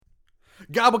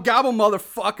Gobble gobble,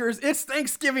 motherfuckers. It's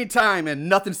Thanksgiving time, and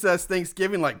nothing says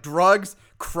Thanksgiving like drugs,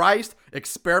 Christ,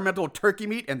 experimental turkey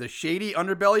meat, and the shady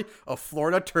underbelly of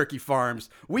Florida turkey farms.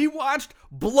 We watched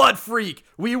Blood Freak.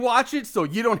 We watch it so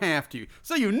you don't have to,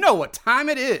 so you know what time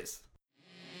it is.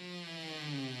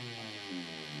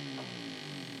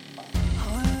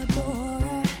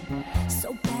 Horror,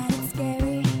 so bad and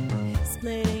scary.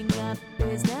 Splitting up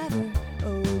is never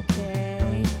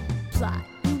okay. Plot,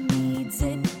 who needs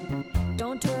it?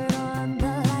 Don't turn on the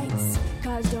lights.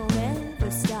 Cars don't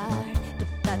ever start, but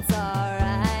that's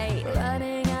alright.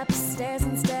 Running upstairs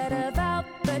instead of out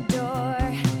the door.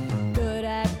 Good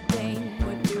acting,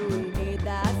 what do we need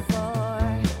that for?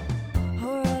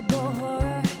 Horrible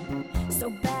horror, so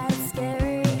bad and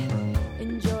scary.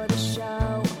 Enjoy the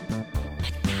show,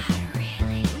 but not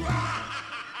really.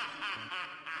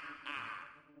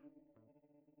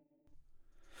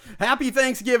 Happy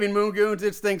Thanksgiving, Moon Goons.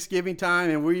 It's Thanksgiving time,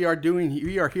 and we are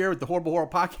here with the Horrible Horror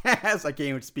Podcast. I can't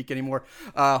even speak anymore.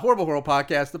 Horrible Horror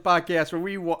Podcast, the podcast where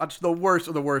we watch the worst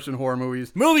of the worst in horror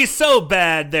movies. Movies so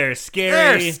bad they're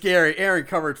scary. They're scary. Aaron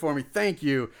covered for me. Thank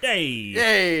you. Hey.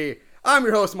 Yay. I'm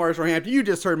your host, Marshall Hampton. You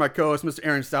just heard my co-host, Mr.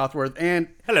 Aaron Southworth. And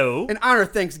Hello. in honor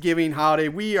of Thanksgiving holiday,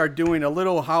 we are doing a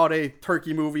little holiday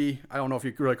turkey movie. I don't know if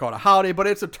you could really call it a holiday, but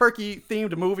it's a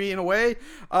turkey-themed movie in a way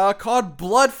called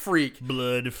Blood Freak.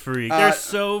 Blood Freak. There's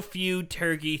so few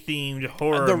turkey-themed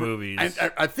horror movies.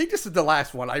 I think this is the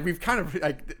last one. We've kind of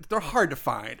they're hard to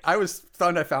find. I was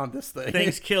stunned I found this thing.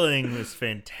 Thanksgiving was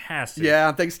fantastic.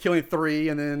 Yeah, Thanksgiving 3,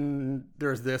 and then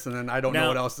there's this, and then I don't know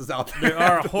what else is out there. There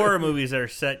are horror movies that are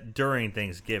set during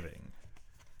Thanksgiving.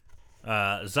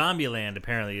 Zombieland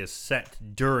apparently is set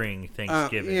during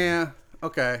Thanksgiving. Yeah,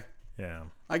 okay. Yeah.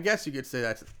 I guess you could say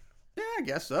that's... Yeah, I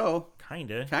guess so.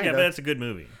 Kinda. Kinda. Yeah, but that's a good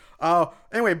movie.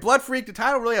 Anyway, Blood Freak, the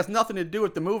title really has nothing to do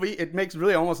with the movie. It makes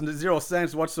really almost zero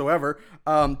sense whatsoever.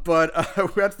 But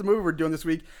that's the movie we're doing this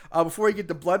week. Before we get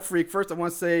to Blood Freak, first I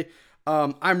want to say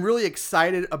I'm really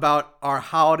excited about our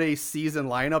holiday season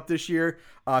lineup this year.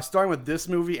 Starting with this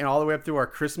movie and all the way up through our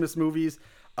Christmas movies.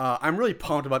 I'm really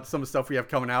pumped about some of the stuff we have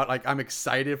coming out. Like, I'm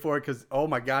excited for it because, oh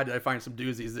my God, did I find some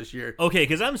doozies this year. Okay,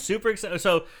 because I'm super excited.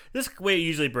 So this way it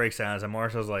usually breaks down is that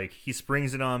Marshall's like, he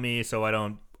springs it on me so I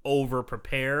don't over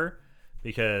prepare,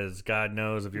 because God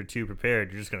knows if you're too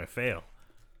prepared, you're just going to fail,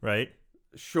 right?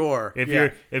 Sure. If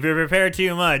you're prepared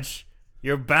too much,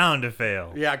 you're bound to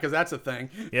fail. Yeah, because that's a thing.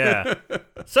 Yeah.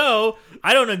 So,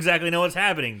 I don't exactly know what's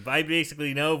happening. I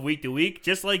basically know week to week,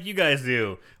 just like you guys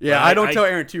do. Yeah, But I don't tell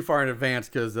Aaron too far in advance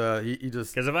because he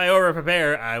just... Because if I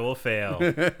over-prepare, I will fail.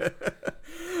 And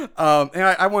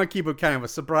I want to keep it kind of a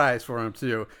surprise for him,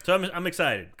 too. So I'm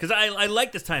excited. Because I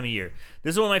like this time of year.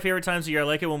 This is one of my favorite times of year. I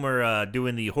like it when we're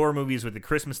doing the horror movies with the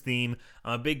Christmas theme.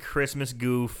 I'm a big Christmas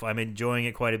goof. I'm enjoying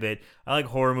it quite a bit. I like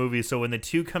horror movies, so when the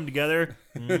two come together,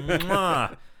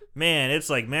 mwah, man, it's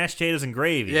like mashed potatoes and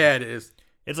gravy. Yeah, it is.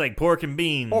 It's like pork and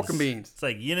beans. Pork and beans. It's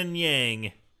like yin and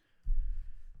yang.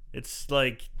 It's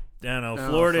like, I don't know,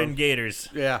 Florida and Gators.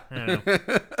 Yeah. I don't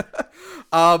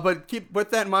know. But keep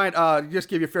with that in mind, just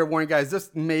give you a fair warning, guys.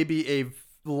 This may be a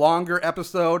longer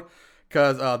episode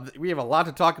because we have a lot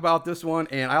to talk about this one,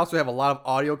 and I also have a lot of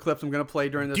audio clips I'm going to play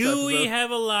during this episode. Do we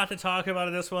have a lot to talk about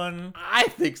in this one? I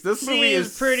think this movie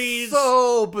is pretty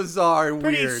so bizarre and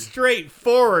Pretty weird.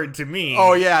 straightforward to me.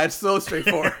 Oh, yeah, it's so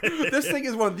straightforward. This thing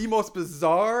is one of the most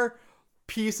bizarre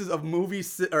pieces of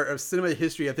or of cinema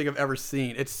history I think I've ever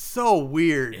seen. It's so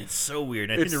weird. It's so weird.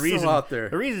 I It's think the reason so out there.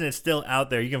 The reason it's still out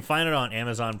there, you can find it on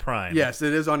Amazon Prime. Yes,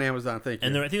 it is on Amazon. Thank you.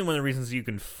 And I think one of the reasons you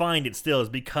can find it still is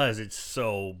because it's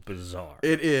so bizarre.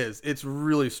 It is. It's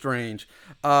really strange.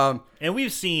 And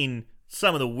we've seen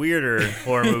some of the weirder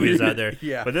horror movies out there.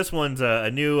 Yeah. But this one's a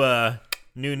new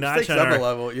notch takes on up our a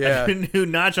level, yeah. a new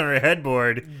notch on our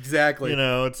headboard. Exactly. You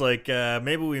know, it's like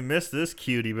maybe we missed this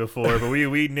cutie before, but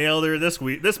we nailed her this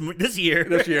week, this year.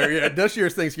 This year, yeah. This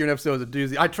year's Thanksgiving episode was a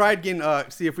doozy. I tried getting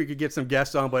see if we could get some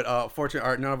guests on, but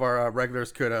fortunately, none of our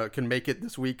regulars can make it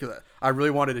this week. Cause I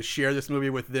really wanted to share this movie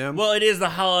with them. Well, it is the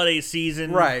holiday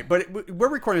season, Right, but we're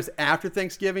recording this after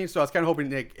Thanksgiving, so I was kind of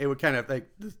hoping it would kind of like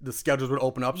the schedules would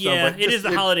open up. Yeah, some, but it is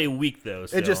the holiday week though.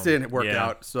 It just so, didn't work yeah.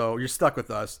 out, so you're stuck with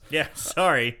us. Yeah, sorry.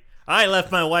 I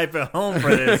left my wife at home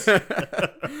for this.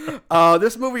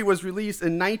 This movie was released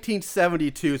in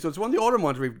 1972, so it's one of the older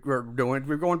ones we're doing.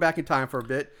 We're going back in time for a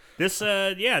bit. This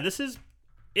is,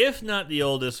 if not the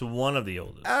oldest, one of the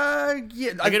oldest.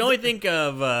 Yeah, I can only think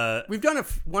of we've done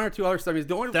one or two other studies.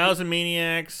 The only 1,000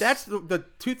 Maniacs. That's the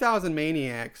 2000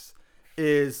 Maniacs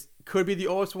could be the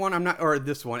oldest one. I'm not, or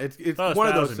this one. It's one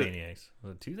of those. 1,000 Maniacs.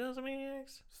 Was it 2,000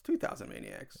 Maniacs? It's 2000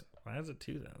 Maniacs. Why is it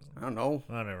 2,000? I don't know.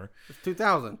 Whatever. It's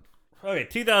 2000. Okay,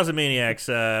 2000 Maniacs.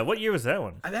 What year was that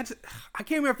one? I can't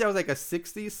remember if that was like a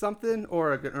 60s something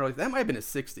or an early. That might have been a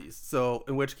 60s. So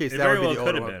in which case It that very would well be the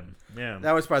could older have one. been. Yeah.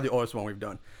 That was probably the oldest one we've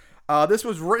done. This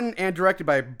was written and directed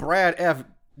by Brad F.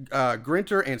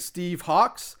 Grinter and Steve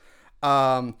Hawks.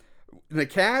 The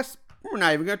cast, we're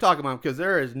not even going to talk about them because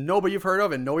there is nobody you've heard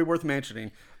of and nobody worth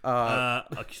mentioning.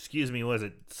 Excuse me, was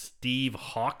it Steve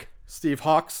Hawk? Steve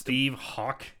Hawks. Steve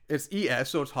Hawk? It's ES,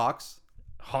 so it's Hawks.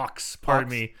 Hawks, pardon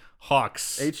me.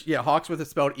 Hawks. Hawks with a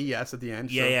spelled ES at the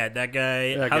end. Yeah, so. yeah, that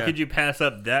guy. That How guy. could you pass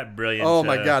up that brilliant? Oh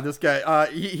my God, this guy.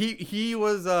 He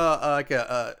was like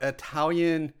a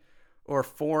Italian or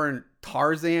foreign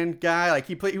Tarzan guy. Like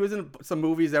he was in some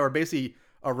movies that were basically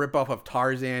a ripoff of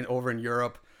Tarzan over in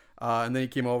Europe, and then he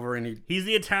came over and He's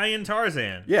the Italian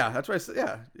Tarzan. yeah, that's what I said.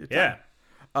 Yeah,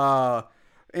 Yeah.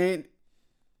 and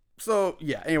so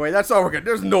yeah. Anyway, that's all we're gonna.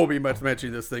 There's nobody much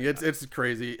mentioning this thing. It's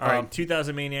crazy. All right,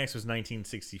 2000 Maniacs was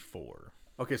 1964.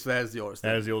 Okay, so that is the oldest.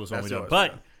 That is the oldest one That's we the done.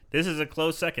 oldest, But this is a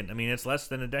close second. I mean, it's less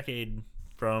than a decade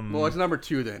from. Well, it's number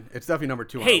 2 then. It's definitely number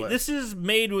 2. Hey, on the this is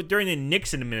made during the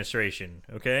Nixon administration,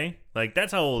 okay? Like,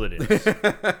 that's how old it is. list.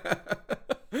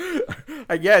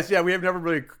 I guess, yeah, we have never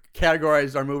really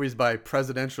categorized our movies by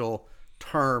presidential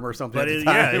term or something. But at the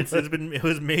time. it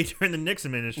was made during the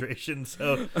Nixon administration,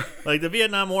 so, like, the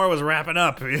Vietnam War was wrapping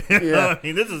up. You know? Yeah. I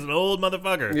mean, this is an old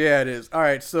motherfucker. Yeah, it is. All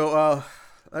right, so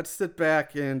let's sit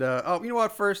back and you know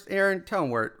what? First, Aaron, tell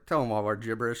them all our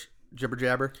jibber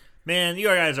jabber. Man, you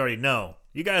guys already know.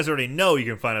 You guys already know you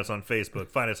can find us on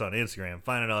Facebook, find us on Instagram,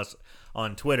 find us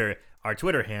on Twitter. Our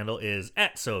Twitter handle is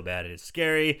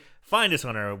 @SoBadIt'sScary. Find us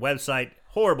on our website,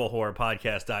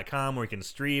 horriblehorrorpodcast.com, where you can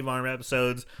stream our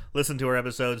episodes, listen to our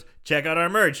episodes, check out our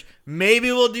merch. Maybe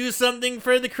we'll do something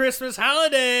for the Christmas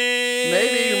holiday.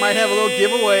 Maybe you might have a little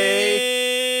giveaway.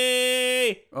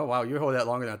 Oh wow, you hold that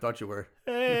longer than I thought you were.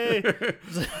 Hey. I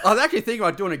was actually thinking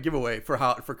about doing a giveaway for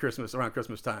Christmas around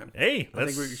Christmas time. Hey, I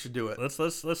think we should do it.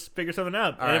 Let's figure something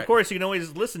out. All and right. of course, you can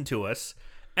always listen to us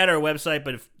at our website,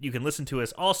 but if you can listen to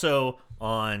us also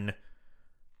on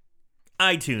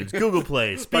iTunes, Google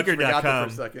Play, Forgot that Speaker.com,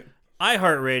 for a second.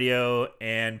 iHeartRadio,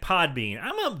 and Podbean.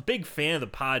 I'm a big fan of the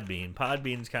Podbean.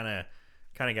 Podbean's kind of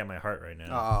got my heart right now.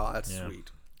 Oh, that's Yeah.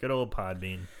 sweet. Good old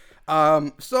Podbean.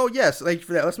 So yes, thank you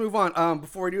for that. Let's move on.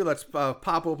 Before we do, let's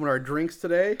pop open our drinks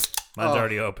today. Mine's Oh,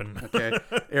 already open. Okay,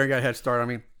 Aaron got a head start on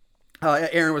me.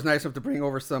 Aaron was nice enough to bring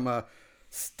over some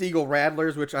Stiegel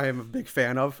Radlers, which I am a big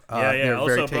fan of. Yeah. They're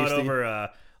Also very brought tasty. over.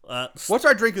 What's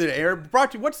our drink of the day, Aaron?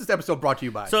 What's this episode brought to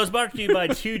you by? So it's brought to you by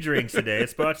two drinks today.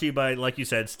 It's brought to you by, like you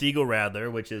said, Stiegel Radler,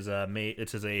 which is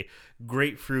a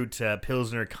grapefruit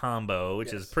pilsner combo,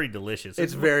 which is pretty delicious.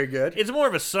 it's very good. It's more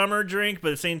of a summer drink, but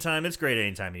at the same time, it's great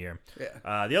any time of year.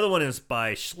 Yeah. The other one is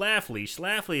by Schlafly.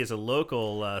 Schlafly is a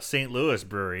local St. Louis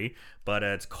brewery, but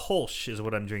it's Kolsch is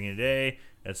what I'm drinking today.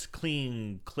 It's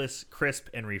clean, crisp,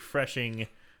 and refreshing.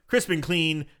 Crisp and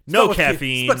clean, no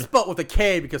caffeine. But spelled with a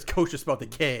K because Coach is spelled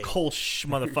with a K. Kolsch,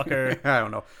 motherfucker. I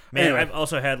don't know. Man, Anyway, I've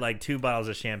also had like 2 bottles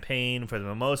of champagne for the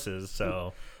mimosas,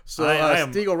 so I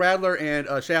am Stiegel Radler and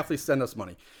Schlafly send us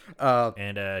money.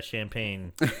 and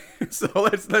champagne, So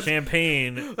let's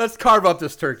champagne. let's carve up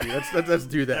this turkey. Let's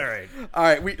do that. All right. All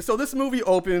right. So this movie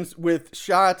opens with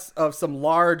shots of some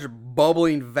large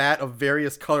bubbling vat of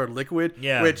various colored liquid.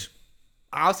 Yeah. Which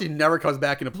honestly never comes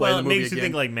back into play Well, in it the movie makes you again.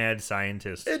 think like Mad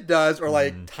Scientist. It does, or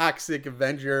like Toxic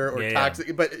Avenger, or Yeah, yeah.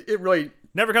 Toxic, but it really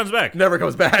Never comes back. never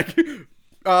comes back.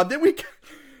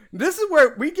 This is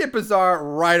where we get bizarre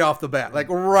right off the bat, like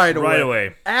right away. Right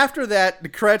away. After that, the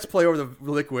credits play over the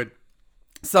liquid,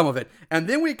 some of it, and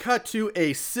then we cut to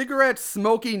a cigarette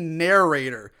smoking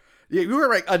narrator. You were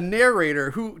right, a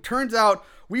narrator who turns out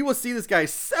we will see this guy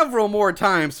several more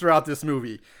times throughout this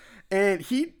movie. And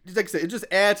he, like I said, it just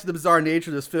adds to the bizarre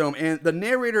nature of this film. And the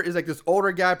narrator is like this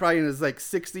older guy, probably in his like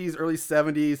 60s, early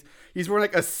 70s. He's wearing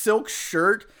like a silk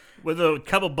shirt. With a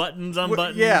couple buttons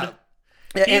unbuttoned. Yeah.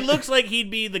 He looks like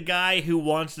he'd be the guy who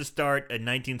wants to start a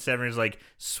 1970s like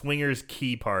swingers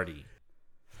key party.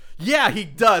 Yeah, he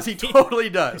does. He totally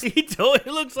does. He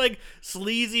totally looks like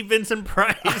sleazy Vincent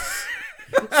Price.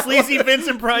 Sleazy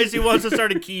Vincent Price who wants to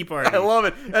start a key party. I love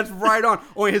it. That's right on.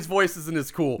 Only his voice isn't as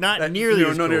cool. Not nearly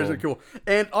as nearly cool. as cool.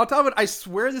 And on top of it, I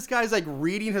swear this guy's like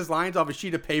reading his lines off a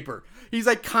sheet of paper. He's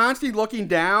like constantly looking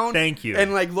down. Thank you.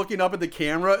 And like looking up at the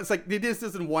camera. It's like they did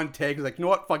this in one take. It's like, you know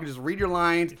what? Fucking just read your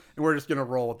lines and we're just gonna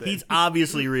roll with it. He's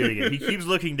obviously reading it. He keeps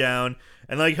looking down,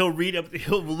 and like he'll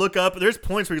look up. There's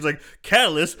points where he's like,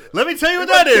 "Catalyst, let me tell you what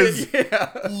that is."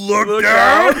 Yeah. Look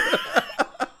down.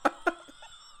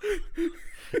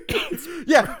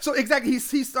 Yeah, so exactly,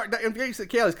 I'm very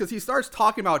catalyst because he starts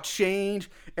talking about change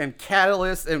and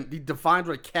catalyst, and he defines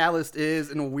what a catalyst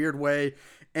is in a weird way,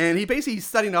 and he's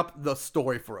setting up the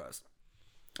story for us.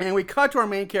 And we cut to our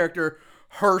main character,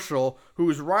 Herschel,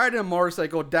 who's riding a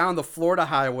motorcycle down the Florida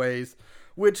highways,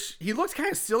 which he looks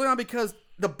kind of silly on because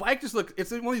the bike just looks,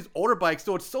 it's one of these older bikes,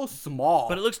 so it's so small.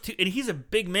 But it looks and he's a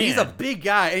big man. He's a big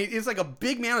guy. And he's like a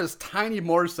big man on this tiny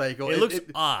motorcycle. It looks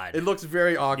odd. It looks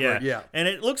very awkward, yeah. And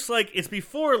it looks like it's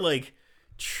before like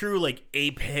true like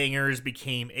ape hangers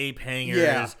became ape hangers.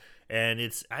 Yeah. And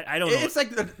it's I don't know. It's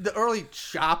like the early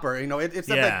chopper, it's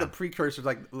not like the precursors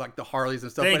like the Harleys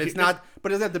and stuff, but it's not.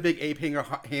 But it doesn't have the big ape hanger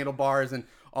handlebars and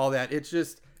all that. It's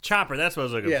just chopper. That's what I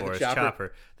was looking for.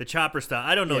 Chopper. The chopper style.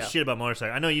 I don't know shit about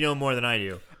motorcycles. I know you know more than I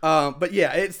do. But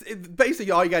yeah, it's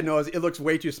basically all you gotta know is it looks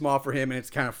way too small for him, and it's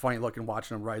kind of funny looking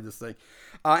watching him ride this thing.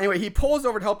 Anyway, he pulls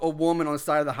over to help a woman on the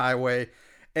side of the highway.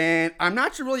 And I'm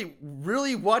not sure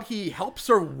really what he helps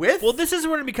her with. Well, this is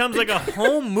when it becomes like a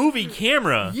home movie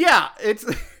camera. Yeah,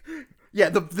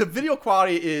 the video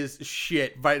quality is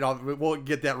shit. Right, we'll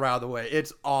get that right out of the way.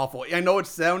 It's awful. I know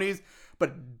it's 70s,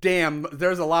 but damn,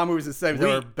 there's a lot of movies in the 70s that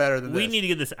are better than this. We need to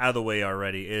get this out of the way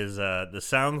already. Is the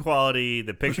sound quality,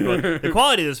 the picture quality, the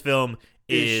quality of this film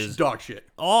is dog shit.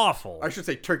 Awful. I should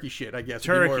say turkey shit, I guess.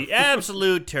 Turkey,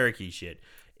 absolute turkey shit.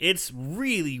 It's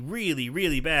really, really,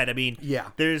 really bad. I mean,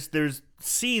 there's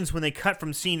scenes when they cut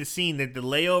from scene to scene, the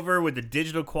layover with the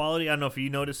digital quality. I don't know if you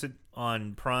noticed it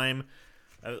on Prime.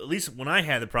 At least when I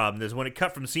had the problem, is when it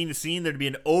cut from scene to scene, there'd be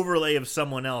an overlay of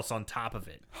someone else on top of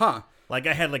it. Huh. Like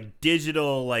I had like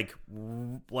digital like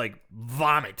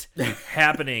vomit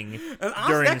happening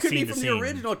during that could scene be to from scene. the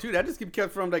original too. That just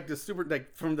kept from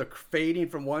from the fading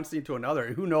from one scene to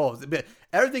another. Who knows? But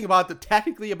everything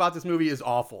technically about this movie is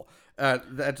awful.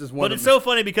 That's just one. But it's so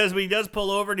funny because when he does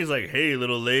pull over and he's like, "Hey,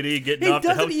 little lady, getting off the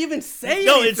house." He doesn't even say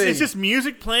no, anything. it's just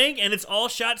music playing and it's all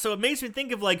shot. So it makes me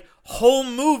think of like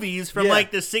home movies from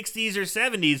like the 60s or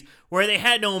 70s where they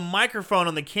had no microphone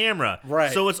on the camera.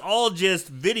 Right. So it's all just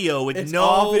video with it's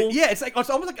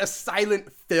almost like a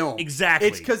silent film. Exactly.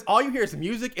 It's because all you hear is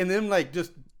music and then like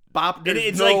just bop.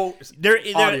 It's no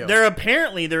like audio. they're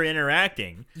apparently they're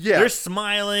interacting. Yeah. They're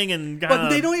smiling and but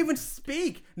they don't even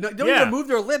speak. No, they don't even move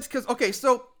their lips because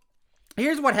so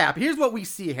here's what happened. Here's what we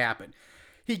see happen.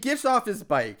 He gets off his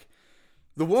bike.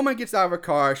 The woman gets out of her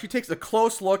car. She takes a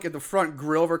close look at the front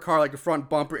grille of her car, like the front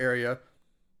bumper area.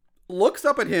 Looks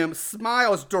up at him,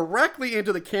 smiles directly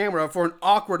into the camera for an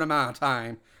awkward amount of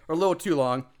time, or a little too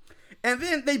long. And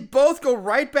then they both go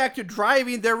right back to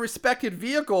driving their respective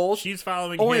vehicles. She's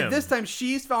following only him. This time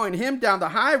she's following him down the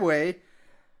highway.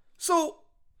 So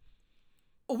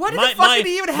what the fuck did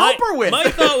he even help her with? My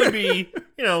thought would be,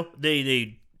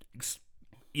 they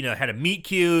had a meet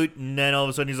cute, and then all of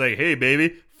a sudden he's like, "Hey,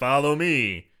 baby, follow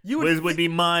me." Would be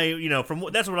my,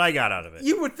 that's what I got out of it.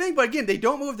 You would think, but again, they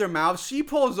don't move their mouths. She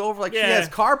pulls over like she has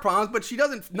car problems, but she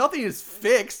doesn't. Nothing is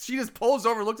fixed. She just pulls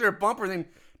over, looks at her bumper, and then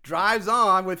drives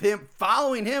on with him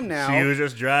following him now. She was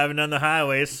just driving down the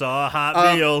highway, saw a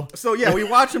hot meal. So yeah, we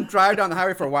watch him drive down the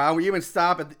highway for a while. We even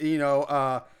stop at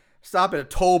a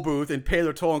toll booth and pay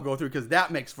their toll and go through because that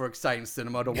makes for exciting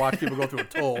cinema to watch people go through a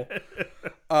toll.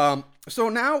 So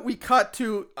now we cut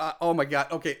to oh my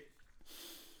god, okay.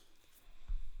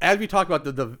 As we talk about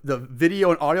the video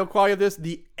and audio quality of this,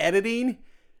 the editing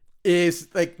is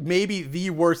like maybe the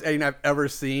worst editing I've ever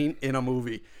seen in a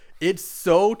movie. It's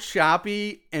so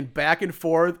choppy and back and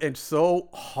forth and so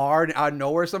hard and out of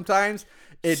nowhere sometimes.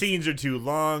 Scenes are too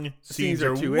long. Scenes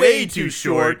are way too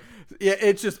short. Yeah,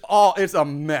 it's a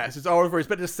mess. It's all over the place.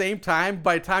 But at the same time,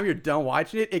 by the time you're done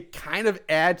watching it, it kind of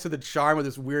adds to the charm of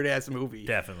this weird ass movie.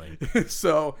 Definitely.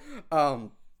 So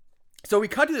we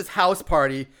cut to this house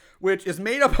party, which is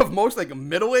made up of most like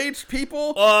middle-aged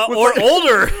people or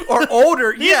older. Or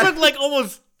older. These look like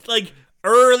almost like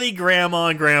early grandma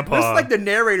and grandpa. This is like the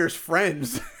narrator's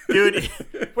friends. Dude,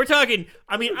 we're talking,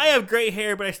 I mean, I have gray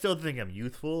hair, but I still think I'm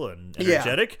youthful and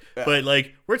energetic. Yeah. But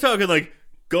like, we're talking like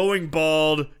going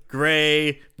bald,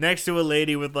 gray, next to a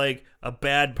lady with like a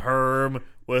bad perm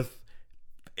with...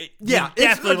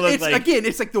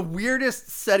 It's like the weirdest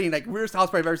setting, like weirdest house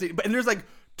party I've ever seen. And there's like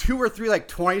 2 or 3 like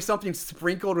 20-something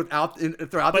sprinkled throughout.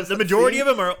 But the majority of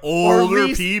them are older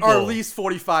people, or at least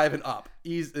 45 and up.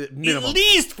 Minimum. At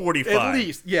least 45. At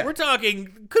least, yeah. We're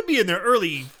talking could be in their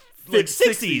early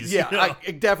 60s. Yeah,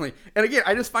 definitely. And again,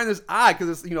 I just find this odd because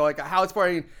it's like a house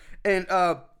party, and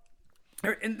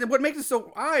what makes it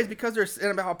so odd is because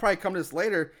and I'll probably come to this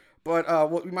later,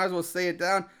 but we might as well say it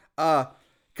down.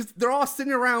 Because they're all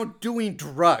sitting around doing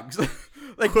drugs.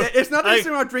 Like, it's not that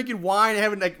sitting around drinking wine and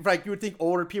having like you would think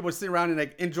older people would sit around and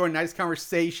like enjoying nice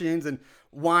conversations and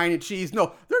wine and cheese.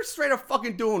 No, they're straight up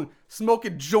fucking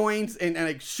smoking joints and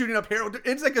like shooting up heroin.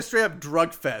 It's like a straight up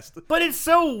drug fest. But it's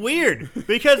so weird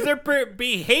because they're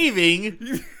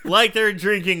behaving like they're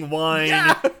drinking wine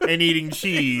and eating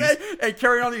cheese and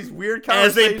carrying on these weird as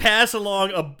conversations they pass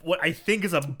along what I think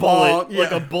is a bullet,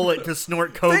 like a bullet to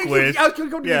snort coke with. I was gonna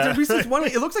go to the recent one.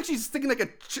 It looks like she's sticking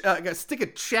like a stick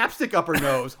of chapstick up her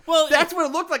nose. Well, that's what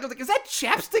it looked like. I was like, is that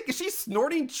chapstick? Is she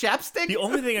snorting chapstick? The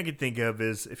only thing I could think of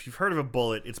is if you've heard of a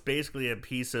bullet, it's basically a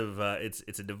piece of it's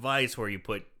a device where you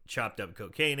put chopped up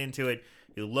cocaine into it,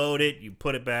 you load it, you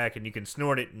put it back, and you can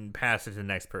snort it and pass it to the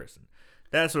next person.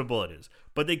 That's what a bullet is.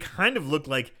 But they kind of look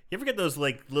like, you ever get those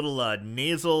like little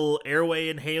nasal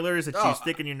airway inhalers that you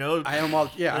stick in your nose? I am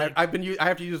all like, I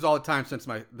have to use all the time since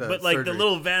my but like surgery. the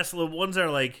little Vaseline ones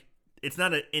are like, it's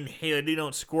not an inhaler. They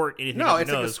don't squirt anything. No, up it's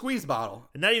your like a nose. squeeze bottle.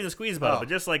 Not even a squeeze bottle, but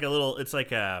just like a little. It's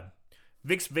like a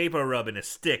Vicks Vapor Rub in a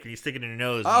stick, and you stick it in your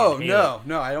nose. Oh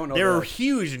no, I don't know. They're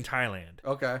huge in Thailand.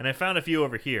 Okay, and I found a few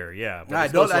over here. Yeah, but I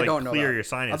it's supposed to, don't know. Clear that. your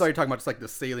sinus. I thought you were talking about just like the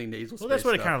saline nasal. Well, that's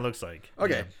what stuff. it kind of looks like.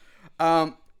 Okay.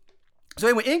 Yeah. So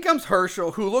anyway, in comes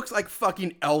Herschel, who looks like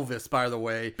fucking Elvis, by the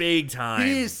way. Big time.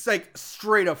 He's like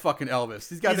straight up fucking Elvis.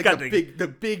 He's got the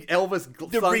big Elvis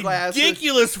sunglasses.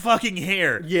 Ridiculous fucking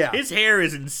hair. Yeah. His hair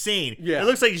is insane. Yeah. It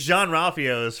looks like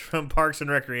Jean-Ralphio's from Parks and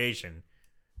Recreation.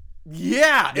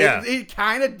 Yeah. Yeah. It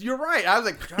kind of, you're right. I was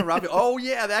like, John Robbie, oh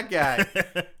yeah, that guy.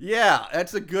 Yeah,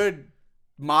 that's a good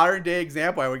modern day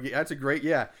example. That's a great,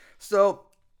 yeah. So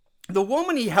the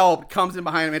woman he helped comes in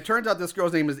behind him. It turns out this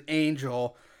girl's name is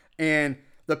Angel. And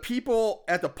the people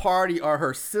at the party are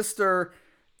her sister,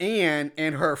 Anne,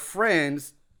 and her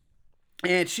friends.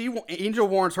 And Angel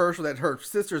warns Herschel that her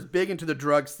sister's big into the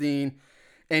drug scene.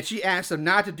 And she asks him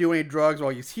not to do any drugs while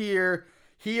he's here.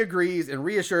 He agrees and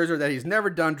reassures her that he's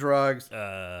never done drugs.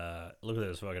 Look at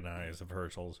those fucking eyes of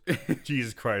Herschel's.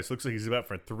 Jesus Christ. Looks like he's about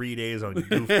for 3 days on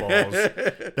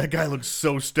goofballs. That guy looks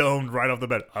so stoned right off the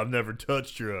bat. I've never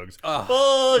touched drugs.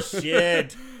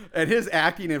 Bullshit. And his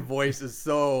acting and voice is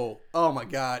so, oh my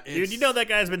God. Dude, you know that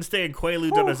guy's been staying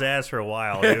Quaaludes on his ass for a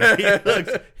while.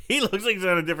 Dude. He looks like he's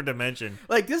on a different dimension.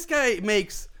 Like, this guy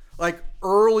makes, like,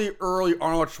 early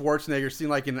Arnold Schwarzenegger seem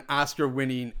like an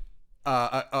Oscar-winning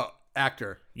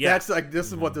actor. Yeah. That's like, this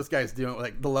is what this guy's doing,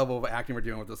 like, the level of acting we're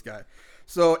doing with this guy.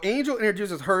 So, Angel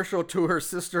introduces Herschel to her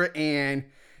sister, Anne,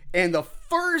 and the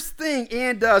first thing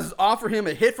Anne does is offer him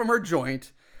a hit from her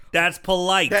joint. That's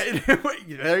polite.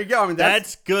 There you go. I mean,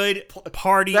 that's good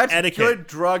party that's etiquette. That's good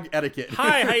drug etiquette.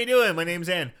 Hi, how you doing? My name's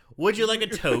Ann. Would you like a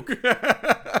toke?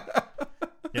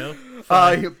 No?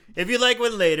 If you'd like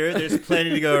one later, there's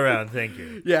plenty to go around. Thank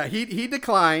you. Yeah, he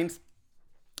declines.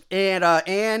 And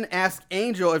Anne asks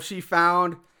Angel if she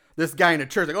found this guy in a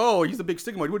church. Like, oh, he's a big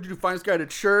stigma. What did you find this guy in a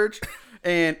church?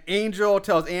 And Angel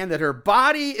tells Anne that her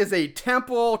body is a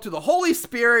temple to the Holy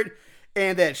Spirit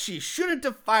and that she shouldn't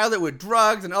defile it with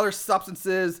drugs and other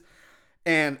substances.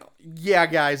 And yeah,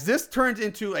 guys, this turns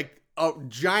into like a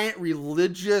giant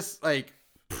religious, like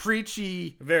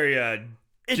preachy, very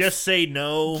just say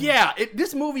no. Yeah,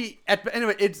 this movie.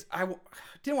 Anyway, I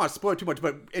didn't want to spoil it too much,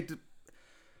 but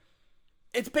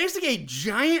it's basically a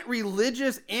giant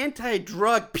religious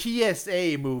anti-drug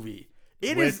PSA movie.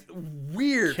 It is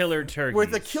weird. Killer turkeys.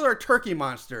 With a killer turkey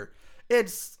monster.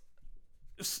 It's,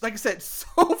 like I said, so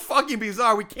fucking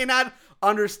bizarre. We cannot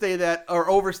understate that or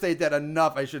overstate that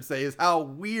enough, I should say, is how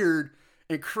weird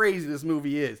and crazy this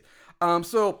movie is.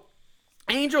 So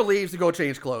Angel leaves to go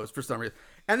change clothes for some reason.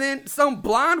 And then some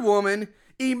blonde woman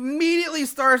immediately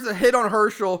starts to hit on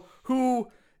Herschel, who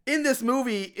in this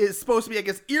movie is supposed to be, I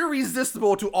guess,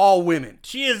 irresistible to all women.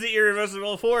 She is the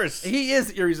irresistible force. He is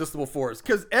the irresistible force.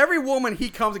 Because every woman he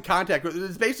comes in contact with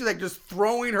is basically like just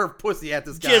throwing her pussy at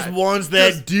this guy. Just wants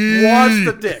that dick. Wants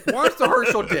the dick. Wants the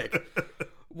Herschel dick.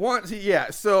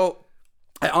 So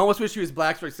I almost wish he was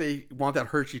black so I say want that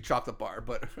Hershey chocolate bar,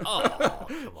 but oh,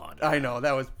 come on. I know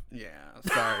that was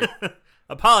sorry.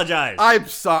 Apologize. I'm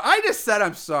sorry. I just said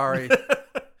I'm sorry.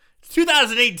 It's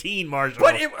 2018, Marshall.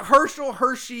 But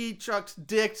Hershey, Chuck's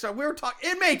dick. So we were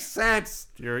talking. It makes sense.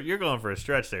 You're going for a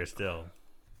stretch there still.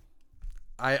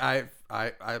 I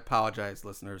apologize,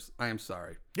 listeners. I am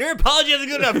sorry. Your apology isn't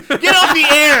good enough. Get off the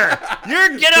air.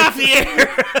 Get off the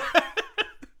air.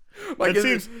 Am I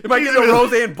getting a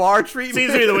Roseanne Barr treatment?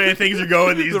 Seems to be the way things are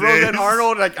going these days. Roseanne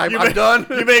Arnold, I'm done.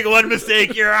 You make one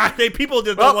mistake, you're out. People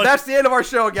just don't want... That's the end of our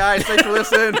show, guys. Thanks for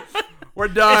listening. We're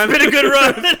done. It's been a good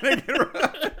run.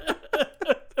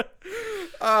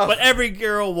 But every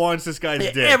girl wants this guy's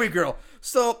dick. Every girl.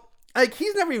 So like,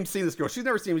 he's never even seen this girl. She's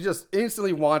never seen him. He just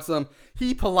instantly wants him.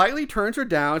 He politely turns her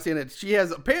down, saying that she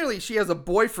has a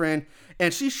boyfriend,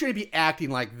 and she shouldn't be acting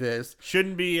like this.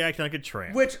 Shouldn't be acting like a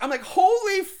tramp. Which, I'm like,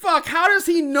 holy fuck, how does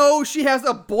he know she has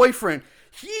a boyfriend?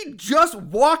 He just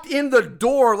walked in the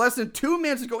door less than 2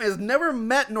 minutes ago and has never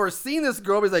met nor seen this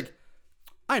girl. But he's like,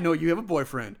 I know you have a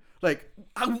boyfriend. Like,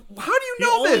 how do you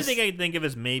know this? The only thing I can think of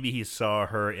is maybe he saw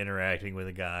her interacting with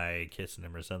a guy, kissing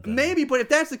him or something. Maybe, but if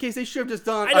that's the case, they should have just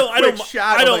done I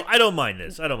don't mind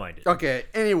this. I don't mind it. Okay,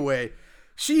 anyway,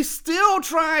 she still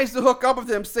tries to hook up with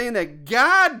him, saying that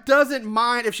God doesn't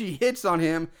mind if she hits on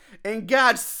him, and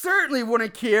God certainly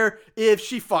wouldn't care if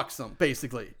she fucks him,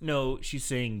 basically. No, she's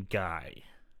saying guy.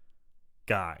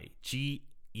 Guy.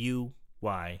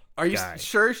 G-U-Y. Are you guy.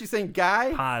 sure she's saying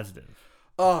guy? Positive.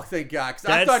 Oh, thank God. Because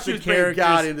I thought she was playing characters-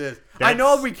 God in this. I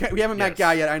know we haven't met yes.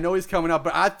 Guy yet. I know he's coming up,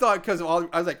 but I thought because of all,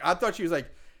 I thought she was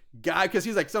like God, because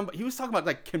he was talking about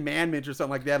like commandments or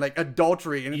something like that, like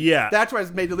adultery, and Yeah. that's why I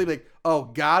was made to believe like, oh,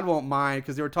 God won't mind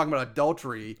because they were talking about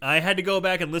adultery. I had to go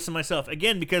back and listen myself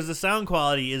again because the sound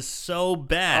quality is so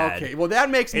bad. Okay, well that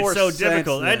makes more sense. It's so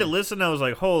difficult. Then. I had to listen. I was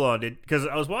like, hold on, because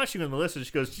I was watching with Melissa.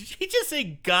 She goes, did he just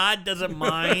say God doesn't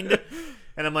mind?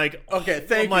 And I'm like, okay,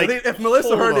 thank you. Like, if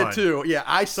Melissa heard on. it too, yeah,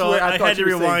 I So swear I thought had she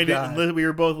to was rewind it, saying God. and we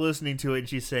were both listening to it, and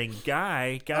she's saying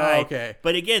 "guy." Oh, okay.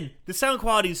 But again, the sound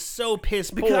quality is so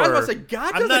piss poor. Because I was about to say,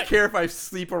 God I'm doesn't not- care if I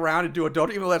sleep around and do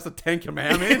adultery, even though that's the 10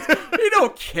 Commandments. He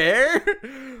don't care.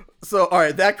 So, all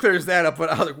right, that clears that up. But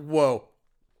I was like, whoa.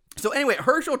 So anyway,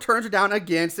 Herschel turns her down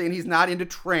again, saying he's not into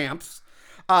tramps.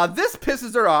 This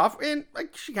pisses her off, and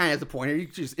like she kind of has a point here.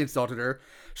 She just insulted her.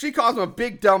 She calls him a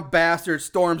big dumb bastard,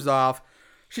 storms off.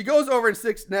 She goes over and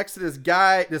sits next to this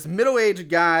guy, this middle-aged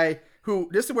guy, who,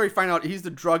 this is where you find out he's the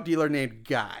drug dealer named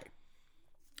Guy.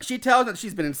 She tells him that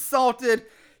she's been insulted.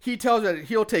 He tells her that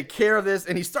he'll take care of this,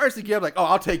 and he starts to give like, "Oh,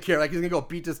 I'll take care of it." Like he's gonna go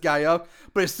beat this guy up.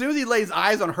 But as soon as he lays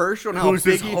eyes on Herschel and how Who's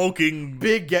big this hulking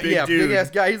big dude?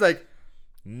 ass guy, he's like,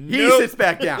 he Nope. sits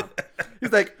back down.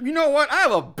 He's like, you know what? I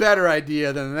have a better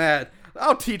idea than that.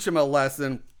 I'll teach him a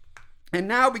lesson. And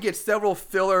now we get several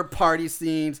filler party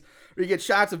scenes. We get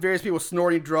shots of various people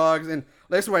snorting drugs, and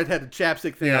that's where I had the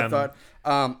chapstick thing. Yeah. I thought.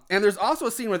 And there's also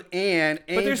a scene with Anne.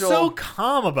 But they're so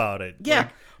calm about it. Yeah. Like,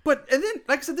 But and then,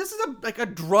 like I said, this is a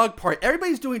drug party.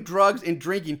 Everybody's doing drugs and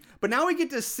drinking. But now we get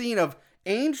this scene of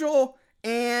Angel,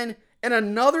 Anne, and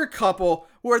another couple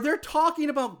where they're talking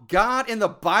about God and the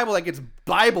Bible like it's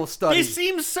Bible study. they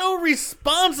seem so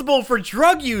responsible for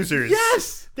drug users.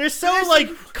 Yes! They're so This- like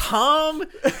calm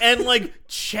and like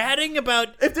chatting about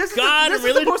If this, God. is, this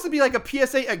really, is supposed to be like a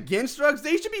PSA against drugs,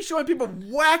 they should be showing people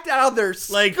whacked out of their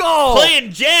like skull.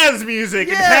 playing jazz music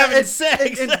and having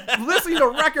sex. and listening to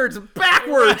records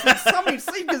backwards and somebody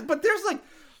singing. But there's like,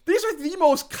 these are the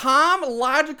most calm,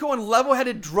 logical, and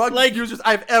level-headed drug Like, users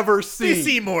I've ever seen. They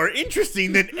seem more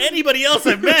interesting than anybody else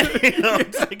I've met. You know?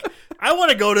 It's like, I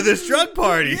want to go to this drug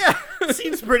party. Yeah. It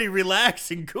seems pretty relaxed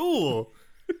and cool.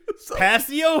 Pass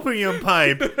the opium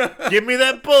pipe. Give me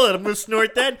that bullet. I'm going to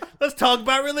snort that. Let's talk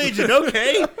about religion,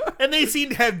 okay? And they seem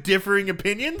to have differing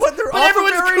opinions. But they're also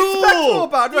everyone's very cool. respectful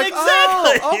about it. Like,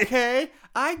 Exactly. oh, okay,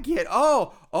 I get.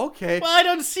 Oh, okay. Well, I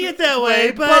don't see it that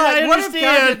way, but I what if God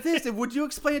understand. did this? And would you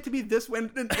explain it to me this way?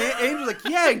 And Angel's like,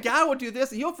 yeah, and God will do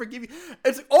this, and He'll forgive you.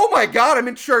 It's like, oh my God, I'm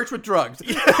in church with drugs,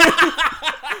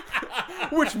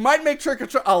 which might make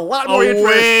church a lot more interesting,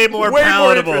 way more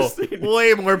palatable. interesting.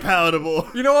 Way more palatable.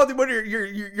 You know what? When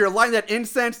you're lighting that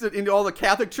incense into all the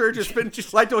Catholic churches,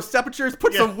 light those sepulchres,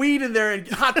 put some weed in there and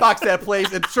hotbox that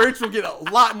place, and church will get a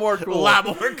lot more cool. A lot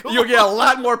more cool. You'll get a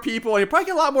lot more people, and you'll probably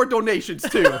get a lot more donations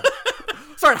too.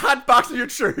 Start hotboxing your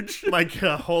church. Like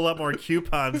a whole lot more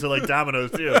coupons to like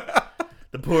Domino's too.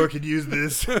 The poor could use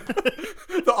this.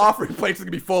 The offering plates are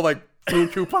gonna be full of like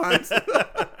food coupons.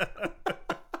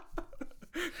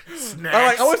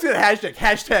 Snacks. I want to see the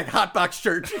hashtag hotbox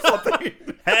church or something.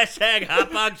 Hashtag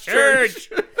Hotbox Church.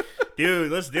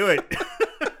 Dude, let's do it.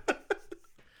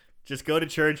 Just go to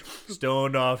church,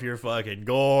 stoned off your fucking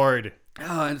gourd.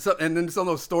 And then some of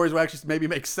those stories will actually maybe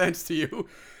make sense to you.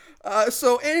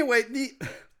 So anyway,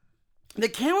 the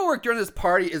camera work during this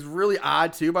party is really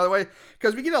odd too, by the way,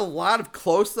 because we get a lot of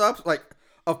close-ups, like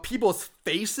of people's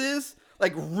faces,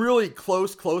 like really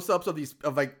close close-ups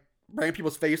of like random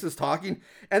people's faces talking,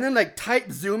 and then like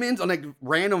tight zoom-ins on like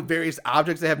random various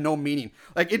objects that have no meaning.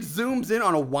 Like it zooms in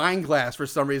on a wine glass for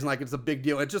some reason, like it's a big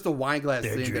deal. It's just a wine glass.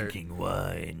 They're sitting there. drinking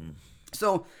wine.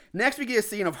 So next we get a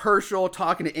scene of Herschel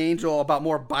talking to Angel about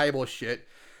more Bible shit.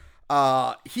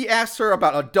 He asks her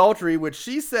about adultery, which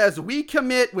she says we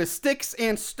commit with sticks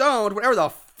and stones, whatever the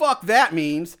fuck that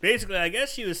means. Basically, I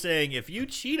guess she was saying if you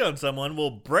cheat on someone,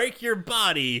 we'll break your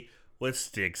body with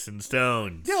sticks and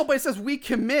stones. No, but it says we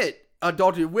commit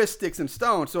adultery with sticks and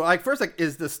stones. So like first, like,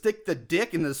 is the stick the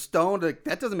dick and the stone? Like,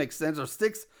 that doesn't make sense. Or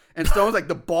sticks and stones like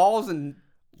the balls and.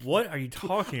 What are you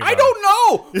talking about? I don't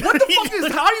know. What the fuck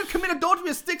is? How do you commit adultery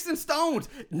with sticks and stones?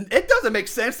 It doesn't make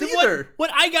sense either.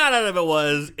 What I got out of it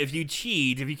was if you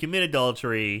commit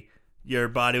adultery, your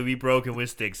body would be broken with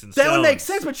sticks and stones. That would make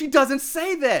sense, but she doesn't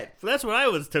say that. So that's what I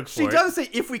took for She it. doesn't say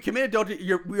if we commit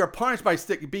adultery, we are punished by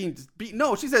being beaten.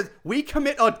 No, she says we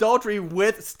commit adultery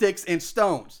with sticks and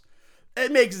stones. It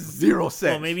makes zero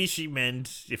sense. Well, maybe she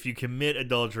meant if you commit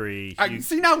adultery.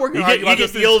 See, now we're going you to argue get about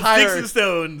this the old entire. sticks and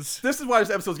stones. This is why this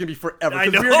episode's going to be forever. I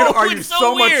Because know, we're going to argue it's so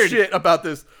so much weird. shit about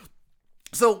this.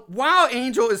 So while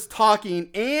Angel is talking,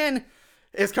 Anne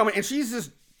is coming, and she's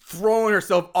just throwing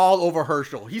herself all over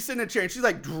Herschel. He's sitting in a chair, and she's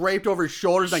like draped over his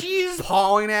shoulders, like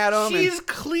pawing at him. She's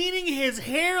cleaning his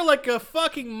hair like a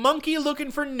fucking monkey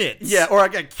looking for nits. Yeah, or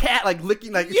like a cat, like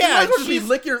licking, like Yeah, she's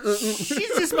licking.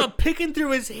 she's just about picking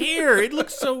through his hair. It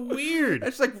looks so weird.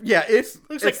 It's like, yeah, it's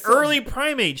Looks like early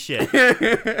primate shit.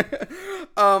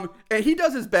 And he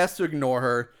does his best to ignore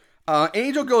her.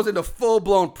 Angel goes into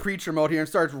full-blown preacher mode here and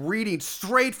starts reading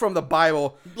straight from the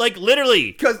Bible. Like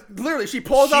literally. Because literally, she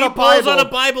pulls out She a Bible. pulls out a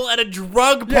Bible at a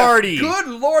drug Yeah, party. Good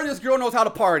Lord, this girl knows how to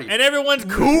party. And everyone's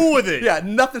cool with it. Yeah,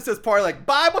 nothing says party like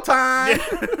Bible time.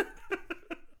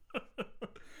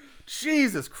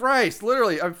 Jesus Christ,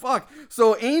 literally, fuck.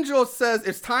 So Angel says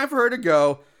it's time for her to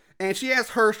go, and she asks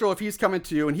Herschel if he's coming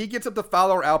too, and he gets up to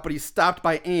follow her out, but he's stopped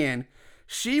by Anne.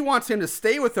 She wants him to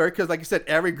stay with her because, like you said,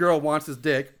 every girl wants his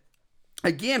dick.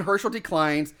 Again, Herschel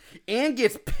declines. Anne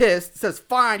gets pissed, says,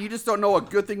 fine, you just don't know a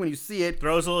good thing when you see it.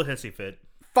 Throws a little hissy fit.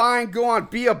 Fine, go on,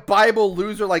 be a Bible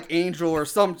loser like Angel or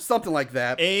something like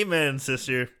that. Amen,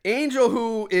 sister. Angel,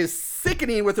 who is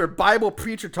sickening with her Bible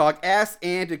preacher talk, asks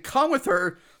Anne to come with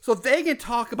her so they can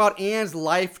talk about Anne's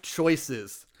life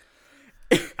choices.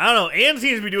 I don't know. Anne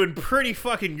seems to be doing pretty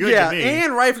fucking good Yeah, to me.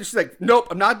 Anne rightfully, she's like, nope,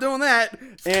 I'm not doing that,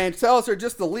 and tells her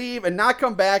just to leave and not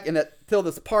come back until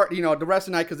this part, the rest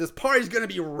of the night, because this party's gonna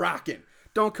be rocking.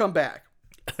 Don't come back.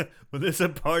 When this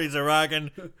parties are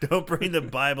rocking, don't bring the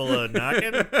Bible a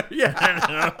knocking.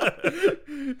 Yeah.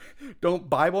 Don't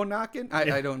Bible knocking?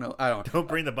 I don't know. I don't. Don't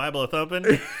bring the Bible a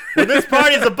thumping. When this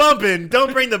party's a bumping,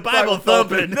 don't bring the Bible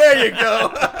thumping. There you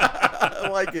go. I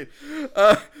like it.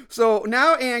 So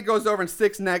now Anne goes over and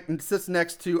sits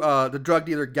next to the drug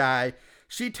dealer guy.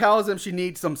 She tells him she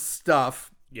needs some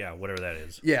stuff. Yeah, whatever that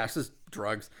is. Yeah, it's just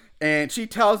drugs. And she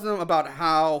tells him about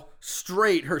how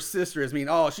straight her sister is. I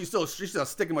mean, she's so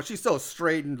sticking with. She's so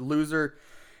straight and loser.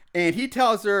 And he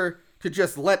tells her to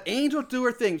just let Angel do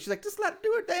her thing. She's like, just let her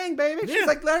do her thing, baby. She's Yeah.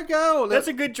 like, let her go. That's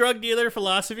a good drug dealer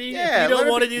philosophy. Yeah, if you let don't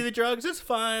her want to be- do the drugs, it's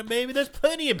fine, baby. There's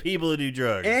plenty of people who do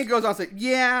drugs. Anne goes on to say,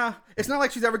 yeah, it's not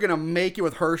like she's ever going to make it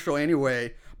with Herschel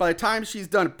anyway. By the time she's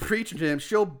done preaching to him,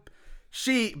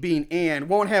 she, being Anne,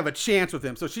 won't have a chance with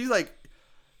him. So she's like,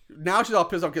 now she's all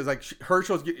pissed off because like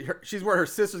she's where her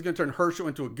sister's going to turn Herschel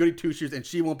into a goody two-shoes and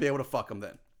she won't be able to fuck him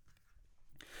then.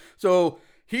 So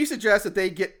he suggests that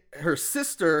they get her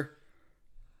sister...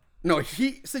 No,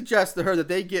 he suggests to her that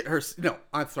they get her... No,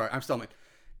 I'm sorry, I'm stumbling.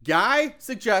 Guy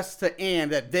suggests to Anne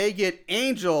that they get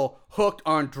Angel hooked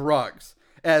on drugs.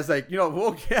 As like,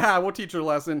 we'll teach her a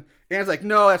lesson. Anne's like,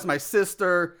 no, that's my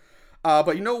sister.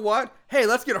 But you know what? Hey,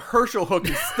 let's get Herschel hooked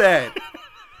instead.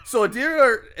 So a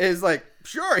dealer is like,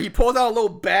 sure. He pulls out a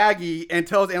little baggie and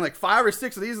tells Anne like 5 or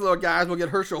 6 of these little guys will get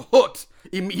Herschel hooked.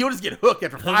 He'll just get hooked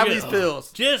after 5 of these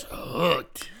pills. Just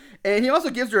hooked. And he also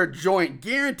gives her a joint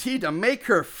guaranteed to make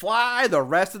her fly the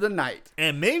rest of the night.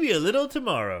 And maybe a little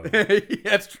tomorrow.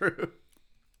 That's true.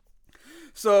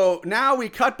 So now we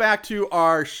cut back to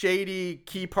our shady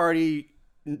key party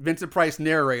Vincent Price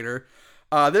narrator.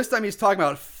 This time he's talking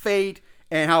about fate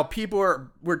and how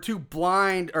we're too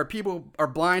blind, or people are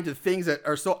blind to things that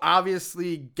are so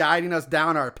obviously guiding us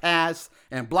down our paths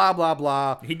and blah, blah,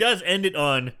 blah. He does end it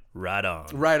on right on.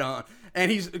 Right on. And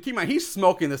keep in mind, he's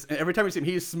smoking this. And every time we see him,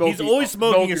 he's smoking. He's always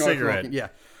smoking a or cigarette. smoking.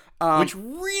 Yeah. Which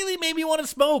really made me want to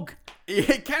smoke.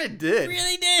 It kind of did.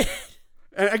 Really did.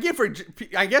 And again,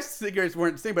 I guess cigarettes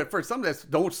weren't the same, but for some that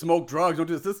don't smoke drugs, don't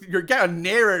do this. You're got a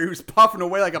narrator who's puffing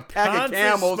away like a pack of Constant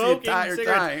camels the smoking entire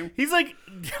cigarettes. time. He's like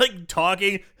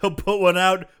talking. He'll put one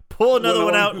out, pull another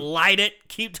one out, light it,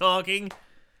 keep talking.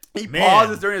 He Man.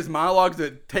 pauses during his monologues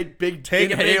to take big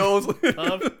Take a big inhales.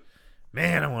 puff.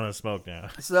 Man, I want to smoke now.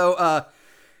 So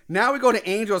now we go to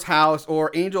Angel's house, or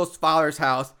Angel's father's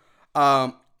house,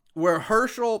 where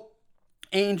Herschel,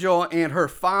 Angel, and her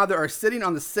father are sitting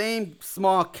on the same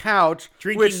small couch,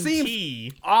 Drinking which seems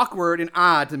tea. awkward and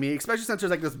odd to me, especially since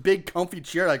there's like this big comfy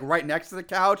chair like right next to the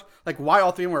couch. Like, why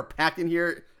all 3 of them are packed in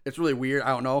here It's really weird. I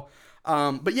don't know.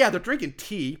 But yeah, they're drinking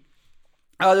tea.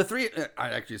 The three, I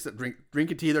actually said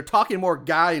drinking tea. They're talking more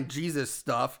God and Jesus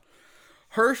stuff.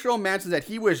 Herschel mentions that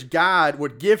he wished God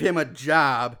would give him a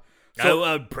job. So,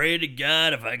 I would pray to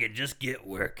God if I could just get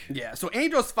work. yeah, so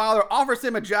Angel's father offers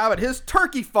him a job at his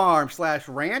turkey farm /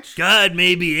 ranch. God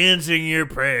may be answering your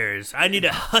prayers. I need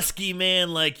a husky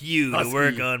man like you to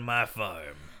work on my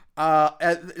farm.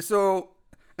 So,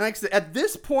 like I said, at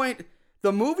this point,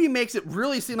 the movie makes it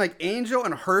really seem like Angel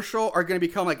and Herschel are going to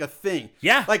become like a thing.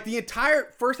 Yeah. Like the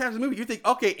entire first half of the movie, you think,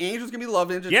 okay, Angel's going to be the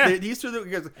love interest. Yeah. These two,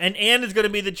 because And Anne is going to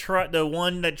be the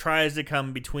one that tries to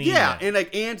come between yeah, them. and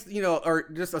like Anne's, or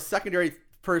just a secondary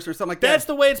person or something like That's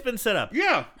that. the way it's been set up.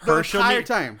 Yeah, the entire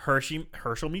time.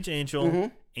 Herschel meets Angel. Mm-hmm.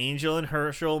 Angel and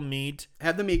Herschel meet.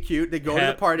 Have them meet cute. They go to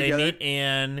the party they together. meet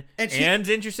Anne. And Anne's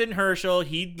interested in Herschel.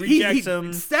 He rejects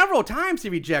him. Several times he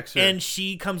rejects her. And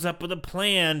she comes up with a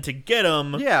plan to get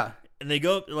him. yeah. And they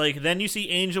go, then you see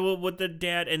Angel with the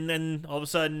dad, and then all of a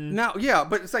sudden. Now, yeah,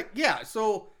 but it's like, yeah,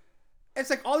 so it's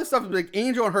like all this stuff is like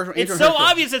Angel and Herschel. It's Angel so and Herschel.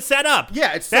 obvious it's set up.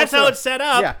 Yeah, it's so That's set how up. it's set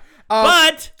up. Yeah.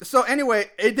 But. So anyway,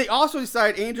 they also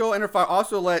decide Angel and her father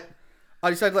also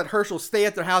decided to let Herschel stay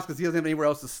at their house because he doesn't have anywhere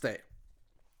else to stay.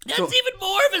 That's So- even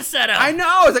more of a setup. I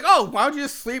know. It's like, oh, why don't you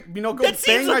just sleep? Go That bang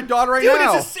seems my like- daughter right dude,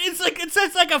 now.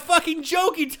 It's like a fucking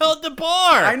joke you tell at the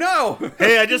bar. I know.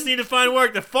 Hey, I just need to find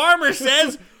work. The farmer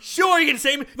says, sure, you can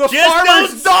say me. The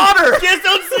farmer's daughter. Just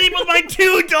don't sleep with my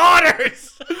 2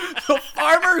 daughters. The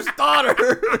farmer's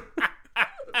daughter.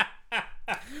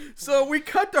 So we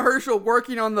cut to Herschel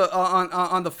working on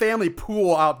the family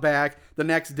pool out back the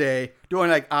next day, doing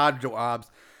like odd jobs.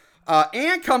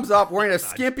 Anne comes up wearing a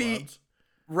skimpy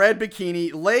red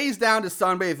bikini, lays down to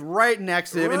sunbathe right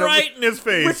next to him, Right in his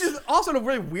face. which is also in a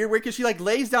really weird way because she like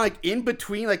lays down like in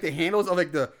between like the handles of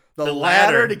like the ladder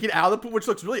ladder. to get out of the pool, which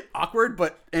looks really awkward.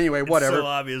 But anyway, whatever. So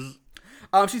obvious.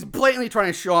 She's blatantly trying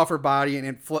to show off her body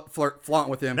and flaunt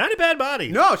with him. Not a bad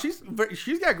body. No, she's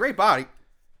got a great body.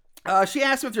 She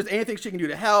asks him if there's anything she can do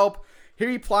to help. He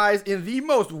replies in the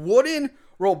most wooden,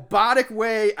 robotic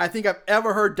way I think I've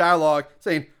ever heard dialogue,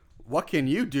 saying, "What can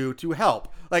you do to help?"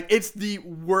 Like, it's the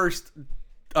worst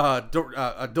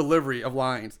delivery of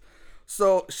lines.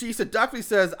 So she seductively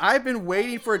says, "I've been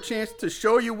waiting for a chance to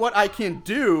show you what I can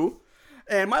do."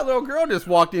 And my little girl just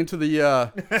walked into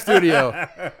the studio.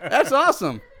 That's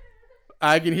awesome.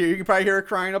 You can probably hear her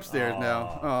crying upstairs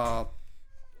now.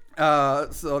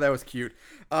 So that was cute.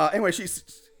 Anyway, she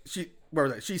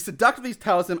seductively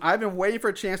tells him, "I've been waiting for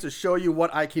a chance to show you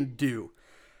what I can do."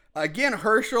 Again,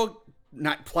 Herschel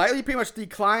not politely pretty much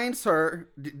declines her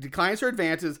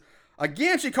advances.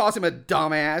 Again, she calls him a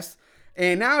dumbass.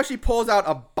 And now she pulls out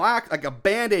a box, like a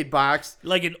Band-Aid box.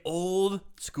 Like an old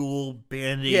school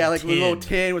Band-Aid Yeah, like tin. a little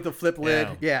tin with a flip lid.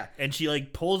 Yeah. And she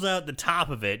like pulls out the top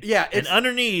of it. Yeah, And it's-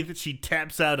 underneath she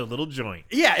taps out a little joint.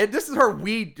 Yeah, this is her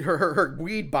weed, her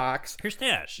weed box. Her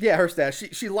stash. Yeah, her stash.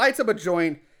 She lights up a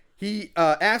joint. He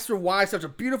asks her why such a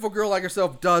beautiful girl like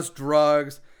herself does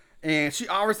drugs. And she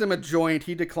offers him a joint.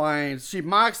 He declines. She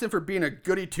mocks him for being a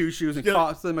goody two-shoes and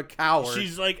calls him a coward.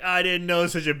 She's like, I didn't know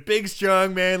such a big,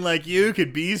 strong man like you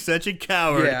could be such a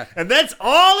coward. Yeah. And that's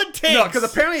all it takes. No, because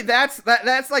apparently that's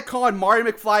like calling Marty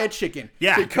McFly a chicken.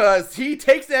 Yeah. Because he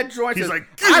takes that joint. He's and says,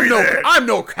 like, "Give me that. I'm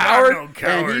no coward. I'm no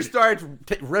coward." And he starts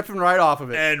ripping right off of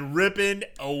it. And ripping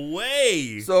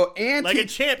away. So Anne like a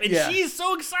champ. And yeah. she's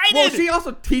so excited. Well, she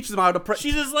also teaches him how to.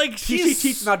 She's just like, she she's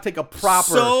teaches him how to take a proper.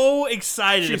 so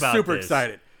excited she's about super this.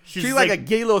 excited. She's She's like a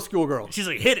gay little schoolgirl. She's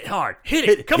like, hit it hard. Hit Hit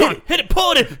it. it, Come hit on. it. Hit it.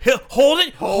 Pull it. Hold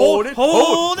it. Hold it.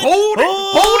 Hold it. Hold it.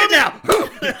 Hold it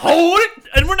now. Hold it.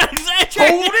 And we're not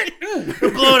exaggerating. Hold it.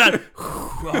 We're blowing out.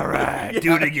 All right.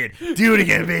 Do it again. Do it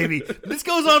again, baby. This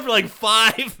goes on for like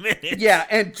 5 minutes. Yeah,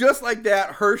 and just like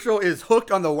that, Herschel is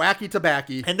hooked on the wacky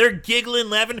tobacco. And they're giggling,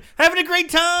 laughing, having a great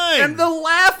time. And the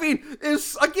laughing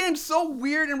is, again, so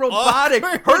weird and robotic.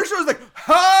 Awkward. Herschel's like,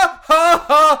 ha, ha,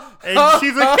 ha, And ha,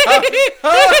 she's ha,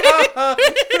 like, ha.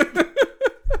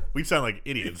 we sound like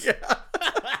idiots.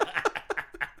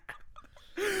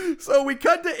 So we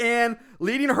cut to Anne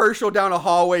leading Herschel down a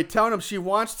hallway, telling him she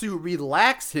wants to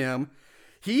relax him.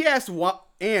 He asks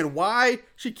Anne why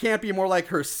she can't be more like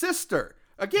her sister.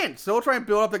 Again, still trying to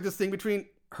build up like this thing between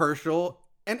Herschel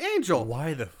and Angel.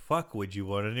 Why the fuck would you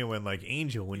want anyone like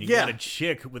Angel when you Yeah. got a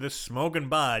chick with a smoking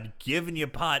bod giving you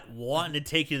pot, wanting to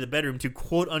take you to the bedroom to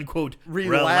quote unquote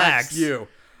Relax you.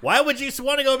 Why would you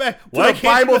want to go back? To Why the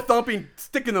can't Bible you, thumping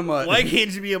stick in the mud. why can't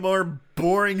you be a more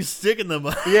boring stick in the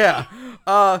mud? Yeah.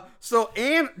 So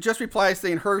Anne just replies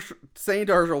saying to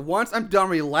Herschel, once I'm done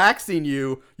relaxing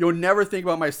you, you'll never think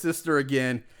about my sister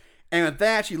again. And with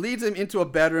that, she leads him into a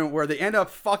bedroom where they end up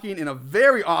fucking in a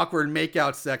very awkward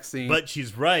makeout sex scene. But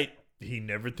she's right. He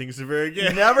never thinks of her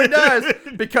again. He never does,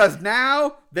 because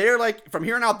now they're like, from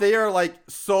here on out, they are like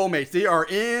soulmates. They are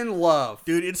in love.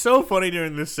 Dude, it's so funny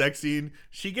during this sex scene.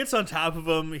 She gets on top of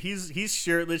him. He's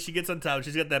shirtless. She gets on top.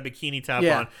 She's got that bikini top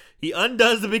on. He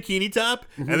undoes the bikini top,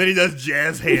 and then he does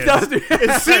jazz hands.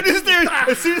 As soon as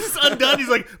it's undone, he's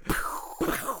like,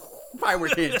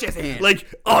 fireworks hands, jazz hands. like,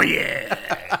 oh yeah.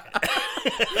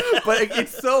 But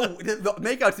it's so, the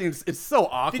makeout scene, it's so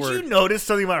awkward. Did you notice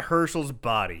something about Herschel's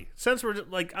body? Since we're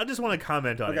like, I just want to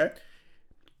comment on it.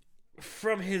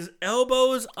 From his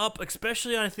elbows up,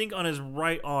 especially I think on his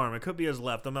right arm. It could be his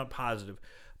left. I'm not positive.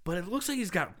 But it looks like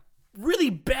he's got really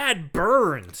bad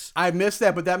burns. I missed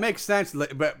that, but that makes sense.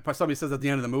 But somebody says at the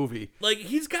end of the movie. Like,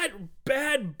 he's got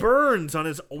bad burns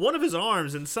on one of his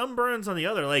arms and some burns on the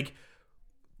other. Like,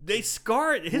 they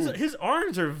scarred. His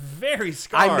arms are very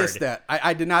scarred. I missed that.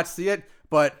 I did not see it,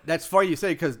 but that's funny you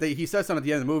say, because he says something at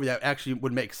the end of the movie that actually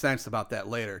would make sense about that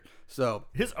later. So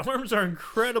his arms are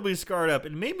incredibly scarred up.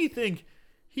 It made me think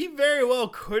he very well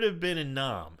could have been in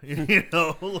Nam. You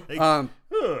know, like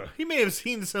he may have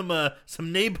seen some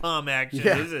napalm action.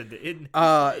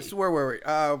 Yeah. So where were we?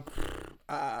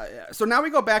 So now we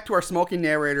go back to our smoking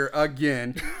narrator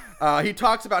again. He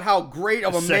talks about how great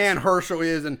of a man Herschel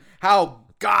is and how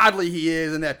godly he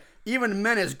is, and that even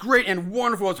men as great and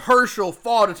wonderful as Herschel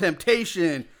fall to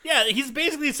temptation. Yeah, he's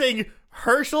basically saying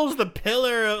Herschel's the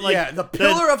pillar of, like, the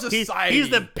pillar of society.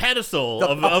 He's the pedestal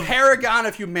of paragon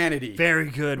of humanity. Very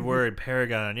good word,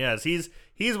 paragon. Yes, he's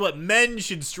what men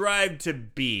should strive to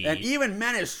be. And even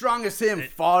men as strong as him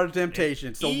fall to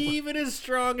temptation. So even as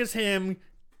strong as him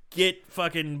get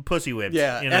fucking pussy whipped.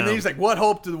 Yeah, you know? And then he's like, what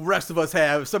hope do the rest of us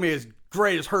have if somebody as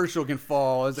great as Herschel can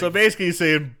fall? So basically he's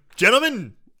saying,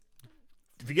 gentlemen,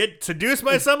 if you get seduced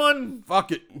by someone,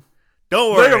 fuck it.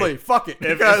 Don't worry. Literally, fuck it.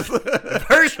 Because if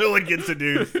Herschel would get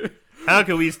seduced, how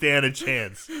can we stand a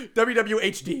chance?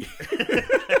 WWHD.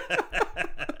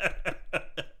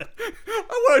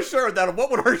 I want to share with that.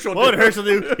 What would Herschel do? What would Herschel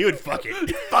do? He would fuck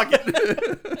it. Fuck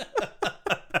it.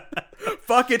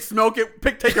 Fuck it, smoke it,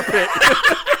 take your pick.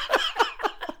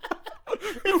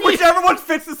 Whichever one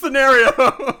fits the scenario.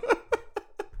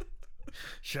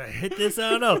 Should I hit this? I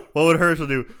don't know. What would Herschel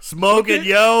do? Smoke it,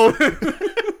 yo.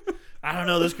 I don't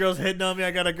know. This girl's hitting on me.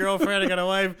 I got a girlfriend. I got a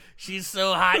wife. She's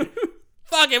so hot.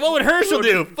 Fuck it. What would Herschel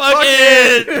do? Fuck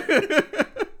it.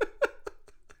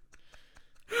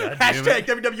 Hashtag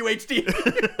WWHD.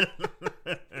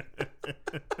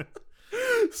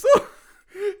 So,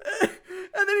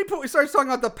 and then he starts talking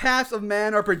about the paths of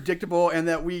men are predictable and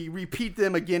that we repeat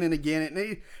them again and again.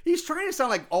 And he's trying to sound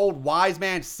like old wise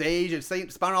man sage and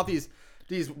spouting off these,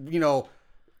 you know,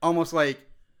 almost like,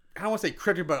 I don't want to say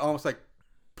cryptic, but almost like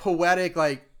poetic,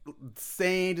 like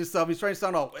sayings and stuff. He's trying to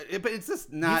sound all, but it's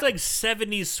just not. He's like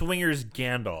 70s swingers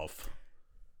Gandalf.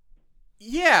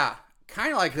 Yeah.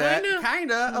 Kind of like that.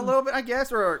 Kind of. A little bit, I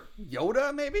guess. Or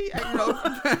Yoda, maybe? I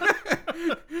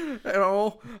don't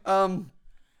know.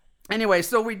 Anyway,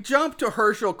 so we jump to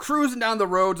Herschel cruising down the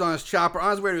roads on his chopper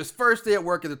on his way to his first day at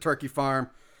work at the turkey farm.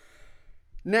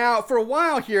 Now, for a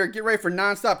while here, get ready for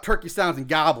nonstop turkey sounds and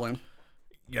gobbling.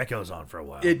 That goes on for a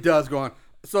while. It does go on.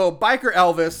 So Biker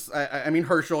Elvis, I mean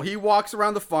Herschel, he walks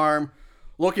around the farm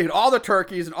looking at all the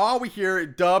turkeys, and all we hear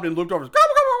dubbed and looped over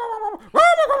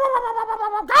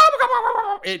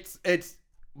is it's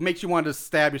makes you want to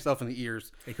stab yourself in the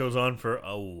ears. It goes on for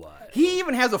a while. He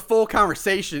even has a full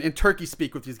conversation in turkey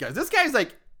speak with these guys. This guy's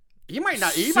like, he might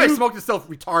smoke himself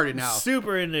retarded now.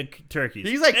 Super into turkeys.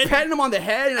 He's like petting them on the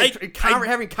head and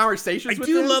having conversations with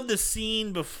them. I do love the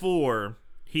scene before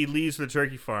he leaves the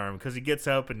turkey farm, because he gets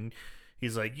up and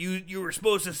he's like, you were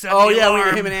supposed to set the alarm. Oh,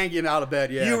 yeah, him and Ann getting out of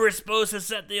bed, yeah. You were supposed to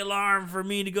set the alarm for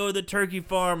me to go to the turkey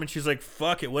farm. And she's like,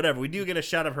 fuck it, whatever. We do get a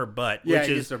shot of her butt, which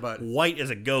is her butt. White as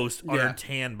a ghost on her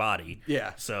tan body.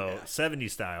 Yeah. So,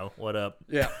 70s style, what up?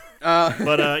 Yeah.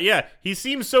 But, yeah, he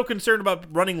seems so concerned about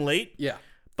running late. Yeah.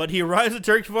 But he arrives at the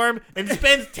turkey farm and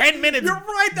spends 10 minutes You're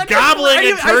right, gobbling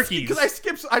at turkeys.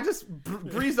 Because I just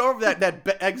breezed over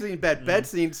that exiting bed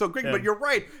scene so quick, but you're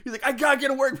right. He's like, I gotta get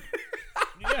to work.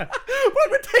 Yeah. But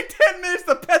it would take 10 minutes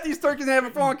to pet these turkeys and have a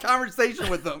phone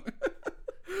conversation with them.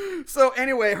 So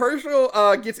anyway, Herschel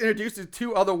gets introduced to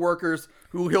two other workers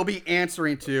who he'll be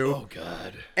answering to. Oh,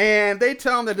 God. And they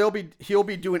tell him that he'll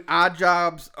be doing odd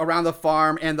jobs around the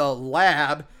farm and the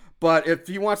lab. But if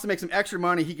he wants to make some extra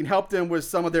money, he can help them with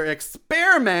some of their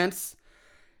experiments.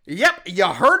 Yep, you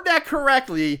heard that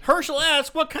correctly. Herschel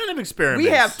asks, what kind of experiments? We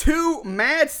have two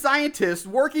mad scientists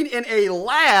working in a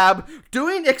lab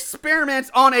doing experiments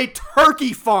on a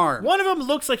turkey farm. One of them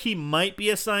looks like he might be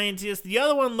a scientist. The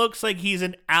other one looks like he's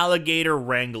an alligator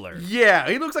wrangler. Yeah,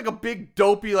 he looks like a big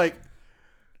dopey, like...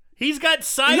 He's got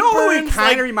sideburns. You know who he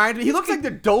kind of like, reminds me? He looks like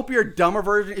the dopier, dumber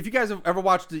version. If you guys have ever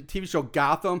watched the TV show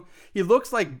Gotham, he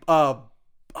looks like... oh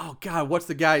God, what's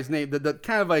the guy's name? The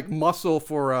kind of like muscle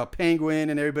for Penguin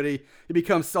and everybody. He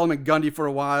becomes Solomon Grundy for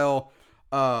a while.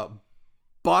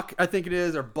 Buck, I think it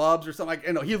is, or Bubs or something like.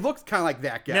 You know, he looks kind of like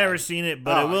that guy. Never seen it,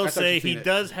 but I will thought say you'd he seen it.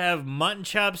 does have mutton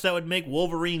chops that would make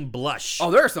Wolverine blush.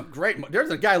 Oh, there's some great. There's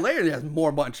a guy later that has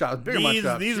more mutton chops, bigger mutton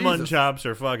chops. These Jesus. mutton chops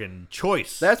are fucking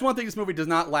choice. That's one thing this movie does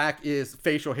not lack is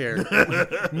facial hair.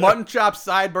 Mutton chops,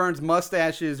 sideburns,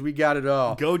 mustaches. We got it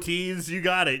all. Goatees, you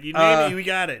got it. You name it, we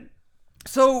got it.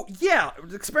 So, yeah,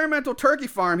 experimental turkey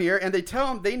farm here, and they tell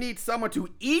them they need someone to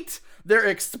eat their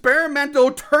experimental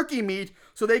turkey meat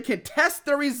so they can test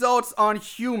the results on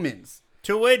humans.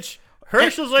 To which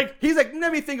Herschel's like, He's like,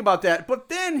 let me think about that. But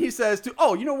then he says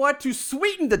you know what? To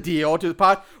sweeten the deal to the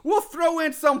pot, we'll throw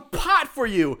in some pot for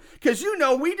you. Because,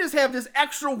 we just have this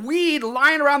extra weed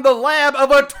lying around the lab of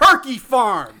a turkey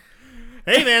farm.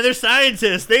 hey man, they're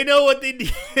scientists. They know what they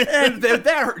need. And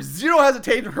that zero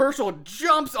hesitation, Herschel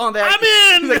jumps on that. I'm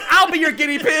in! He's like, I'll be your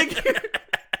guinea pig.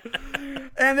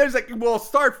 And there's like, we'll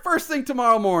start first thing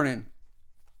tomorrow morning.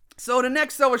 So the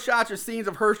next several shots are scenes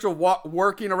of Herschel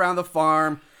working around the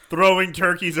farm. Throwing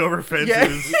turkeys over fences. Yeah,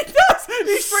 he does.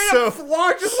 He straight up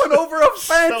launches one over a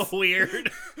fence. So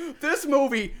weird. This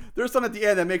movie, there's something at the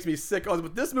end that makes me sick.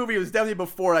 But this movie was definitely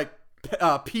before like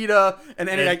PETA and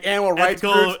any like animal rights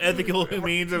groups. Ethical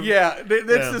means of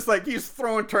It's just like he's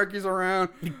throwing turkeys around,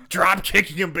 drop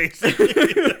kicking them basically.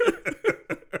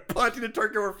 punching the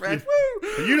turkey over a fence.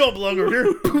 Woo! You don't belong over here.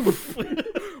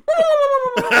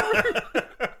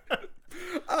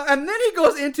 And then he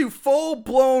goes into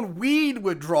full-blown weed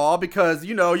withdrawal because,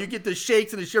 you get the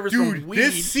shakes and the shivers from weed.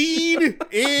 This scene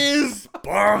is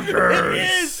bonkers.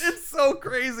 It is. It's so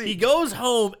crazy. He goes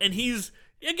home and he's,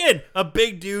 again, a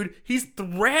big dude. He's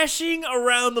thrashing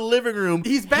around the living room.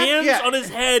 He's back, hands on his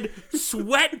head,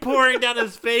 sweat pouring down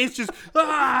his face, just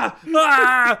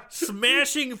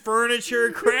smashing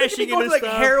furniture, crashing He goes into like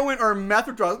stuff. heroin or meth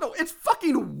withdrawals. No, it's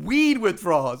fucking weed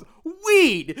withdrawals.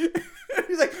 Weed.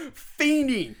 He's like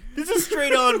fiending. This is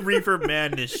straight on reefer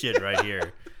madness shit right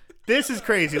here. This is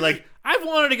crazy. Like, I've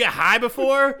wanted to get high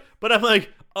before, but I'm like,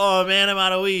 oh man, I'm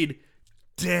out of weed.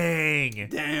 Damn.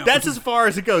 That's as far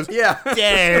as it goes. Yeah.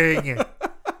 Dang.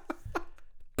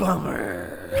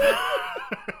 Bummer.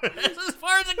 That's as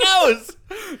far as it goes.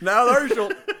 Now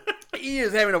Herschel, he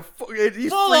is having he's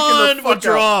Full freaking on the fuck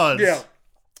withdrawals. out. Yeah.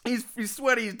 He's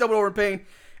sweaty, he's double over in pain.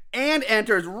 And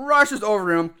enters, rushes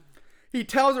over him. He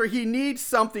tells her he needs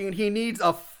something, he needs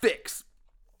a fix.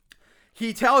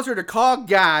 He tells her to call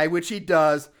Guy, which he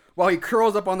does, while he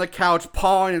curls up on the couch,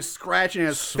 pawing and scratching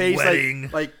his Sweating.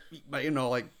 face like I don't know,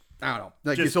 like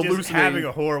Just it's hallucinating. having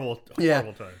a horrible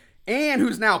time. And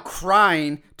who's now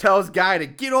crying, tells Guy to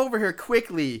get over here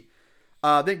quickly.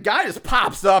 Then Guy just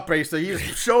pops up, basically. He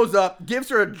just shows up, gives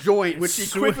her a joint, which he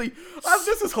quickly...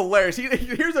 this is hilarious.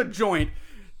 Here's a joint.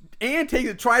 And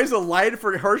tries to light it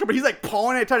for Herschel, but he's like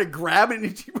pulling it, trying to grab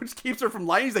it, which keeps her from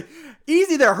lighting. He's like,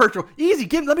 easy there, Herschel. Easy.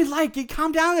 Let me light.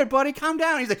 Calm down there, buddy. Calm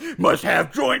down. He's like, must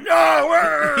have joint.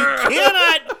 No. He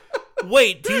cannot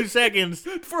wait 2 seconds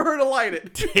for her to light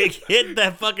it. to get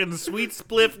that fucking sweet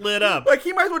spliff lit up. Like,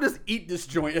 he might as well just eat this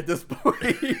joint at this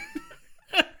point.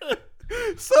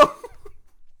 So...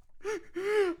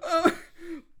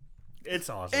 It's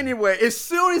awesome. Anyway, as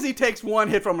soon as he takes one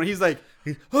hit from her, he's like,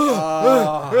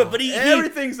 but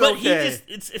everything's okay.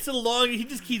 He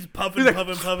just keeps puffing,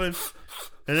 puffing,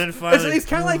 and then finally, it's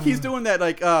kind of like he's doing that.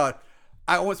 Like,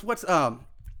 what's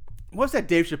that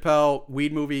Dave Chappelle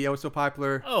weed movie that was so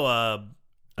popular?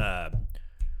 Half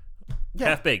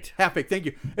Baked. Half Baked. Thank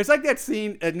you. It's like that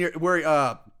scene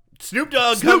where Snoop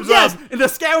Dogg comes up, and the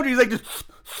scavenger, he's like just.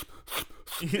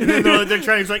 And then they're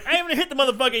trying. He's like, I haven't hit the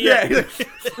motherfucker yet. Yeah,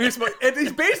 he's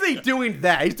basically doing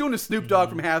that. He's doing the Snoop Dogg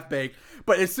from Half Baked.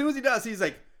 But as soon as he does, he's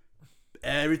like,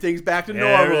 everything's back to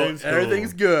normal.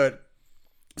 Everything's good.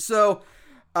 So,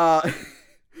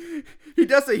 he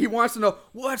does say he wants to know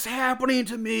what's happening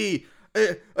to me.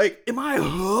 Like, am I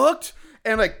hooked?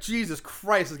 And like, Jesus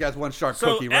Christ, this guy's one sharp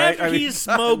cookie, right? After he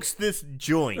smokes this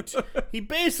joint, he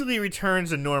basically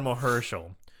returns to normal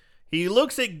Herschel. He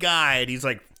looks at Guy and he's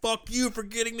like, fuck you for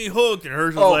getting me hooked. And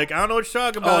Herschel's like, I don't know what you're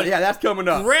talking about. Oh, yeah, that's coming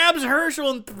up. Grabs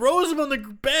Herschel and throws him on the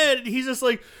bed. And he's just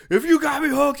like, if you got me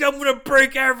hooked, I'm going to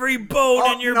break every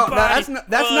bone in your body. That's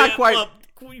not quite.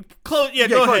 Close. Yeah,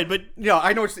 go ahead. But no,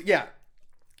 I know. Yeah,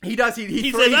 he does.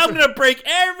 He says, "I'm gonna break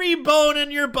every bone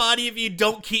in your body if you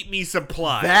don't keep me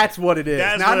supplied." That's what it is.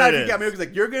 That's now, what it is. Yeah, it's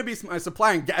like you're gonna be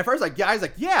supplying. At first, like guys,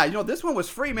 like yeah, this one was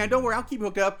free, man. Don't worry, I'll keep you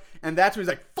hooked up. And that's when he's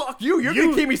like, "Fuck you! You're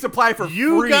gonna keep me supplied for free.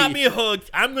 You got me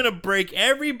hooked. I'm gonna break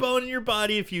every bone in your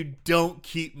body if you don't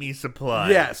keep me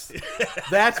supplied." Yes,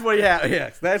 that's what he had.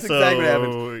 Yes, that's exactly what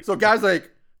happens. So guys,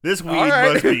 like. This weed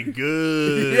must be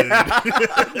good. Yeah,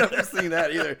 I've never seen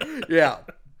that either. Yeah.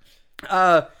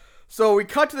 So we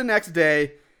cut to the next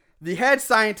day. The head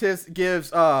scientist gives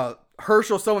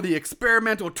Herschel some of the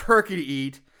experimental turkey to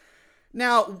eat.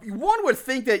 Now, one would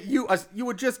think that you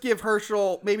would just give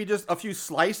Herschel maybe just a few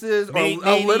slices or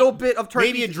a little bit of turkey.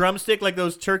 Maybe a drumstick, like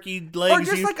those turkey legs. Or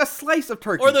just like a slice of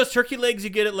turkey. Or those turkey legs you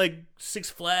get at like Six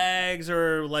Flags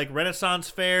or like Renaissance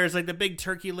fairs, like the big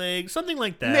turkey legs, something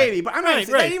like that. Maybe, but I'm not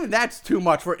saying even that's too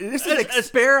much for it. This is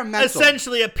experimental.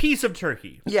 Essentially a piece of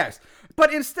turkey. Yes.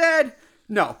 But instead,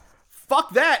 no.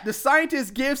 Fuck that. The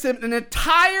scientist gives him an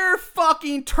entire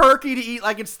fucking turkey to eat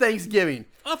like it's Thanksgiving.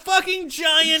 A fucking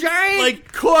giant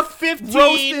like cooked, 15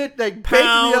 roasted, like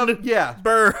pound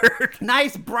bird.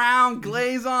 Nice brown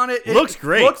glaze on it. Looks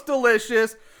great. Looks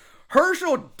delicious.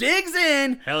 Herschel digs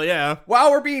in. Hell yeah.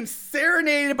 While we're being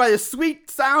serenaded by the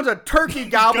sweet sounds of turkey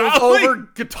gobblers over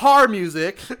guitar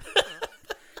music.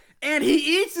 And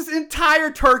he eats this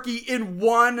entire turkey in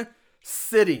one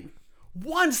sitting.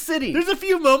 One sitting. There's a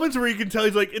few moments where you can tell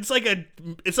he's like it's like an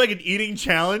eating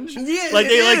challenge. Yeah, like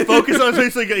they like focus on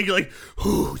his face, like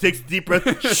whew, takes a deep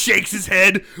breath, shakes his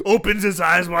head, opens his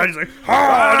eyes wide. He's like,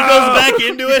 and he goes back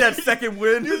into it. That second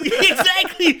wind.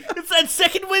 Exactly. It's that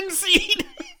second wind scene.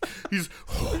 He's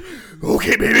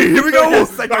okay, baby. Here we go.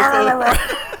 So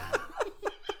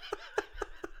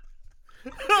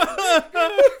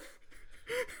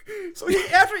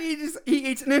after he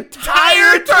eats an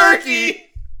entire turkey.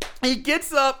 He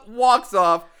gets up, walks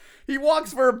off. He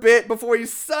walks for a bit before he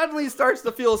suddenly starts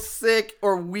to feel sick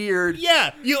or weird.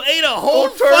 Yeah, you ate a whole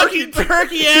fucking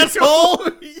turkey, asshole.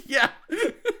 Yeah.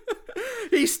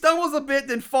 He stumbles a bit,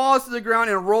 then falls to the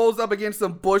ground and rolls up against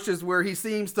some bushes where he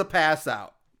seems to pass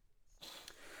out.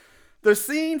 The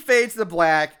scene fades to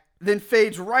black, then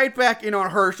fades right back in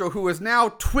on Herschel, who is now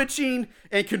twitching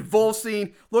and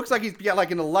convulsing. Looks like he's got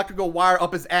like an electrical wire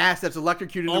up his ass that's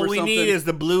electrocuted him or something. All we need is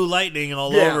the blue lightning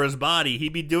all over his body.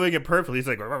 He'd be doing it perfectly. He's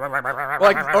like...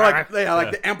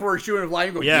 like the Emperor shooting with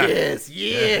lightning. Going, yes,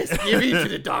 give me to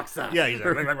the dark side. Yeah, he's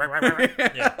like...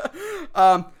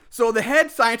 So the head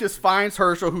scientist finds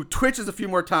Herschel, who twitches a few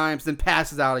more times, then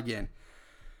passes out again.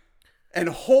 And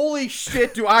holy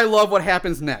shit, do I love what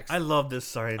happens next. I love this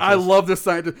scientist. I love this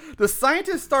scientist. The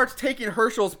scientist starts taking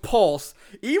Herschel's pulse,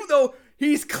 even though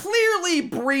he's clearly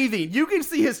breathing. You can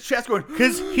see his chest going.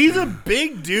 Because he's a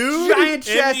big dude. Giant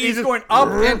chest. He's going up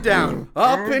and down.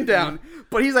 Up and down.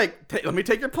 But he's like, let me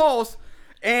take your pulse.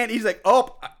 And he's like,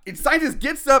 and scientist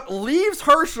gets up, leaves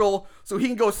Herschel so he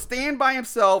can go stand by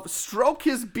himself, stroke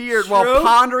his beard while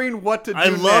pondering what to do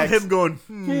next. I love him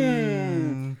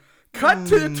going, Cut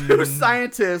to the two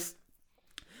scientists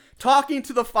talking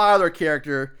to the father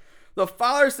character. The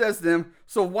father says to them,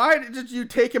 so why did you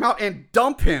take him out and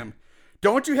dump him?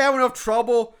 Don't you have enough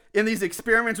trouble in these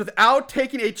experiments without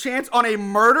taking a chance on a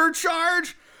murder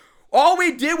charge? All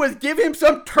we did was give him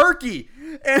some turkey.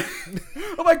 And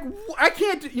I'm like, I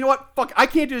can't, you know what? Fuck, I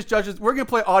can't do this, judges. We're going to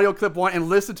play audio clip 1 and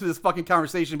listen to this fucking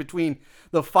conversation between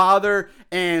the father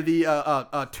and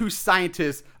the two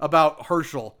scientists about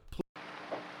Herschel.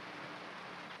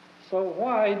 So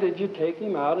why did you take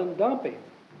him out and dump him?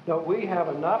 Don't we have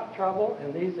enough trouble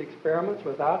in these experiments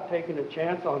without taking a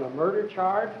chance on a murder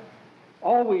charge?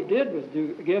 All we did was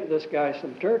give this guy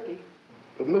some turkey.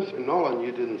 But Mr. Nolan,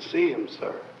 you didn't see him,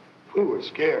 sir. We were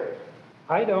scared.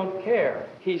 I don't care.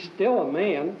 He's still a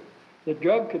man. The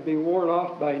drug could be worn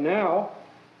off by now.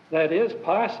 That is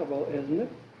possible, isn't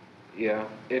it? Yeah,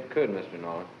 it could, Mr.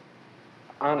 Nolan.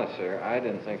 Honest, sir, I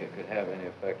didn't think it could have any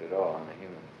effect at all on the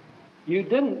human. You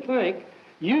didn't think?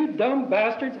 You dumb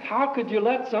bastards, how could you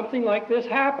let something like this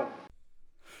happen?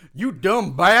 You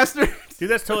dumb bastard. Dude,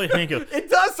 that's totally Hank Hill. It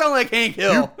does sound like Hank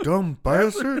Hill. You dumb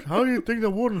bastard. How do you think that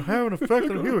wouldn't have an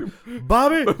effect on you?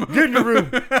 Bobby, get in the room.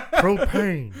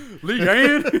 Propane. Lee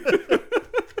Hand.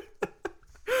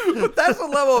 But that's the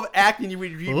level of acting we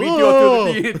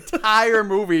go through the entire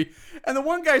movie. And the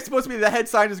one guy's supposed to be the head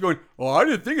scientist going, I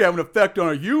didn't think it had an effect on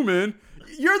a human.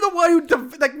 You're the one who,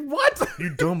 what? You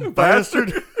dumb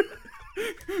bastard.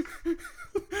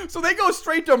 So they go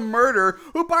straight to murder,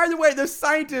 who, by the way, the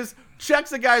scientist checks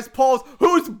the guy's pulse,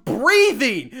 who's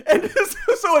breathing. And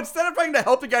so instead of trying to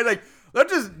help the guy, like,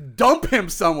 Let's just dump him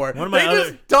somewhere. One of my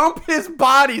just dump his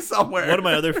body somewhere. One of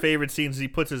my other favorite scenes is he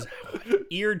puts his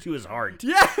ear to his heart.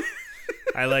 Yeah.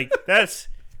 I like that's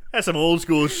some old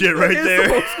school shit right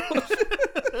there.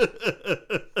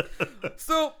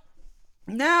 So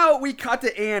now we cut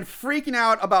to Anne freaking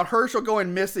out about Herschel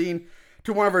going missing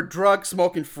to one of her drug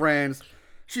smoking friends.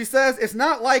 She says it's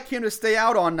not like him to stay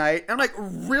out all night. And I'm like,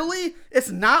 really? It's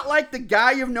not like the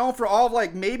guy you've known for all of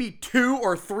like maybe 2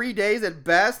 or 3 days at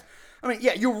best? I mean,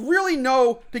 yeah, you really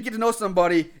know to get to know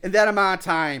somebody in that amount of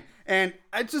time. And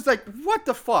it's just like, what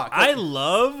the fuck? I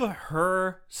love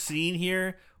her scene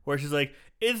here where she's like,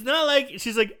 it's not like,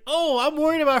 she's like, oh, I'm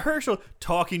worried about Herschel,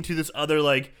 talking to this other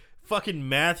like fucking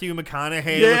Matthew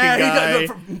McConaughey looking guy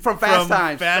from Fast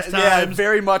Times. Fast Times. Yeah,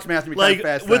 very much Matthew McConaughey. Like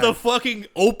Fast with Times. a fucking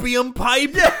opium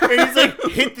pipe. Yeah. And he's like,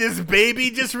 hit this baby,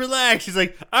 just relax. She's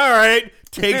like, all right,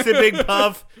 takes a big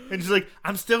puff. And she's like,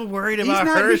 I'm still worried about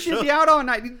He Herschel. should be out all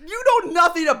night. You know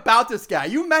nothing about this guy.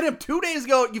 You met him 2 days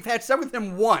ago. You've had sex with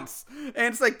him once. And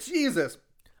it's like, Jesus.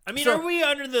 I mean, So- are we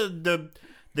under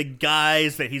the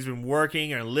guise that he's been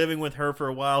working or living with her for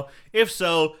a while? If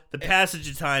so, the passage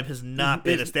of time has not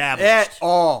been established. At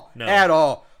all. No. At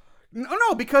all.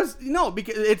 No, because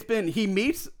it's been, he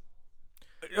meets...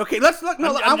 Okay, let's look.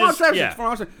 No, I want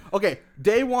to say. Okay,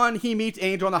 day one, he meets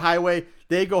Angel on the highway.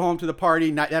 They go home to the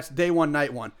party. That's day one,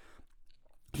 night one.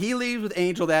 He leaves with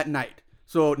Angel that night.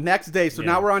 So next day. So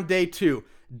now we're on day 2.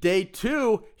 Day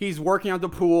 2, he's working on the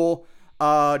pool,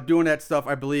 doing that stuff,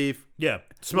 I believe. Yeah,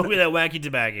 smoking that wacky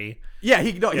tobacco. Yeah,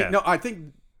 I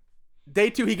think day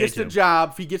 2 he gets the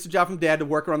job. He gets the job from Dad to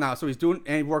work around the house. So he's doing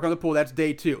and work on the pool. That's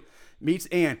day 2. Meets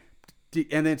Ann,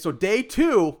 and then so day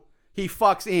 2 he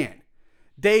fucks Ann.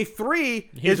 Day 3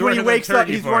 is when he wakes up.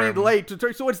 He's running late to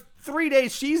turkey. So it's 3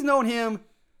 days. She's known him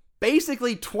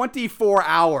basically 24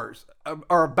 hours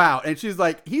or about, and she's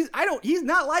like, he's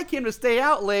not like him to stay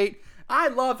out late. I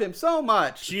love him so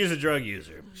much. She is a drug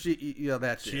user. She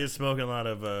is smoking a lot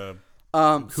of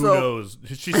who so, knows?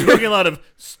 She's smoking a lot of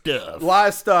stuff. A lot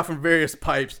of stuff from various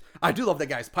pipes. I do love that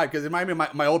guy's pipe because it reminds me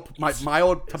of my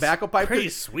old tobacco pipe. Pretty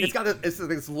sweet. It's got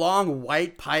this long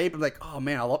white pipe. I'm like, oh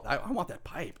man, I want that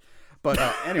pipe. But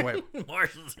anyway,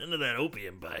 Marshall's into that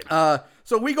opium pipe.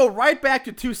 So we go right back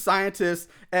to 2 scientists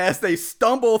as they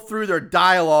stumble through their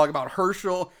dialogue about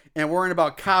Herschel and worrying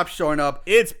about cops showing up.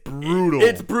 It's brutal.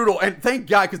 It's brutal, and thank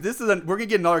God, because we're gonna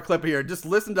get another clip here. Just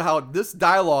listen to how this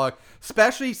dialogue,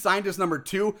 especially scientist number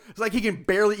 2, it's like he can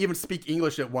barely even speak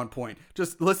English at one point.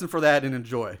 Just listen for that and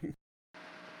enjoy.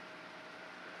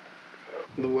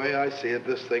 The way I see it,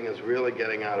 this thing is really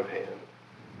getting out of hand.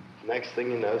 Next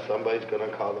thing you know, somebody's going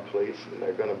to call the police, and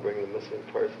they're going to bring the Missing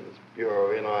Persons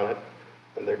Bureau in on it,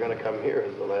 and they're going to come here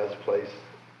as the last place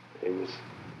he was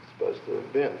supposed to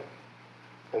have been.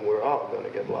 And we're all going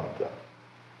to get locked up.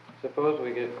 Suppose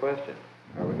we get questioned.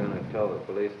 Are we going to tell the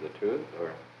police the truth,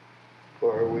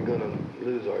 Or are we going to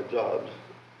lose our jobs?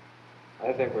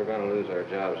 I think we're going to lose our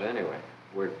jobs anyway.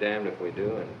 We're damned if we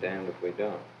do and damned if we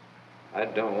don't. I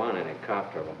don't want any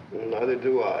cop trouble. Neither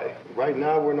do I. Right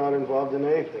now, we're not involved in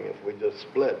anything if we just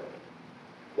split.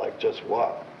 Like just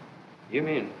what? You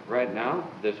mean right now,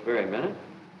 this very minute?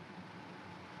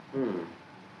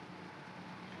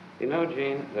 You know,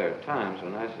 Gene, there are times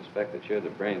when I suspect that you're the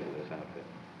brains of this outfit.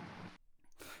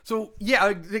 So, yeah,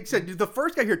 like I said, the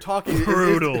first guy here talking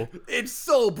Brutal. It's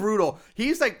so brutal.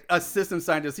 He's like assistant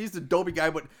scientist. He's the dopey guy,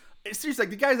 but it's seriously,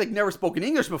 like, the guy's like never spoken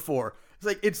English before. It's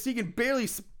like, he can barely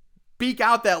speak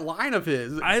out that line of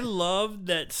his. I love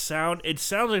that sound. It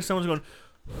sounds like someone's going,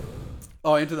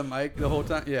 oh, into the mic the whole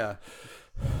time? Yeah.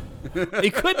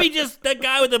 it could be just that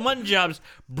guy with the mutton chops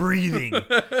breathing.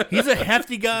 He's a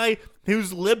hefty guy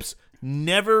whose lips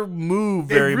never move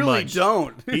very much. They really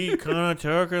don't. He kind of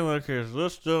talking like his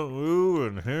lips don't move,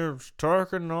 and he's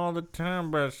talking all the time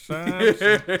about science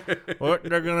and what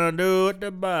they're gonna do with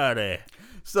the body.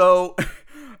 So,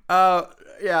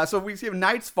 so we see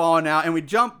night's falling out, and we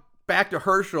jump back to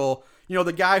Herschel. You know,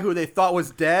 the guy who they thought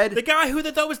was dead. The guy who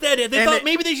they thought was dead. They thought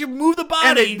maybe they should move the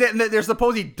body. And they're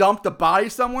supposed he dumped the body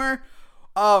somewhere.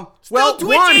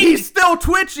 Twitching. He's still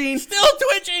twitching. Still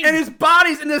twitching. And his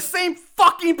body's in the same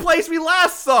fucking place we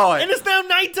last saw it. And it's now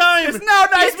nighttime. It's now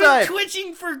nighttime. He's been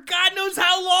twitching for God knows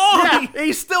how long. Yeah,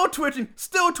 he's still twitching.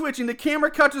 The camera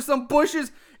cuts to some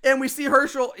bushes, and we see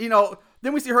Herschel,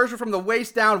 then we see Herschel from the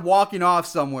waist down walking off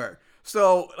somewhere.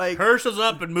 So, like... Herschel's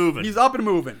up and moving. He's up and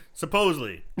moving.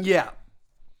 Supposedly. Yeah.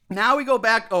 Now we go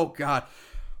back... Oh, God.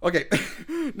 Okay.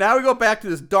 Now we go back to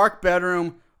this dark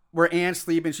bedroom. where Anne's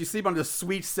sleeping. She's sleeping on this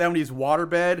sweet 70s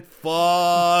waterbed.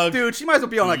 Fuck. Dude, she might as well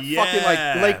be on fucking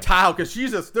Yeah. Lake Tahoe because she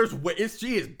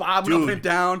is bobbing up and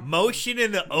down. Motion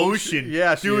in the ocean.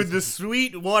 Yeah, she dude, is. the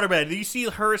sweet waterbed. You see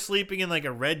her sleeping in like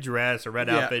a red dress or red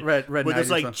Yeah, outfit red with nightie this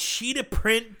or like something. cheetah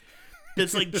print.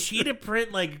 This like cheetah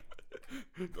print like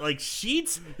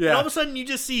sheets. Yeah. And all of a sudden you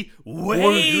just see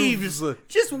waves,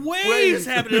 just waves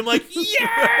happening. I'm like,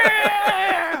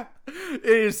 yeah. It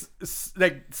is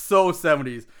like so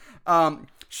 70s.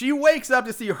 She wakes up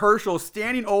to see Herschel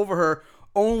standing over her,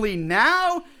 only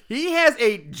now he has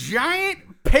a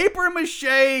giant paper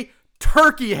mache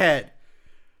turkey head.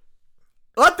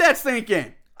 Let that sink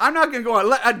in. I'm not going to go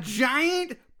on. A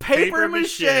giant paper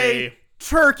mache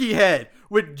turkey head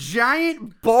with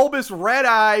giant bulbous red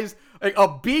eyes, like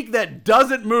a beak that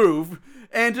doesn't move,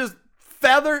 and just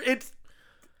feather. It's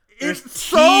There's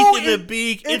so teeth in the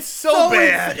beak. It's so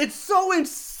bad. It's so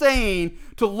insane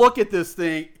to look at this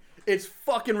thing. It's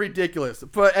fucking ridiculous.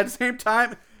 But at the same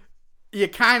time, you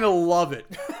kind of love it.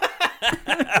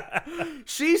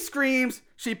 She screams.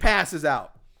 She passes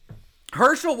out.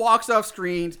 Herschel walks off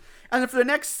screens. And then for the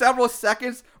next several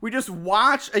seconds, we just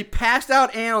watch a passed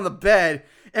out Anne on the bed.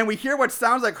 And we hear what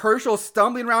sounds like Herschel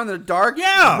stumbling around in the dark.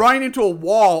 Yeah. Running into a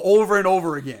wall over and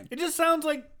over again. It just sounds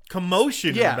like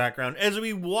commotion in Yeah. the background as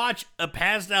we watch a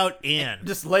passed out Anne.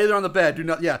 Just lay there on the bed. Do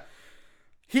not. Yeah.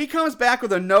 He comes back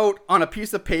with a note on a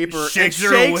piece of paper. Shakes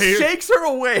and her awake. Shakes her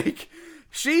awake.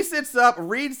 She sits up,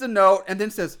 reads the note, and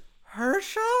then says,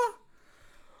 Herschel?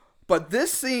 But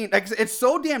this scene, it's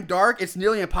so damn dark, it's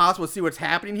nearly impossible to see what's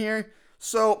happening here.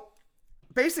 So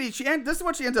basically, this is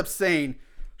what she ends up saying.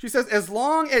 She says, as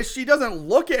long as she doesn't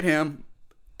look at him,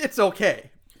 it's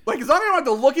okay. Like, as long as I don't have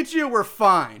to look at you, we're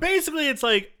fine. Basically, it's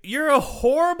like, you're a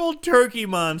horrible turkey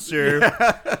monster,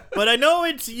 but I know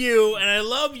it's you, and I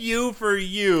love you for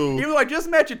you. Even though I just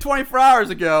met you 24 hours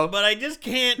ago. But I just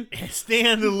can't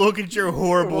stand to look at your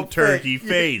horrible turkey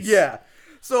face. Yeah.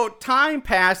 So time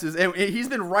passes, and he's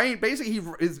been writing. Basically,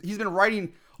 he's been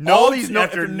writing Notes all these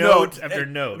notes after notes after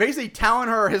notes. Basically, telling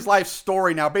her his life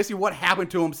story now. Basically, what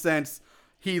happened to him since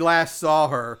he last saw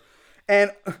her.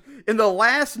 And in the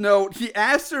last note, he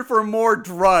asks her for more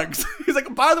drugs. He's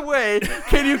like, by the way,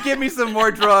 can you give me some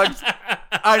more drugs?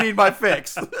 I need my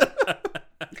fix.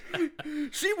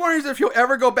 She wonders if he'll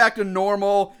ever go back to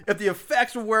normal, if the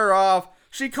effects will wear off.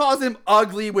 She calls him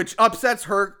ugly, which upsets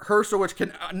Herschel, which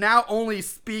can now only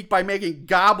speak by making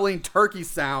gobbling turkey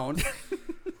sounds.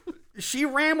 She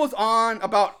rambles on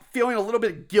about feeling a little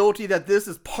bit guilty that this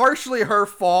is partially her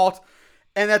fault,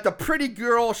 and that the pretty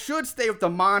girl should stay with the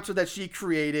monster that she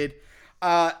created.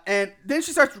 And then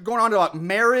she starts going on to like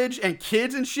marriage and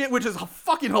kids and shit, which is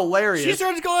fucking hilarious. She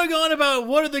starts going on about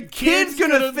what are the kids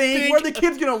gonna think? What are the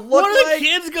kids gonna look What are like? the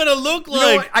kids gonna look You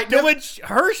know like? what, To which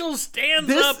Herschel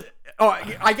stands up.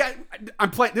 I'm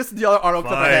playing. This is the other audio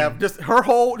clip I Fine. have.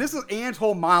 This is Anne's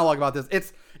whole monologue about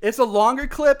this. It's a longer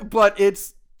clip, but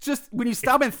it's just when you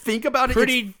stop and think about it,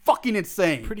 it's fucking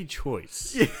insane. Pretty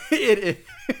choice.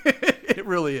 It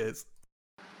really is.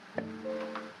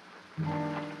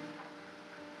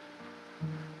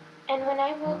 And when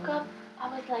I woke up, I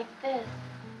was like this.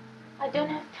 I don't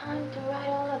have time to write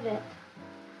all of it.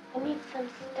 I need some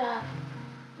stuff.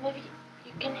 Maybe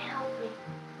you can help me.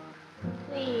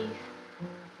 Please.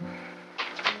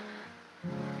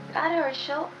 God,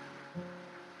 Herschel.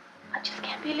 I just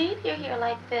can't believe you're here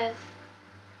like this.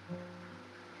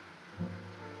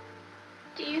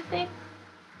 Do you think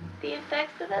the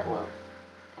effects of it will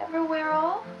ever wear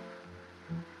off?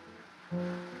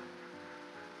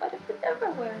 What if it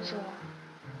never wears off?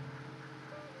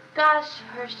 Gosh,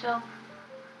 Herschel,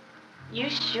 you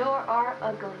sure are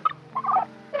ugly.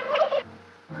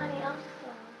 Honey, I'm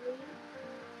sorry.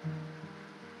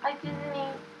 I didn't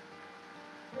mean...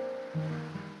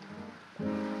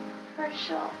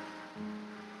 Herschel.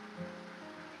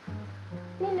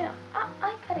 You know,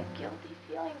 I got a guilty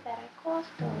feeling that I caused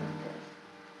all of this.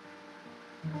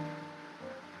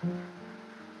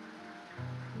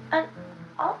 And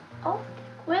I'll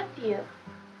stick with you.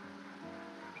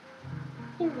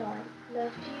 You know I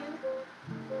love you.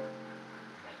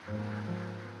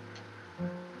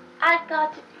 I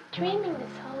got to be dreaming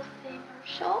this whole thing,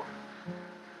 Herschel.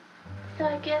 So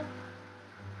I guess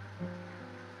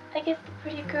the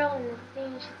pretty girl in the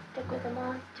scene should stick with the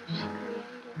monster she created.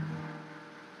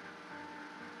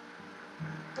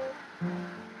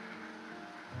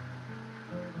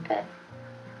 But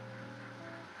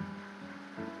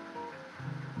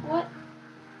what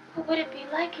would it be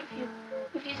like if you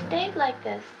stayed like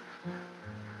this?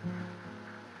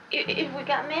 If we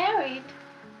got married,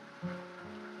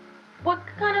 what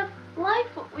kind of life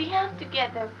would we have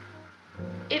together?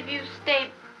 if you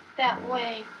stayed that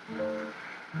way?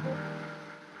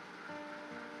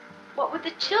 What would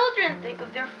the children think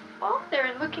of their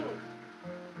father looking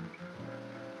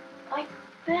like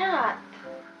that?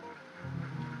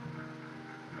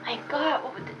 My God,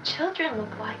 what would the children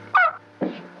look like?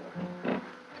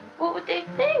 What would they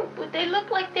think? Would they look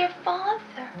like their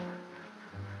father?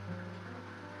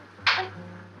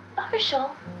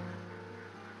 Herschel,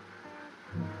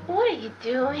 what are you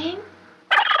doing?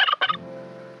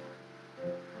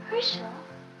 Herschel?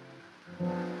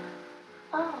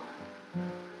 Oh.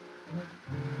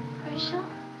 Herschel?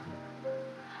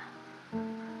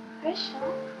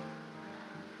 Herschel?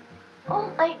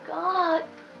 Oh my God.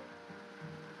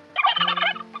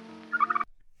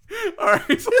 All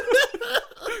right.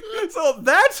 So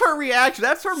that's her reaction.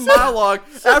 That's her monologue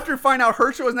after finding out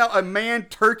Herschel is now a man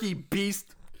turkey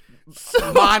beast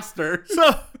monster.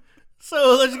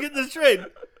 So let's get this straight.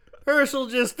 Herschel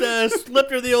just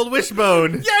slipped her the old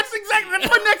wishbone. Yes, exactly. That's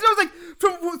my next. I was like,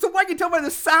 so what I can tell by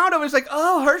the sound of it, it's like,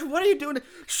 oh, Herschel, what are you doing?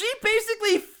 She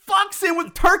basically fucks him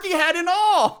with turkey head and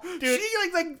all. Dude. She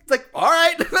like, all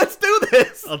right, let's do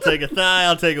this. I'll take a thigh.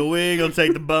 I'll take a wing. I'll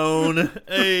take the bone.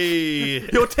 Hey,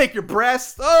 he'll take your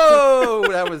breast. Oh,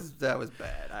 that was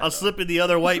bad. I'll slip in the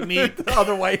other white meat. The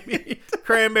other white meat.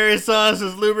 Cranberry sauce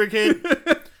as lubricant.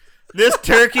 This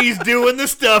turkey's doing the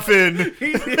stuffing.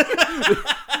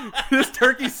 This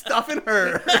turkey's stuffing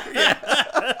her. Yeah.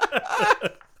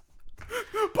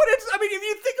 But if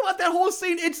you think about that whole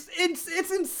scene, it's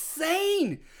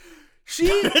insane. She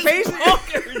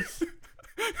basically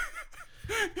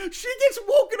she gets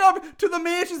woken up to the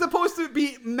man she's supposed to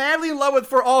be madly in love with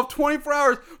for all of 24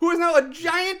 hours, who is now a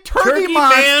giant turkey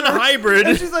monster. Man hybrid.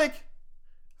 And she's like,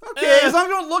 okay, as long as I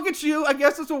don't look at you, I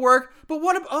guess this will work. But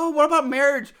what about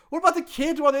marriage? What about the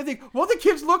kids? What do they think? What do the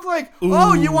kids look like? Ooh.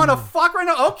 Oh, you want to fuck right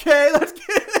now? Okay, let's get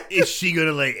it. Is she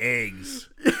gonna lay eggs?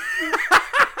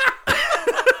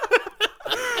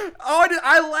 Oh,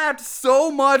 I laughed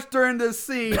so much during this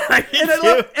scene.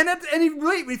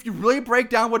 If you really break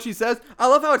down what she says, I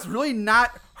love how it's really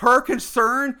not her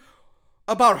concern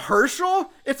about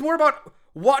Herschel. It's more about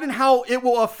what and how it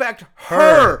will affect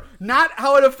her, not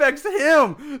how it affects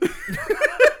him.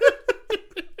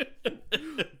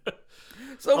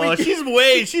 She's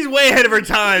way ahead of her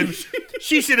time.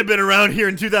 She should have been around here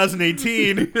in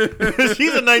 2018. She's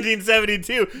in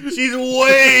 1972. She's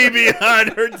way behind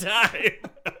her time.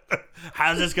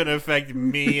 How's this going to affect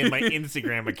me and my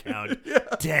Instagram account? Yeah.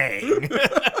 Dang.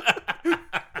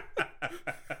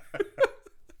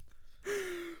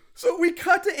 So we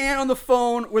cut to Anne on the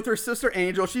phone with her sister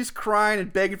Angel. She's crying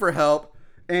and begging for help,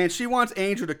 and she wants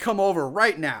Angel to come over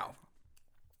right now.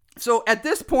 So at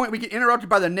this point, we get interrupted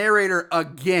by the narrator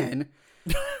again.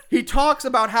 He talks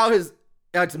about how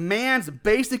it's man's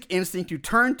basic instinct to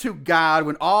turn to God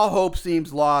when all hope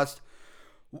seems lost,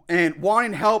 and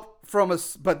wanting help from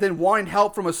us, but then wanting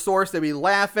help from a source that we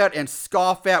laugh at and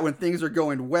scoff at when things are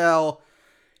going well.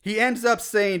 He ends up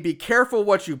saying, "Be careful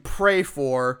what you pray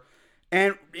for,"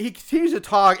 and he continues to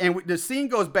talk. And the scene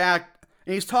goes back,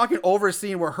 and he's talking over a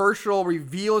scene where Herschel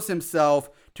reveals himself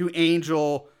to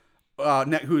Angel,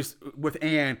 who's with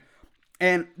Anne.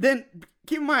 And then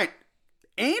keep in mind,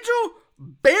 Angel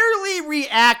barely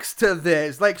reacts to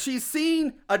this. Like, she's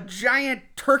seen a giant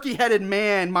turkey-headed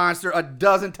man monster a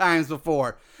dozen times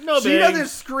before. She doesn't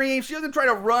scream. She doesn't try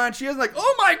to run. She doesn't like,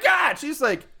 oh my God. She's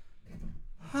like,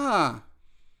 huh.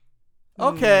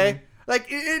 Okay. Like,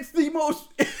 it's the most...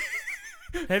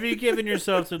 Have you given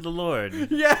yourself to the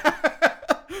Lord? Yeah.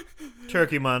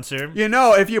 Turkey monster. You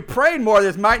know, if you prayed more,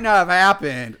 this might not have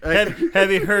happened.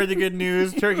 Have you heard the good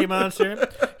news, Turkey monster?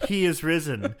 He is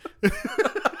risen.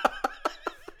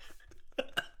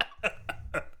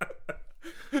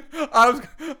 I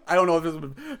don't know if this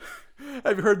was...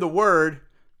 Have you heard the word?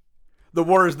 The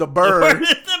word is the bird. The word is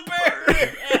the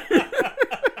bird.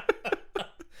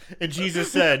 And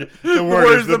Jesus said, the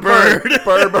word is the bird. Bird.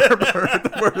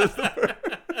 The word is the bird.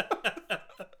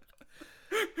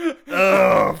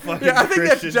 Oh, fucking yeah, I think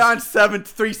Christians. that's John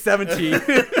 3:17.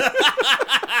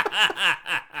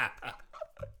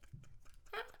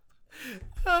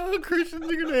 Oh, Christians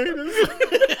are gonna hate us.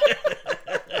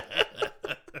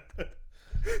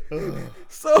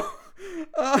 So,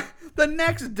 the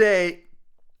next day,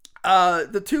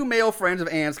 the two male friends of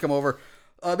Anne's come over.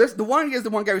 The one is the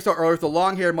one guy we saw earlier with the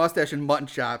long hair, mustache, and mutton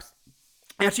chops.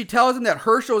 And she tells him that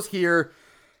Herschel's here,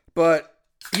 but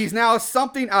he's now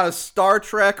something out of Star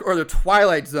Trek or the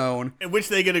Twilight Zone. In which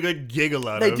they get a good giggle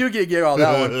out of. They do get a giggle out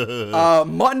of that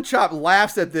one. Mutton Chop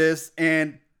laughs at this,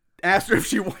 and asked her if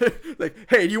she like,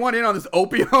 hey, do you want in on this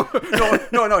opium?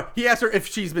 No. He asked her if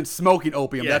she's been smoking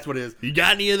opium. Yeah. That's what it is. You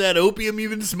got any of that opium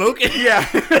you've been smoking? Yeah,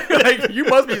 like, you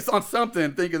must be on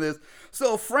something thinking this.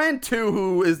 So friend 2,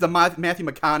 who is the Matthew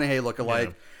McConaughey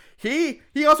lookalike,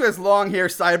 he also has long hair,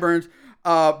 sideburns,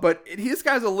 but this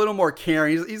guy's a little more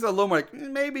caring. He's a little more like,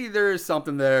 maybe there is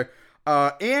something there.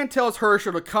 Anne tells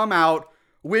Herschel to come out,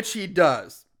 which he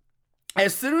does.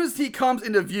 As soon as he comes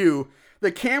into view,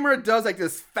 the camera does like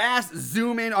this fast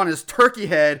zoom in on his turkey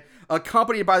head,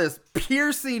 accompanied by this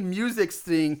piercing music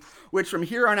sting, which from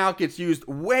here on out gets used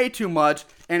way too much,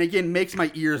 and again makes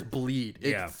my ears bleed.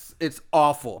 It's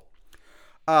awful.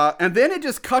 And then it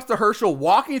just cuts to Herschel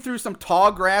walking through some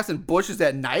tall grass and bushes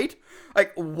at night.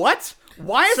 Like, what?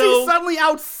 Why is he suddenly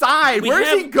outside? Where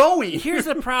is he going? Here's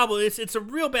the problem. It's a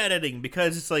real bad editing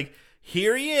because it's like,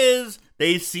 here he is.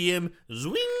 They see him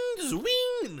swing, zoom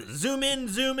in,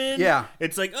 zoom in. Yeah.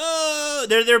 It's like, oh,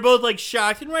 they're both like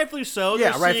shocked, and rightfully so.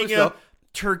 Yeah, they're rightfully seeing so. a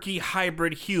turkey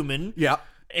hybrid human. Yeah.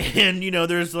 And,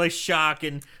 there's like shock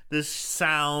and this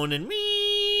sound and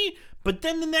me. But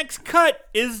then the next cut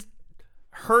is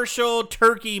Herschel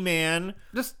Turkey Man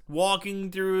Just walking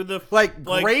through the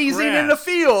grazing in the grass.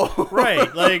 field.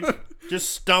 Right, like just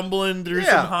stumbling through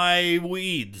Yeah. some high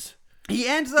weeds. He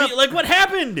ends up Like, what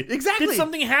happened? Exactly. Did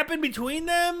something happen between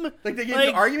them? like they get into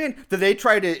an argument. Did they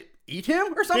try to eat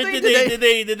him or something?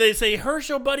 Did they say,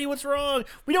 Herschel, buddy, what's wrong?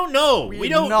 We don't know. We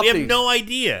have nothing. no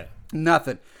idea.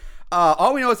 Nothing.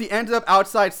 All we know is he ends up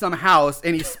outside some house,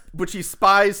 and which he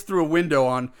spies through a window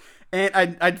on.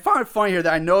 And I found it funny here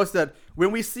that I noticed that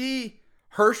when we see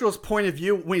Herschel's point of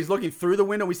view, when he's looking through the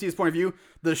window, we see his point of view.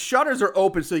 The shutters are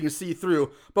open so you can see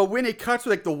through. But when it cuts to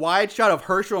like the wide shot of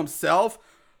Herschel himself,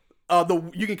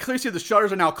 you can clearly see the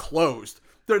shutters are now closed.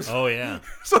 Oh yeah.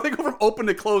 So they go from open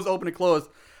to close, open to close.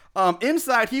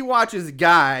 Inside, he watches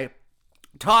Guy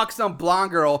talk some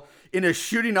blonde girl into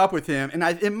shooting up with him, and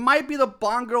it might be the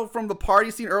blonde girl from the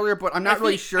party scene earlier, but I'm not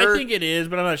really sure. I think it is,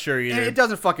 but I'm not sure either. And it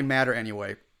doesn't fucking matter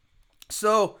anyway.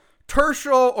 So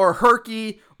Tershel or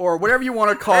Herky or whatever you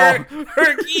want to call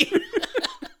Herky.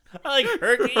 I like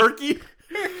Herky. Herky.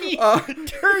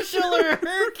 Tershel or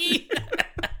Herky.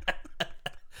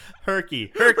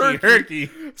 Herky.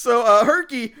 So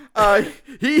Herky,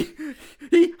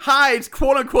 he hides,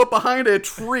 quote unquote, behind a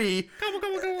tree.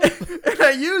 And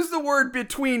I use the word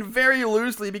between very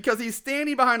loosely because he's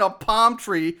standing behind a palm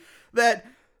tree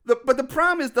but the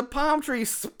problem is the palm tree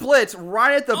splits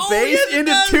right at the base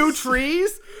into two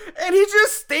trees, and he's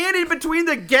just standing between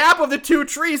the gap of the two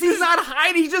trees. He's not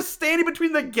hiding, he's just standing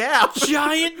between the gap.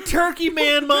 Giant turkey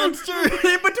man monster.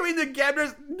 In between the gap,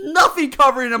 there's nothing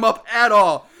covering him up at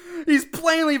all. He's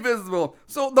plainly visible.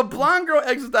 So the blonde girl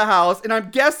exits the house, and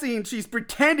I'm guessing she's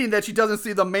pretending that she doesn't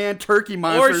see the man turkey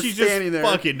monster or she's standing just there.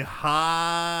 fucking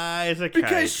high as a kite.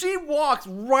 Because she walks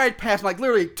right past him, like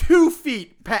literally 2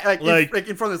 feet in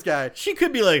front of this guy. She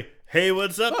could be like, hey,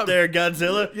 what's up there,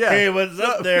 Godzilla? Yeah. Hey, what's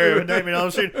up there, Nightmare on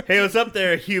Elm Street? Hey, what's up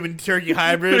there, human turkey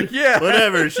hybrid? Yeah.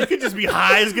 Whatever. She could just be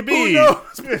high as could be. Who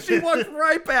knows? She walks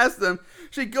right past them.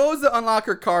 She goes to unlock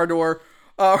her car door.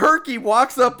 Herky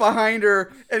walks up behind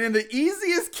her, and in the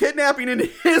easiest kidnapping in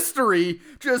history,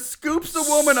 just scoops the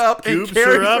woman up and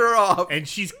carries her off. And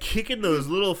she's kicking those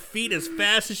little feet as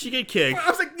fast as she can kick. I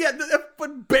was like, yeah,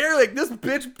 but barely. Like, this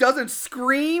bitch doesn't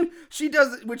scream. She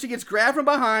does when she gets grabbed from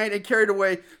behind and carried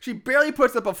away. She barely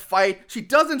puts up a fight. She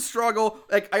doesn't struggle.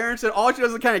 Like Iron said, all she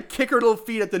does is kind of kick her little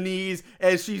feet at the knees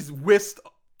as she's whisked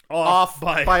off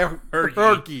by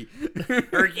Herky.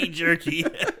 Herky jerky.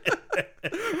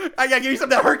 I gotta give you some of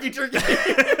that Herky jerky.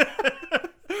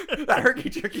 That Herky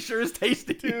jerky sure is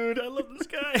tasty. Dude, I love this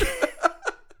guy.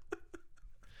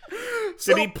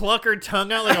 Did he pluck her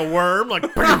tongue out like a worm? Like,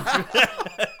 I'm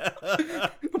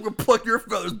gonna pluck your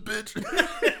feathers, bitch.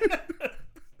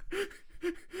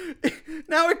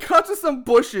 Now it cuts to some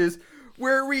bushes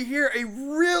where we hear a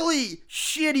really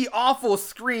shitty, awful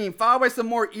scream, followed by some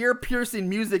more ear-piercing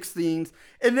music scenes,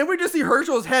 and then we just see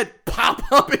Herschel's head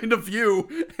pop up into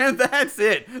view, and that's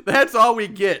it. That's all we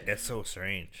get. That's so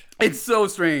strange. It's so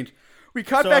strange. We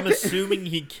cut so back. I'm assuming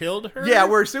he killed her? Yeah,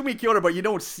 we're assuming he killed her, but you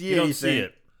don't see anything. You don't see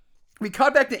it. We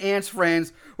cut back to Ant's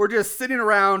friends. We're just sitting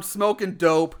around smoking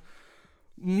dope.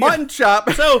 Mutton chop.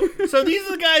 So these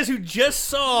are the guys who just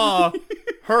saw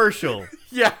Herschel.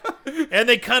 Yeah. And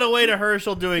they cut away to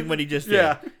Herschel doing what he just did.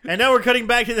 Yeah. And now we're cutting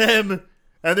back to them,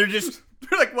 and they're just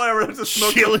They're like, whatever, let's just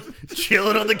smoke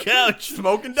chilling on the couch.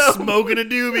 Smoking dope. Smoking a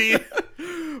doobie.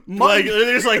 Like,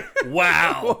 they're just like,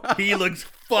 wow, he looks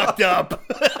fucked up.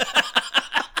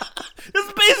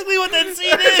 That's basically what that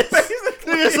scene is.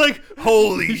 They're just like,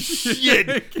 holy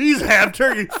shit, he's half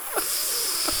turkey.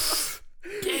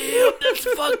 Damn. Damn, that's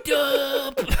fucked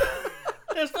up.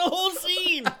 That's the whole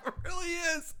scene. It really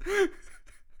is.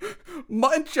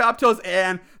 Mutton Chop tells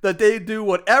Anne that they do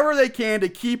whatever they can to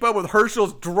keep up with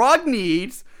Herschel's drug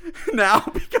needs now,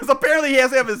 because apparently he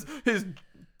has to have his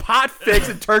pot fix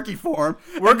in turkey form.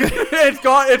 It's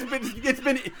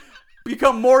been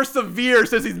become more severe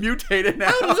since he's mutated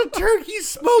now. How does a turkey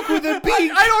smoke with a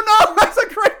beak? I don't know. That's a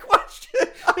great question.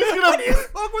 He's gonna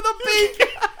smoke with a beak.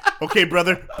 Okay,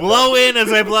 brother, blow in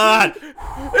as I blow out.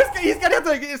 He's gonna have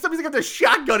to. Somebody's gonna have to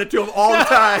shotgun it to him all the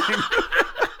time.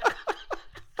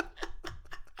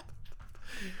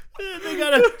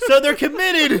 So they're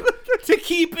committed to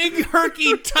keeping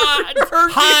Herky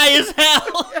high as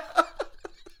hell. Yeah.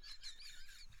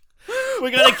 We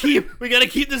gotta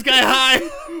keep this guy high.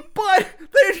 But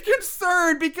they're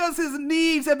concerned because his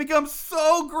needs have become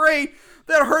so great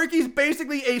that Herky's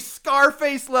basically a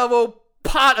Scarface level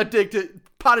pot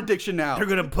addiction now. They're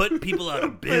gonna put people out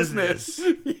of business.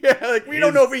 Yeah, like we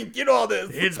don't know if we can get all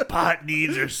this. His pot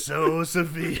needs are so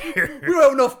severe. We don't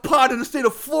have enough pot in the state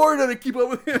of Florida to keep up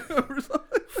with him or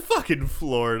something. Fucking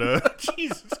Florida.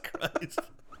 Jesus Christ.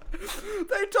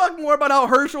 They talk more about how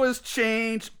Herschel has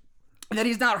changed. That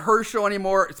he's not Herschel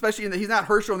anymore, especially he's not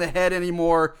Herschel in the head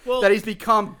anymore. Well, that he's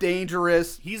become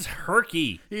dangerous. He's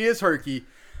Herky. He is Herky.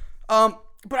 But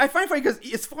I find it funny because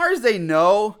as far as they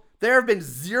know, there have been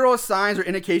zero signs or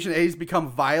indication that he's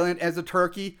become violent as a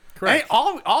turkey. Correct.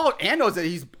 All Ann knows that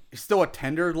he's still a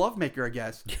tender lovemaker, I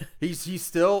guess. He's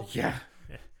still... Yeah.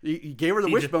 He gave her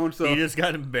the wishbone, so... He just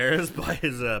got embarrassed by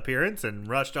his appearance and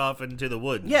rushed off into the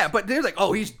woods. Yeah, but they're like,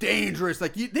 oh, he's dangerous.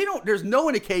 Like, they don't... There's no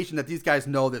indication that these guys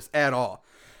know this at all.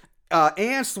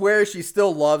 Anne swears she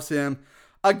still loves him.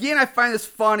 Again, I find this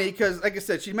funny because, like I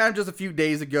said, she met him just a few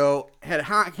days ago, had a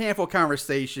handful of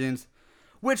conversations,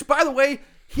 which, by the way,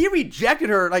 he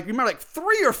rejected her, remember,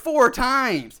 3 or 4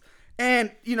 times. And,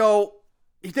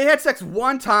 they had sex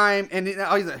one time, and he's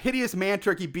a hideous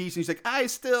man-turkey beast, and she's like, I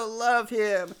still love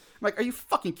him. I'm like, are you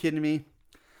fucking kidding me?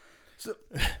 So,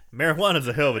 marijuana's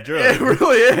a hell of a drug. It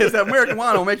really is. That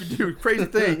marijuana will make you do crazy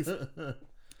things.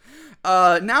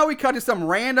 Now we cut to some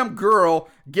random girl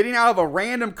getting out of a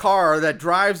random car that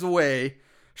drives away.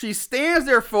 She stands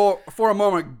there for a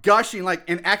moment, gushing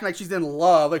and acting like she's in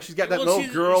love, like she's got that little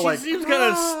girl. She seems kind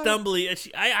of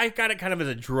stumbly. I got it kind of as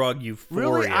a drug euphoria.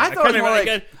 Really, I thought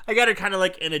I got her kind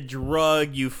of in a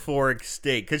drug euphoric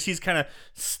state because she's kind of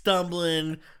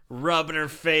stumbling, rubbing her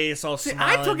face, all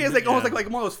smiling. I took it as almost like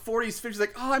one of those 40s films,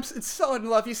 like, oh, I'm so in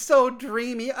love. He's so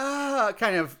dreamy.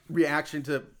 Kind of reaction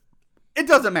to. It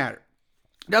doesn't matter.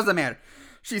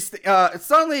 She's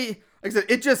suddenly. Like I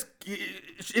said,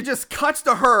 it just cuts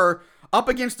to her up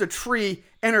against a tree,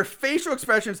 and her facial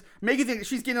expressions make you think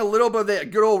she's getting a little bit of that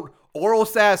good old oral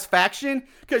satisfaction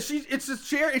because it's this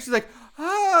chair, and she's like,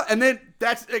 and then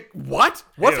that's like, what's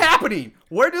happening?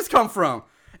 Where did this come from?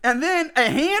 And then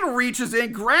a hand reaches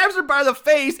in, grabs her by the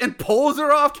face, and pulls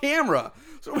her off camera.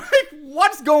 So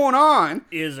what's going on?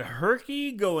 Is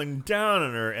Herky going down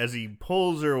on her as he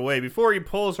pulls her away before he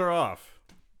pulls her off?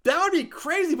 That would be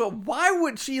crazy, but why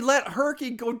would she let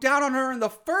Herky go down on her in the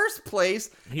first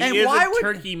place? He is a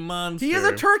turkey monster. He is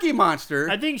a turkey monster.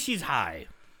 I think she's high.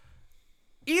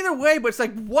 Either way, but it's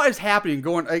like, what is happening?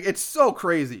 It's so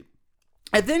crazy.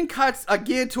 It then cuts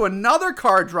again to another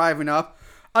car driving up.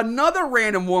 Another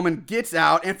random woman gets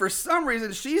out, and for some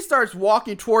reason, she starts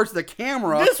walking towards the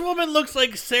camera. This woman looks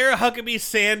like Sarah Huckabee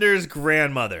Sanders'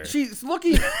 grandmother. She's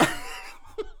looking...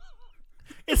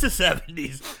 It's the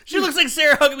 70s. She looks like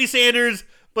Sarah Huckabee Sanders,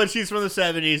 but she's from the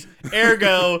 70s.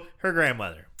 Ergo, her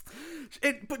grandmother.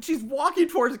 But she's walking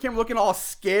towards the camera looking all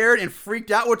scared and freaked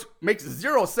out, which makes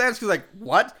zero sense. She's like,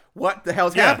 what? What the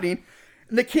hell's happening?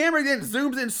 And the camera then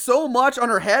zooms in so much on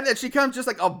her head that she comes just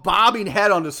like a bobbing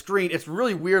head on the screen. It's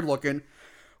really weird looking.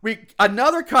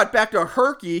 Another cut back to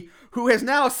Herky, who has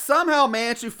now somehow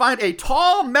managed to find a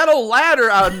tall metal ladder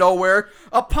out of nowhere,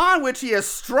 upon which he has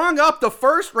strung up the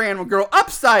first random girl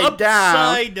upside down.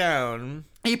 Upside down.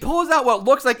 He pulls out what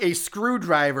looks like a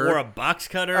screwdriver. Or a box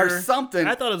cutter. Or something.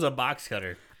 I thought it was a box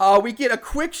cutter. We get a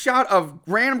quick shot of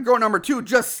random girl number 2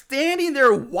 just standing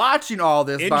there watching all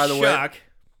this, by the way. In shock.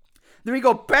 Then we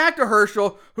go back to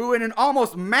Herschel, who in an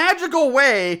almost magical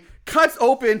way cuts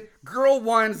open girl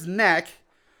 1's neck.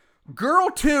 Girl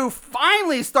 2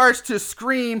 finally starts to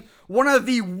scream one of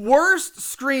the worst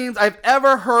screams I've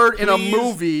ever heard in a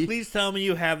movie. Please tell me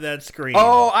you have that scream.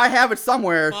 Oh, I have it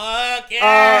somewhere. Fuck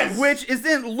yes! Which is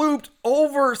then looped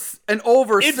over and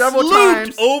over several times.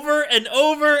 It's looped over and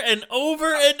over and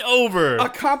over and over.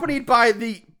 Accompanied by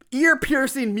the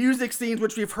ear-piercing music scenes,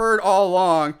 which we've heard all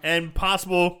along. And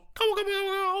possible...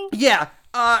 Yeah.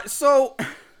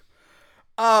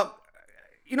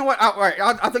 You know what? All right,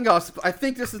 I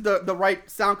think this is the right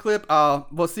sound clip.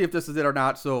 We'll see if this is it or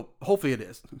not. So hopefully it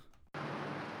is.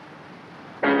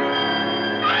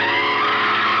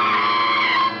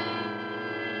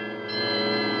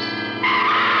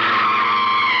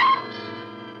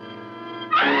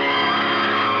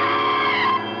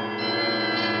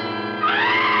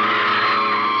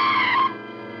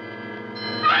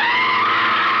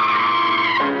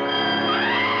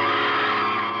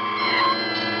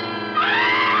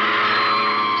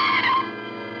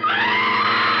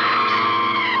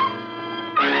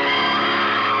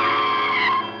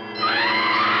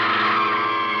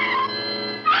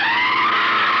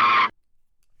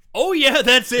 Oh yeah,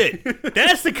 that's it.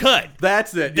 That's the cut.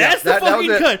 That's it. That's Yeah, the that fucking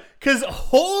was it. cut. Because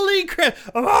holy crap.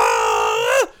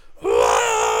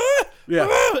 Yeah.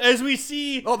 As we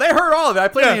see. Oh, they heard all of it. I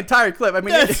played Yeah. the entire clip. I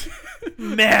mean, That's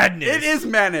madness. it is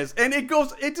madness, and it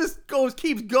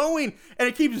keeps going, and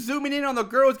it keeps zooming in on the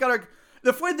girl who's got her.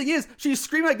 The funny thing is, she's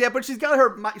screaming like that, but she's got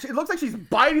her. It looks like she's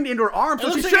biting into her arm, so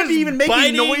It she looks like shouldn't be it's even making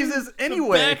biting noises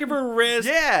anyway. The back of her wrist.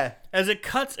 Yeah. As it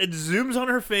cuts, it zooms on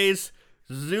her face,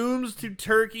 zooms to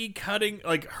Turkey cutting,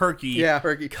 like Herky. Yeah,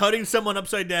 Herky. Cutting someone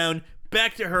upside down,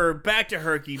 back to her, back to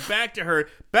Herky, back to her,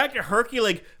 back to Herky,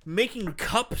 like making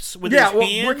cups with his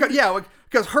hand.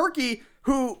 Because Herky,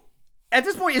 who at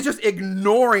this point is just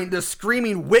ignoring the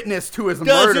screaming witness to his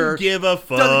Doesn't murder, give a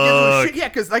fuck. doesn't give a shit. Yeah,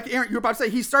 because like Aaron, you were about to say,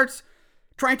 he starts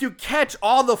trying to catch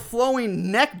all the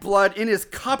flowing neck blood in his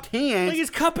cupped hands, Like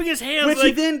he's cupping his hands, which like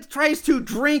he then tries to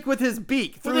drink with his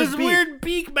beak through with his his beak. weird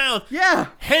beak mouth. Yeah.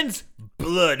 Hence,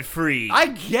 blood free. I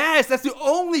guess that's the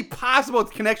only possible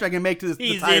connection I can make to this.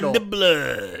 He's the title. in the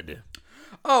blood.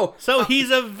 Oh, So he's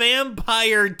a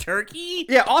vampire turkey?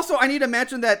 yeah. Also, I need to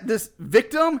mention that this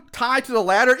victim tied to the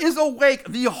ladder is awake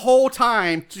the whole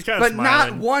time, She's kinda but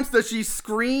smiling. not once does she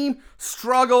scream,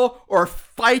 struggle, or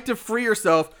fight to free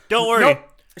herself. Don't worry. Nope.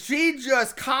 She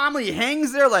just calmly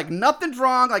hangs there like nothing's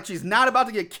wrong, like she's not about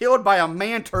to get killed by a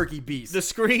man turkey beast. The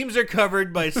screams are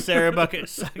covered by Sarah Huckabee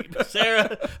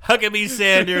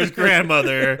Sanders'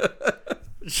 grandmother.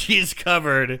 She's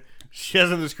covered. She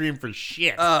doesn't scream for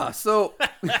shit. So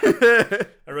I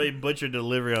really butchered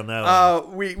delivery on that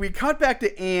one. we cut back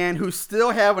to Anne, who's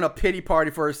still having a pity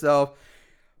party for herself,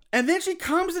 and then she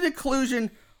comes to the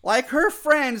conclusion, like her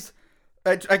friends.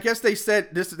 I guess they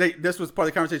said this was part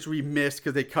of the conversation we missed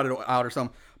because they cut it out or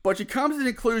something. But she comes to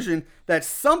the conclusion that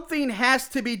something has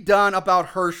to be done about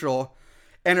Herschel,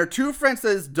 and her two friends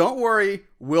says, "Don't worry,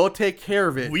 we'll take care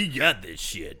of it." We got this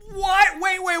shit. What?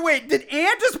 Wait. Did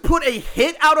Anne just put a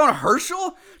hit out on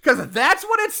Herschel? Because that's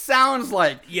what it sounds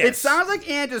like. Yes. It sounds like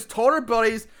Anne just told her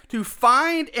buddies to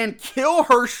find and kill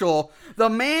Herschel, the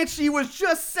man she was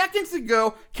just seconds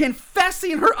ago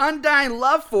confessing her undying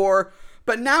love for.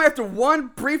 But now, after one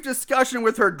brief discussion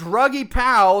with her druggy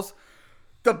pals,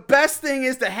 the best thing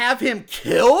is to have him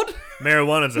killed?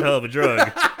 Marijuana's a hell of a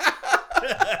drug.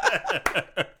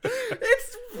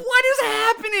 What is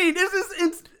happening?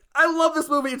 I love this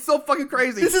movie. It's so fucking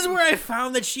crazy. This is where I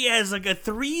found that she has like a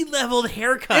 3-leveled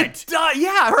haircut. It does.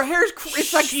 Yeah, her hair's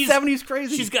it's like She's- 70s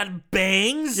crazy. She's got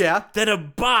bangs, Yeah. then a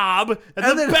bob, and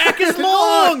And the then- back is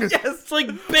long. Yes. It's like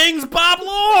Bangs Bob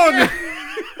Long.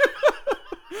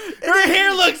 Her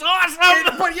hair looks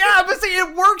awesome. but yeah, but see,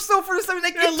 it works so for some.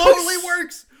 Like, it looks- totally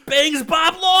works. Bangs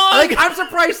Bob Long. Like, I'm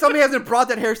surprised somebody hasn't brought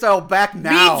that hairstyle back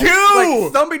now. too!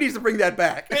 Like, somebody needs to bring that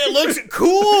back. it looks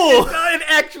cool. It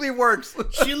actually works.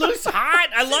 She looks hot.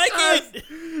 I like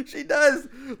it. She does.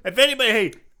 If anybody,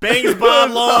 hey, Bangs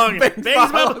Bob Long. Bangs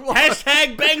Bangs Bob Bob. Long.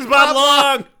 Hashtag Bangs Bob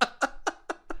Long.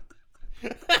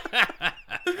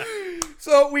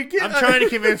 So we get. I'm trying to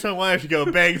convince my wife to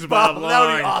go Bangs Bob Long. That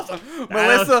would be awesome.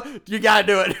 Melissa, you gotta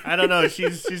do it. I don't know.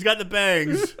 She's got the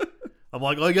bangs. I'm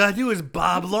like, all you gotta do is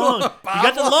Bob Long. Bob You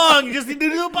got the Long. long. You just need to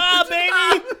do Bob,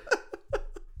 baby.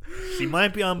 She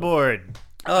might be on board.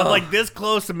 I'm like this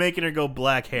close to making her go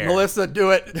black hair. Melissa, do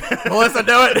it. Melissa,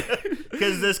 do it.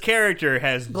 Because this character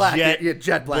has Black, jet, yeah,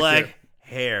 jet black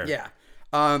hair. Yeah.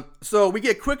 So we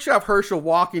get a quick shot of Herschel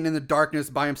walking in the darkness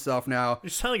by himself now. You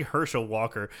sound like Herschel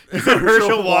Walker. You said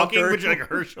Herschel walking, but you're like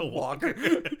Herschel Walker.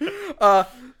 Then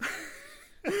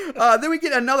we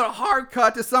get another hard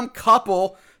cut to some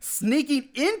couple sneaking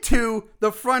into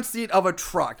the front seat of a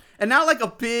truck. And not like a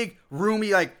big,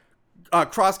 roomy, like,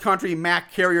 cross-country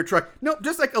Mack carrier truck. No,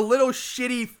 just like a little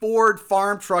shitty Ford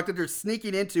farm truck that they're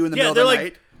sneaking into in the middle of the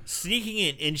night. sneaking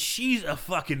in, and she's a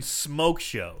fucking smoke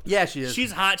show. Yeah, she is.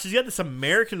 She's hot. She's got this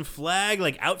American flag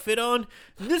like outfit on.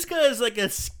 And this guy is like a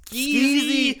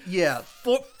skeezy, yeah.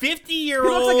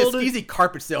 50-year-old. He looks like a skeezy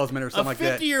carpet salesman or something like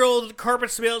that. 50-year-old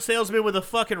carpet salesman with a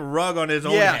fucking rug on his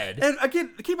own head. And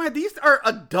again, keep in mind, these are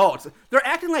adults. They're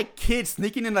acting like kids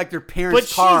sneaking in like their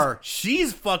parents' car.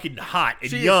 She's fucking hot and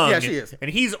She is. young. Yeah, she is. And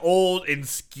he's old and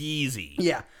skeezy.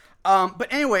 Yeah. But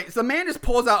anyway, so the man just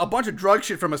pulls out a bunch of drug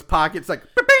shit from his pockets, like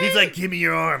He's like, give me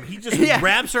your arm. He just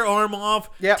wraps her arm off,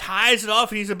 ties it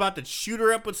off, and he's about to shoot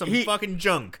her up with some fucking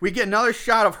junk. We get another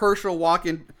shot of Herschel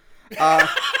walking, and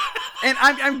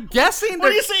I'm guessing. What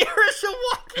do you say, Herschel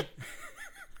Walker?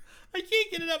 I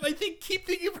can't get it up. I keep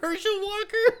thinking of Herschel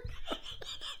Walker.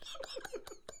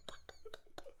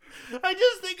 I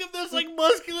just think of this like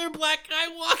muscular black guy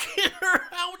walking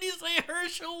around when you say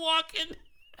Herschel walking.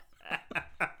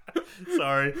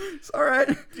 Sorry. It's all right.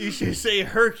 You should say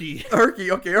Herky.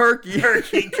 Herky, okay, Herky.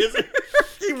 Herky, because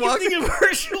keep thinking of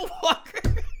Herschel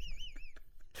Walker,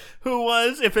 who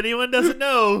was, if anyone doesn't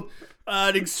know,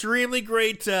 an extremely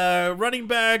great running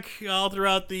back all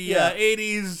throughout the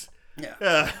 80s.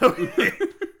 Yeah.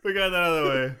 We got that out of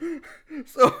the way.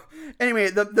 So,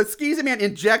 anyway, the skeezy man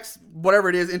injects whatever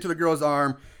it is into the girl's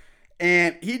arm.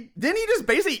 And he just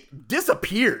basically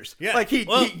disappears. Yeah. Like he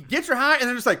gets her high and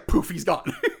then just like poof, he's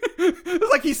gone.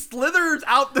 It's like he slithers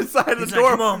out the side of the door.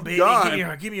 Like, come on, baby,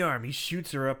 gone. give me your arm. He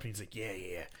shoots her up and he's like,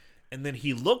 yeah. And then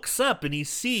he looks up and he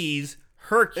sees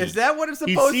Herky. Is that what it's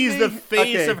supposed to be? He sees the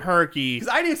face of Herky.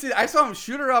 Because I didn't see that. I saw him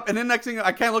shoot her up, and then next thing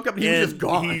I kind of looked up and he was just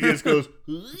gone. He just goes,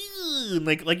 and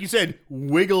like you said,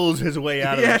 wiggles his way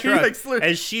out of the truck.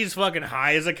 And she's fucking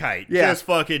high as a kite. Yeah. Just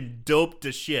fucking doped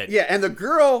to shit. Yeah, and the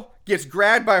girl gets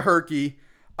grabbed by Herky.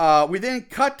 We then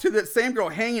cut to the same girl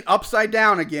hanging upside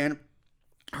down again.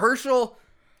 Herschel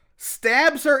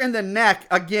stabs her in the neck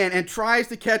again and tries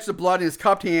to catch the blood in his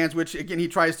cupped hands, which again he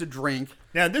tries to drink.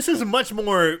 Now, this is a much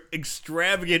more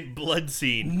extravagant blood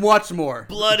scene. Much more.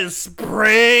 Blood is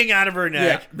spraying out of her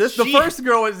neck. Yeah. The first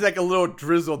girl is like a little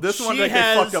drizzled. This one, they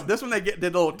get fucked up. This one, they did a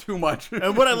little too much.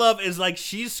 And what I love is, like,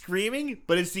 she's screaming,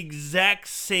 but it's the exact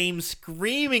same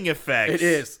screaming effects. It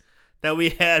is. That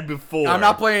we had before. I'm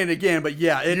not playing it again, but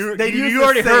yeah. You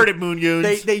already heard it, Moon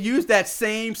Goons. They use that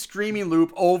same screaming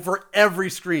loop over every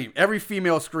scream, every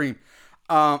female scream.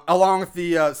 Along with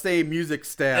the same music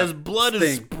staff. As blood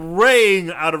is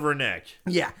spraying out of her neck.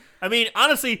 Yeah. I mean,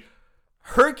 honestly,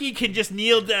 Herky can just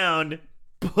kneel down,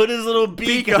 put his little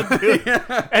beak up to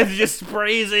it, and just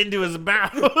sprays into his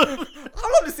mouth. I'd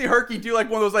love to see Herky do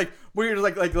like one of those like weird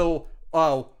like little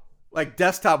like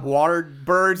desktop water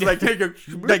birds. Like take a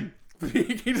like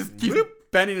he just keeps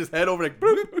bending his head over like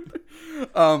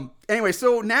anyway,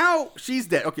 so now she's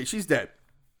dead. Okay, she's dead.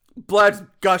 Blood's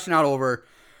gushing out over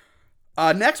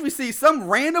her. Next, we see some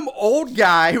random old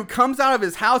guy who comes out of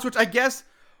his house, which I guess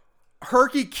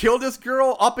Herky killed this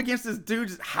girl up against this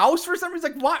dude's house for some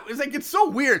reason. Like, what? It's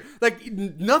so weird. Like,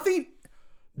 nothing.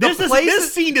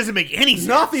 This scene doesn't make any sense.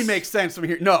 Nothing makes sense from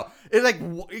here. No. It's like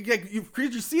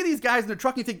you see these guys in the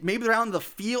truck and you think maybe they're out in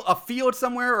a field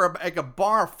somewhere or like a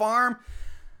bar or farm.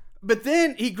 But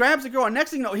then he grabs the girl, and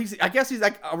next thing you know, I guess he's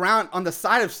like around on the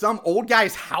side of some old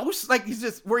guy's house. Like he's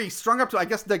just where he's strung up to, I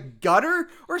guess, the gutter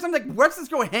or something. Like, where's this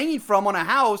girl hanging from on a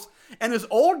house? And this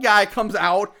old guy comes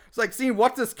out. It's like seeing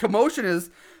what this commotion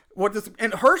is.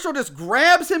 And Herschel just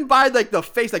grabs him by like the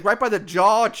face, like right by the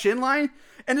jaw, chin line,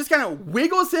 and just kind of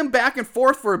wiggles him back and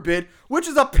forth for a bit, which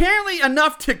is apparently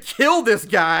enough to kill this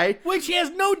guy. Which he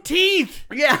has no teeth.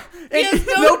 Yeah. He has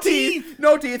no teeth.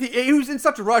 No teeth. He was in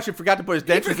such a rush, he forgot to put his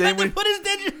dentures in. He's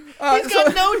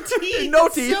got no teeth. No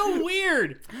teeth. It's so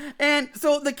weird. And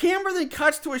so the camera then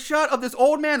cuts to a shot of this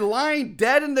old man lying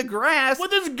dead in the grass.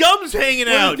 With his gums hanging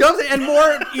out. And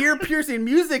more ear-piercing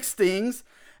music stings.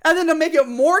 And then to make it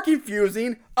more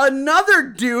confusing, another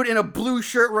dude in a blue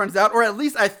shirt runs out, or at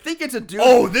least I think it's a dude.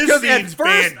 Oh, this scene's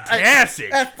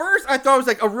fantastic. At first, I thought it was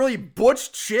like a really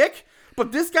butch chick,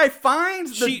 but this guy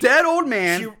finds the dead old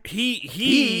man.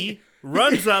 He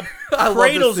runs up,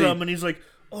 cradles him, and he's like,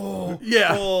 oh,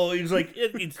 yeah. Oh, he's like,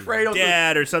 it's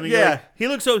dad or something. Yeah. Like, he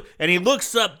looks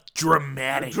up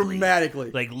dramatically.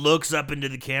 Like, looks up into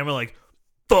the camera like,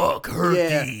 fuck Herky.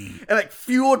 Yeah. And like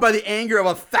fueled by the anger of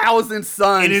 1,000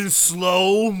 suns. And in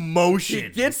slow motion. He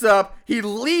gets up, he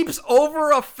leaps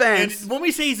over a fence. And when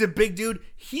we say he's a big dude,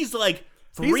 he's like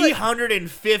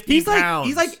 350 pounds.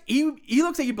 He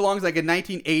looks like he belongs like a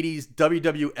 1980s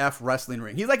WWF wrestling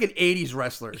ring. He's like an 80s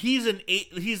wrestler.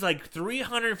 He's like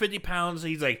 350 pounds.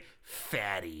 He's like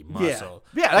fatty muscle.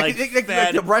 Yeah, like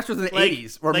the wrestlers in the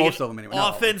 80s, or like most of them anyway.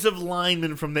 Offensive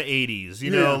lineman from the 80s,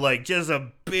 you know, like just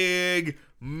a big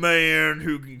man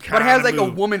who can kind But has like move.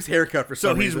 a woman's haircut for So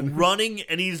some he's reason. running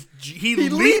and he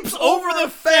leaps leaps over over the a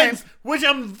fence, fence. which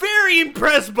I'm very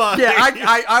impressed by. Yeah,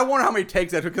 I wonder how many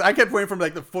takes that took because I kept waiting for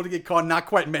like the foot to get caught, not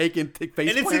quite making take face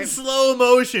and it's plant. in slow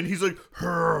motion. He's like,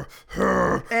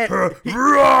 And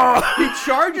he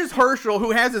charges Herschel, who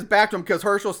has his back to him because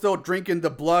Herschel's still drinking the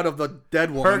blood of the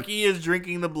dead woman. Herky is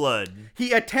drinking the blood.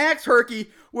 He attacks Herky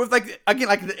with like the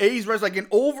 80s wrestling,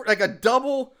 like a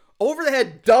double over the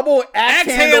head double axe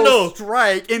handle handle.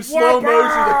 strike in slow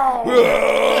motion.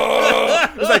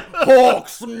 It's like Hulk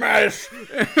smash.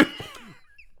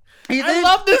 I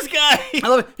love this guy. I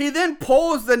love it. He then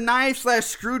pulls the knife /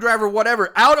 screwdriver,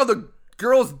 whatever, out of the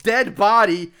girl's dead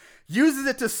body, uses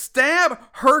it to stab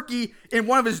Herky in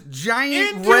one of his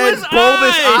giant Into red his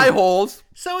bulbous eye. eye holes.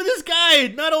 So this guy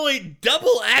not only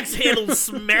double axe handle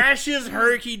smashes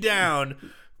Herky down,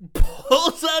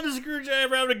 pulls out a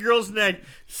screwdriver out of the girl's neck,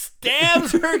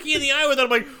 stabs Herky in the eye with it. I'm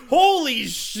like, holy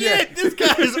shit, Yeah. this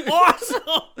guy is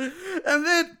awesome. And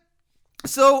then,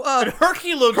 so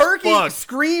Herky looks Herky fucked.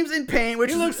 screams in pain,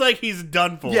 which He is looks like he's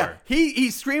done for. yeah,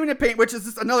 he's screaming in pain, which is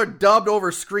just another dubbed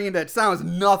over scream that sounds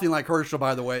nothing like Herschel,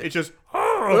 by the way. It's just,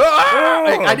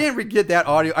 I didn't get that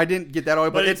audio. I didn't get that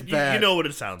audio, but it's bad. You know what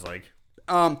it sounds like.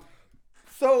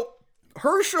 So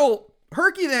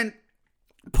Herky then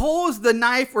pulls the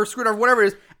knife or screwdriver, whatever it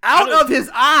is, out of his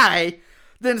eye,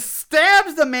 then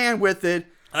stabs the man with it.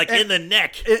 Like and- in the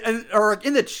neck. or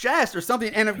in the chest or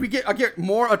something, and I get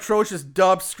more atrocious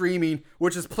dub screaming,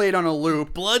 which is played on a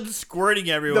loop. Blood squirting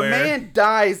The everywhere. man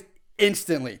dies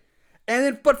instantly, and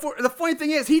then the funny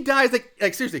thing is, he dies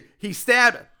like seriously, he's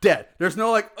stabbed, dead. There's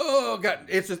no like, oh god,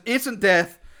 it's just instant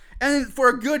death. And then for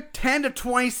a good 10 to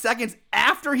 20 seconds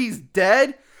after he's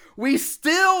dead, we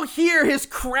still hear his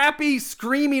crappy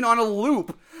screaming on a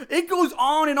loop. It goes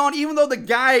on and on, even though the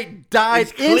guy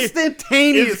died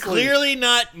instantaneously. He's clearly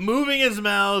not moving his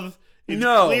mouth. He's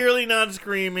No. clearly not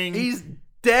screaming. He's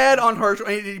dead on Herschel,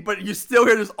 but you still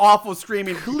hear this awful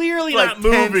screaming. Clearly for like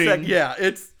not 10 moving. seconds. Yeah,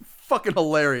 it's fucking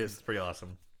hilarious. pretty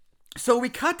awesome. So we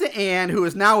cut to Anne, who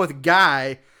is now with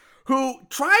Guy, who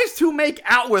tries to make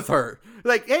out with her.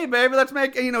 Like, hey, baby, let's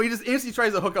make, he just instantly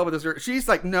tries to hook up with this girl. She's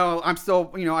like, no, I'm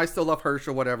still, I still love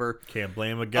Herschel, whatever. Can't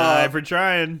blame a guy for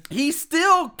trying. He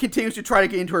still continues to try to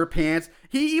get into her pants.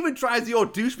 He even tries the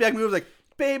old douchebag move, like,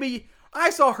 baby,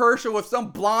 I saw Herschel with some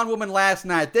blonde woman last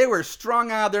night. They were strung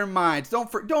out of their minds.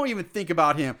 Don't even think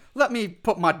about him. Let me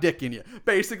put my dick in you.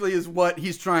 Basically is what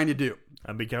he's trying to do.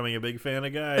 I'm becoming a big fan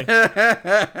of Guy.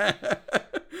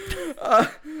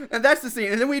 And that's the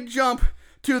scene. And then we jump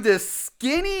to this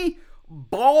skinny,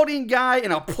 balding guy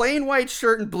in a plain white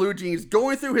shirt and blue jeans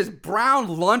going through his brown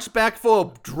lunch bag full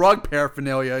of drug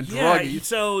paraphernalia and Yeah, druggies.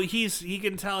 so he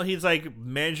can tell he's like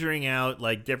measuring out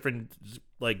like different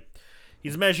like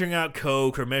he's measuring out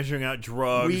coke or measuring out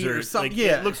drugs Weed or something, like,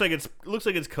 yeah. It looks like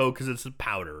it's coke because it's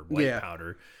powder, white Yeah.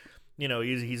 powder.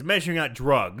 He's measuring out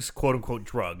drugs, quote unquote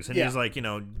drugs, and Yeah. he's like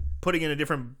putting in a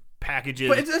different packages.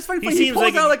 But it's funny. He seems pulls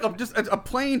like out like just a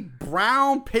plain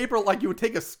brown paper like you would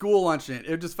take a school lunch in.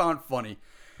 It just found funny.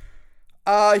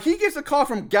 He gets a call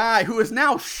from Guy, who is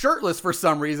now shirtless for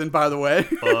some reason, by the way.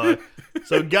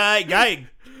 So guy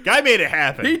made it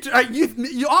happen.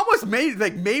 You almost made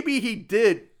like maybe he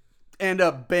did end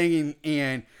up banging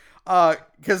Anne.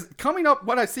 Because coming up,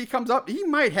 what I see comes up, he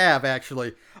might have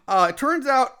actually. It turns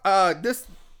out the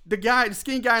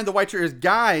skinny guy in the white shirt is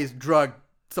Guy's drug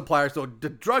supplier. So the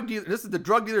drug dealer, this is the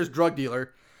drug dealer's drug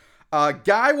dealer.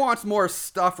 Guy wants more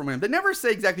stuff from him. They never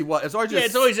say exactly what. It's always just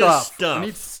it's always stuff. just stuff. I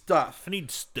need stuff. I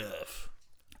need stuff.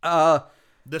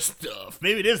 The stuff.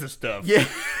 Maybe it is the stuff. Yeah.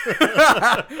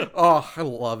 Oh, I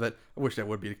love it. I wish that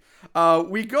would be.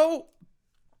 We go.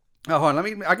 Oh, hold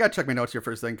on. I gotta check my notes here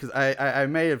for a second because I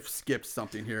may have skipped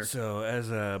something here. So as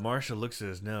Marshall looks at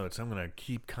his notes, I'm gonna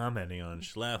keep commenting on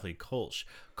Schlafly Kolsch.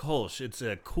 Kolsch, it's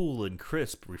cool and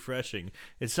crisp, refreshing.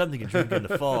 It's something you drink in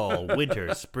the fall,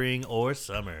 winter, spring, or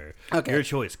summer. Okay. Your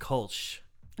choice, Kolsch.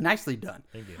 Nicely done.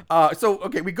 Thank you.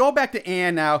 Okay, we go back to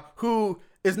Anne now, who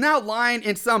is now lying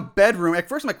in some bedroom. At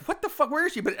first, I'm like, what the fuck? Where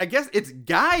is she? But I guess it's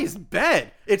Guy's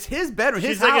bed. It's his bedroom.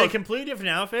 His She's house. like in a completely different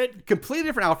outfit, Completely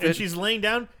different outfit. and she's laying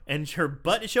down, and her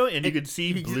butt is showing, and you could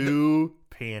see blue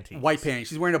panties. white panties.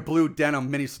 She's wearing a blue denim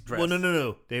mini dress. Well,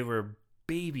 no. They were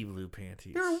baby blue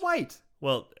panties. They were white.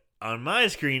 Well, on my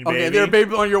screen, baby. Okay, they were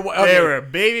baby on your. Okay. They were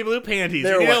baby blue panties.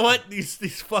 They were You know what? what?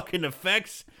 These fucking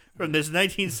effects from this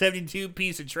 1972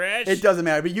 piece of trash. It doesn't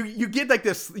matter, but you get like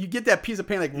this. You get that piece of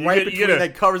paint like right you between get a-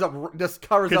 that covers up. Just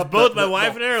covers Because up. both the- my the-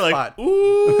 wife the and I are like, spot.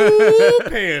 ooh,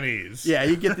 panties. Yeah,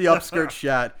 you get the upskirt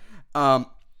shot.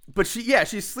 But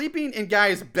she's sleeping in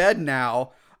Guy's bed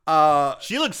now.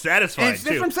 She looks satisfied, and that's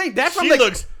too. what I'm saying. That's what she I'm like,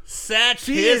 looks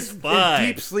she is satisfied. in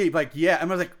deep sleep. Like, yeah.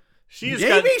 And I was like, She's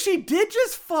maybe got- she did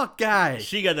just fuck Guy.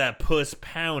 She got that puss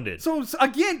pounded. So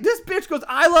again, this bitch goes,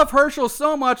 I love Herschel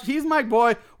so much. He's my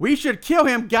boy. We should kill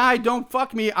him. Guy, don't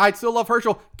fuck me. I still love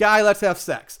Herschel. Guy, let's have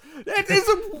sex. That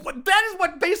is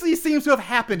what basically seems to have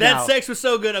happened That now. sex was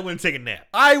so good, I'm going to take a nap.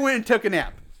 I went and took a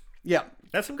nap. Yeah.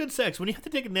 That's some good sex. When you have to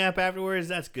take a nap afterwards,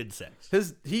 that's good sex.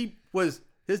 His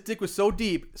dick was so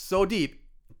deep,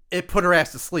 it put her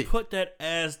ass to sleep. Put that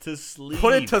ass to sleep.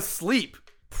 Put it to sleep.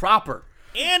 Proper.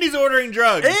 And he's ordering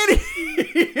drugs.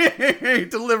 And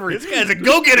delivery. This guy's a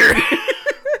go-getter.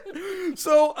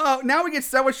 So now we get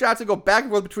several shots that go back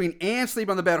and forth between Anne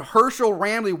sleeping on the bed, Herschel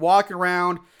randomly walking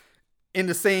around in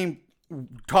the same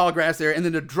tall grass area, and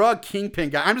then the drug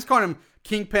kingpin guy, I'm just calling him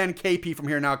Kingpin KP from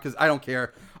here now because I don't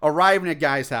care, arriving at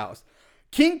Guy's house.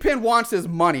 Kingpin wants his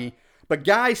money, but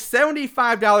Guy's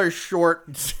 $75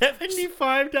 short.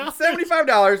 $75?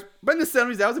 $75, but in the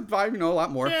 70s, that was a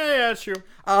lot more. Yeah, that's true.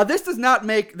 This does not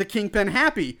make the Kingpin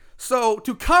happy. So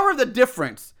to cover the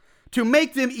difference, to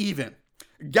make them even,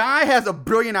 Guy has a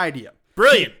brilliant idea.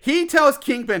 Brilliant. He tells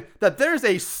Kingpin that there's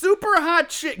a super hot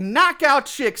chick, knockout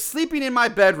chick, sleeping in my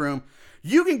bedroom.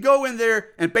 You can go in there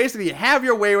and basically have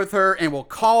your way with her, and we'll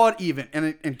call it even.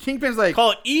 And Kingpin's like,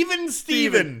 Call it even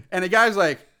Steven. And the guy's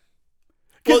like,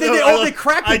 Well, because they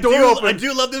crack the door open. I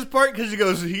do love this part because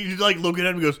he's like looking at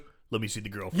him and goes, let me see the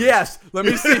girl first. Yes, let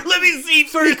me see. Let me see.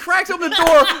 So he cracks open the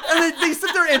door, and they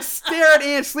sit there and stare at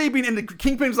Anne sleeping, and the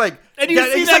Kingpin's like... And you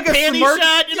see he's that a panty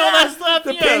shot and all that stuff?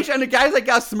 The Yeah. panty shot, and the guy's like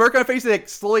got a smirk on his face, like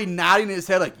slowly nodding his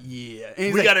head like, yeah. And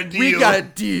he's We like, got a deal. We got a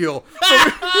deal.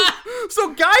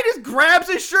 So Guy just grabs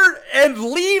his shirt and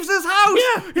leaves his house.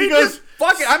 Yeah, He goes,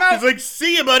 fuck it, I'm out. He's like,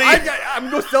 see you, buddy. I'm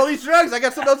going to sell these drugs. I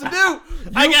got something else to do.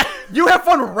 You have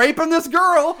fun raping this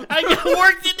girl. I got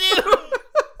work to do.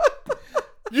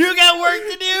 You got work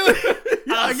to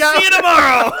do. I'll see you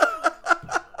tomorrow.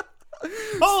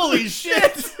 Holy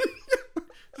shit.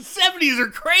 The 70s are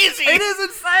crazy. It is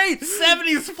insane.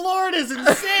 70s Florida is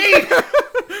insane.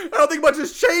 I don't think much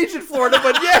has changed in Florida,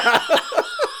 but yeah.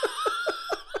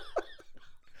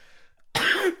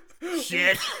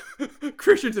 Shit.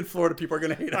 Christians in Florida, people are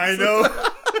going to hate us. I know.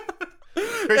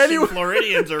 Christian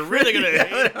Floridians are really going to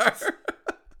hate us.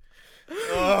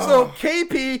 So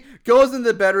KP goes in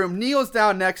the bedroom, kneels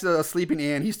down next to a sleeping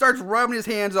Anne. He starts rubbing his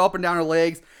hands up and down her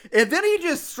legs, and then he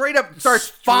just straight up starts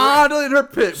fondling her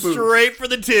pit boobs. Straight for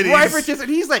the titties. Right for the titties. And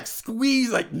he's like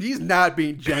squeezed, like he's not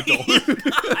being gentle.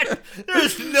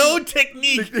 There's no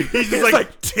technique. He's just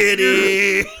like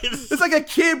titties. It's like a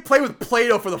kid playing with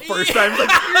Play-Doh for the first time.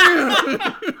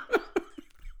 It's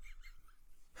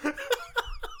like,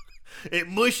 It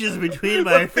mushes between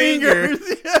my fingers.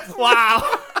 Yes.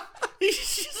 Wow.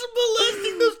 She's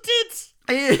molesting those tits.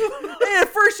 And at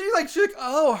first she's like,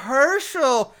 oh,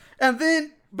 Herschel. And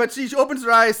then, but she opens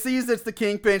her eyes, sees it's the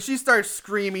Kingpin. She starts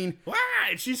screaming. Wow,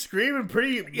 she's screaming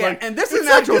pretty. Yeah, like, and this is it's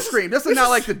an actual like, scream. This is not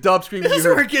like the dub scream. This you is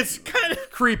where heard. it gets kind of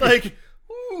Creepy. Like,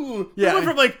 ooh. Yeah. It went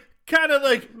from like kind of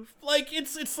like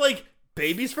it's like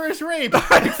baby's first rape.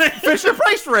 Fisher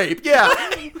Price rape. Yeah.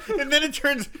 And then it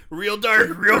turns real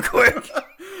dark real quick.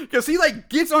 Because he like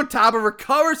gets on top of her,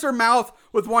 covers her mouth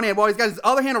with one hand while he's got his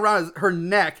other hand around her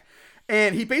neck.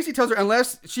 And he basically tells her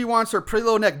unless she wants her pretty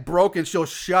little neck broken, she'll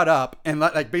shut up and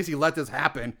basically let this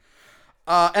happen.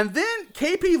 And then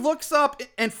KP looks up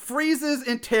and freezes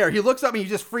in terror. He looks up and he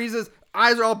just freezes.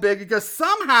 Eyes are all big because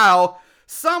somehow,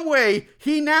 some way,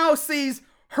 he now sees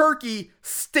Herky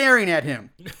staring at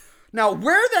him. Now,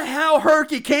 where the hell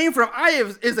Herky came from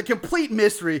is a complete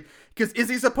mystery. Because is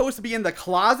he supposed to be in the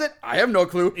closet? I have no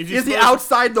clue. Is he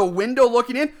outside the window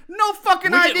looking in? No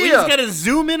fucking idea. We just gotta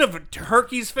zoom in of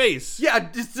Herky's face. Yeah,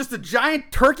 it's just a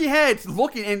giant turkey head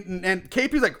looking, and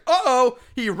KP's like, uh-oh.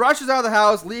 He rushes out of the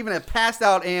house, leaving a passed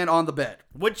out Anne on the bed.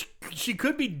 Which, she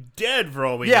could be dead for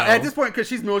all we know. Yeah, at this point, because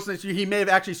she's motionless, he may have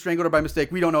actually strangled her by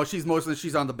mistake. We don't know. She's motionless.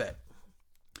 She's on the bed.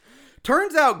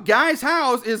 Turns out Guy's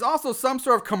house is also some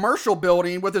sort of commercial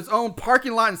building with its own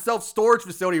parking lot and self-storage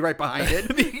facility right behind it.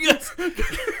 Because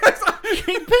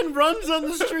Kingpin runs on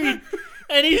the street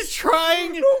and he's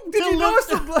trying Did you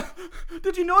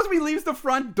notice when he leaves the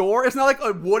front door? It's not like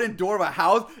a wooden door of a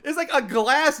house. It's like a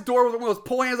glass door with one of those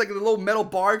pull hands, like a little metal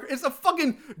bar. It's a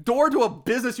fucking door to a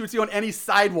business you would see on any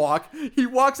sidewalk. He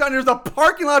walks out and there's a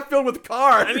parking lot filled with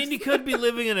cars. I mean, he could be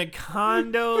living in a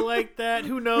condo like that.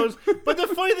 Who knows? But the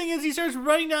funny thing is he starts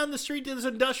running down the street to this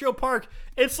industrial park.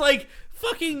 It's like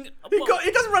fucking.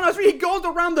 He doesn't run on the street. He goes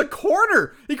around the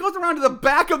corner. He goes around to the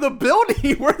back of the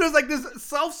building where there's like this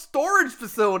self-storage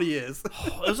facility is.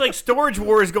 It was like storage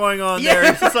wars going on Yeah.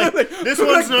 there. It's just like, this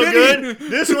one's no good.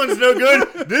 This one's no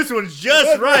good. This one's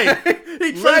just right.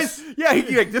 He tries. Yeah,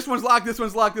 he like, this one's locked. This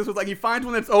one's locked. This one's like he finds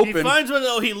one that's open. He finds one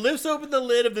though. He lifts open the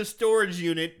lid of the storage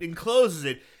unit and closes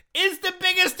it. It's the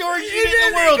biggest storage unit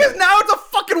in the world. Because now it's a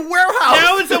fucking warehouse.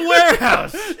 Now it's a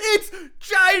warehouse. It's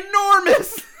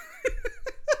ginormous.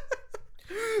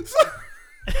 So,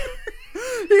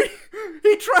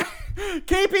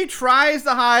 KP tries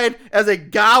to hide as a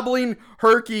gobbling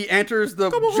Herky enters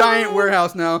the giant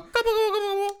warehouse now.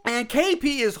 And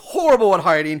KP is horrible at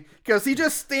hiding because he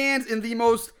just stands in the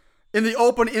most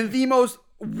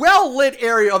well-lit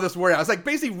area of this warehouse. Like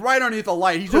basically right underneath the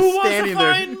light. He's just standing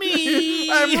there. Who wants to find me?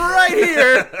 I'm right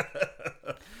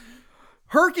here.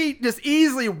 Herky just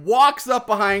easily walks up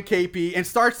behind KP and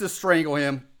starts to strangle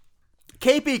him.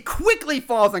 KP quickly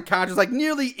falls unconscious, like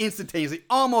nearly instantaneously,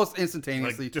 almost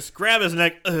instantaneously. Like, just grab his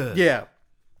neck. Ugh. Yeah.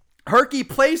 Herky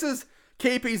places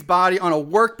KP's body on a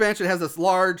workbench that has this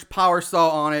large power saw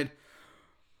on it.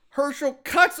 Herschel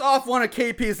cuts off one of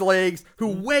KP's legs, who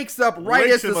wakes up right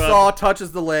as the saw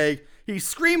touches the leg. He's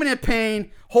screaming in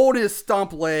pain, holding his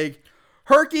stump leg.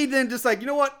 Herky then just like, you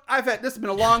know what? This has been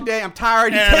a long day. I'm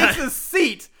tired. He takes a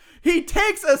seat. He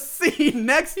takes a seat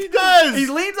next. He does. He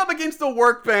leans up against the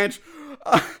workbench,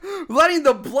 letting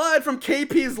the blood from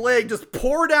KP's leg just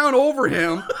pour down over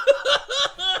him.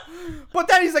 But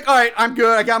then he's like, all right, I'm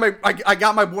good. I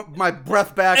got my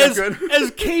breath back. I'm good.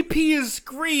 As KP's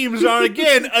screams are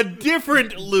again a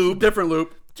different loop. Different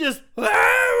loop. Just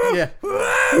yeah.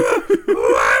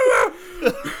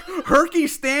 Herky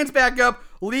stands back up,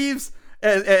 leaves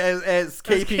as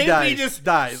KP dies. Just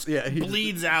dies. Yeah, he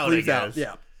bleeds out. Bleeds I guess. out.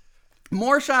 Yeah.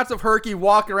 More shots of Herky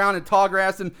walking around in tall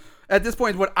grass, and at this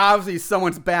point, what obviously is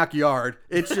someone's backyard.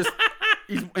 It's just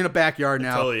he's in a backyard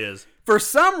now. Totally is. For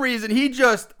some reason, he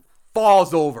just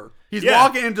falls over. He's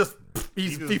walking and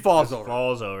he falls over.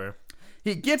 Falls over.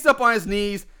 He gets up on his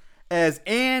knees as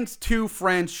Ann's two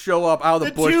friends show up out of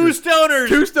the bushes. Two stoners.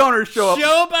 Two stoners show up.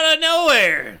 Show up out of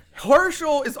nowhere.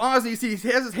 Herschel is honestly, he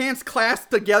has his hands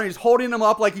clasped together. He's holding them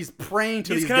up like he's praying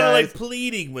to these guys. He's kind of like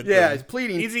pleading with them. Yeah, he's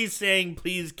pleading. Is he saying,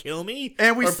 please kill me?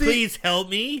 And we or see, please help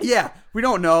me? Yeah, we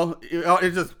don't know.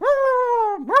 It's just...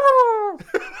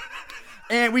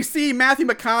 And we see Matthew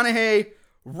McConaughey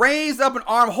raise up an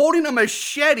arm, holding a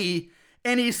machete,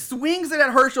 and he swings it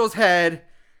at Herschel's head.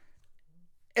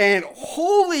 And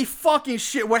holy fucking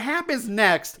shit, what happens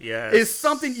next is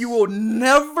something you will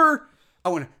never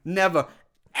ever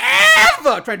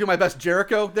try to do my best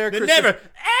Jericho there, Chris. Never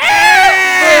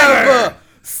ever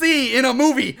see in a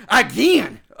movie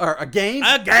again. Or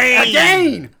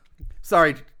again.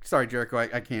 Sorry, Jericho,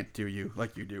 I can't do you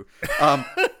like you do.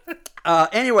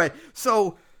 Anyway,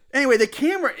 the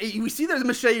camera, we see there's a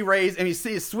machete raised, and you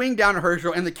see it swing down to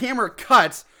Herschel, and the camera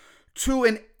cuts to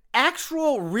an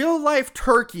actual real life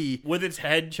turkey with its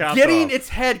head chopped getting off. Its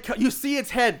head cut. You see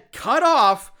its head cut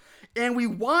off, and we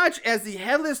watch as the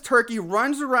headless turkey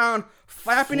runs around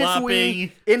flopping its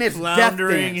wing in its death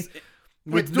dance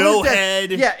with no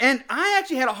head. Yeah, and I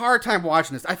actually had a hard time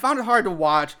watching this. I found it hard to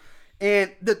watch,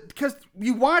 and because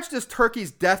you watch this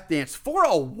turkey's death dance for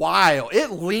a while,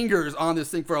 it lingers on this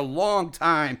thing for a long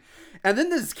time. And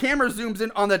then this camera zooms in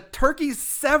on the turkey's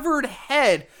severed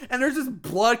head, and there's just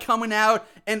blood coming out,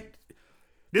 and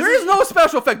there is no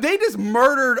special effect. They just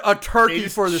murdered a turkey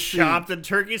for the scene. Chopped the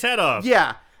turkey's head off.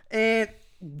 Yeah, and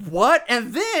what?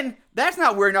 And then, that's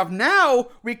not weird enough. Now,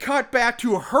 we cut back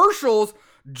to Herschel's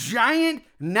giant,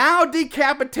 now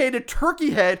decapitated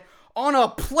turkey head on a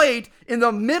plate in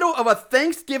the middle of a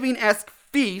Thanksgiving-esque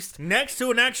feast. Next to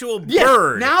an actual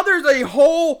bird. Now there's a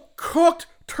whole cooked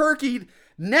turkey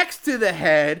next to the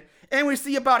head, and we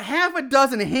see about half a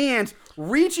dozen hands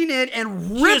reaching in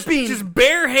and ripping. Just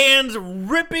bare hands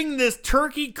ripping this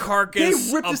turkey carcass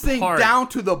They ripped apart. this thing down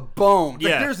to the bone. Like,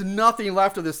 Yeah. there's nothing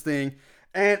left of this thing.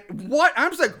 And what?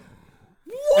 I'm just like,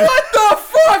 what the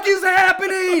fuck is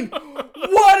happening?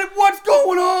 What's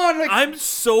going on? Like, I'm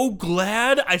so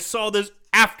glad I saw this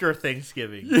after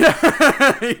Thanksgiving.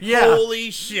 yeah. Holy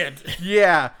shit.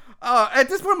 Yeah. At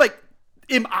this point, I'm like,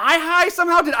 am I high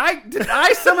somehow? Did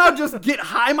I somehow just get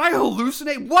high? Am I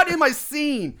hallucinating? What am I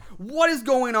seeing? What is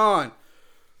going on?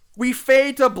 We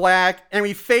fade to black, and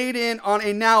we fade in on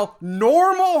a now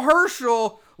normal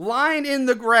Herschel lying in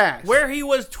the grass. Where he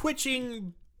was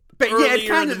twitching Yeah, it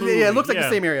kind of it looks like the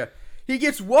same area. He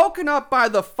gets woken up by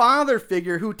the father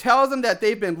figure who tells him that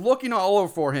they've been looking all over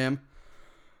for him.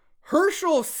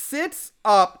 Herschel sits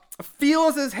up,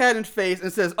 feels his head and face,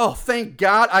 and says, "Oh, thank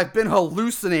God, I've been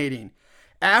hallucinating."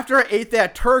 After I ate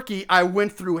that turkey, I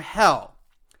went through hell.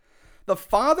 The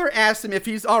father asks him if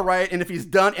he's all right and if he's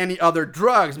done any other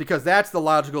drugs, because that's the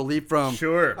logical leap from,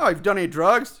 Sure. oh, you've done any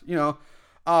drugs? You know.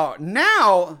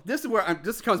 Now, this is where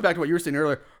this comes back to what you were saying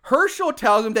earlier. Herschel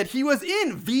tells him that he was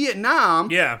in Vietnam,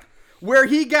 Yeah. where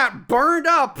he got burned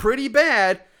up pretty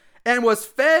bad and was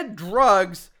fed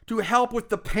drugs to help with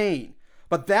the pain.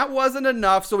 But that wasn't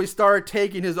enough, so he started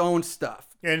taking his own stuff.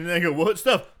 And they go, what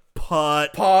stuff?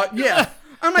 Pot. Pot, yeah.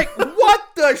 I'm like, what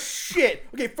the shit?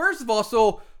 Okay, first of all,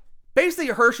 so basically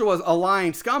Herschel was a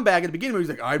lying scumbag at the beginning. He's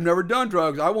like, I've never done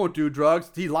drugs. I won't do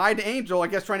drugs. He lied to Angel, I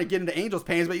guess, trying to get into Angel's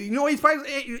pains. But you know, he's probably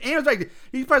like,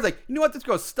 you know what? This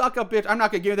girl's stuck up, bitch. I'm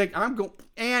not gonna give anything. I'm going.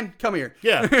 Ann, come here.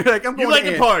 Yeah. Like, I'm going. You like to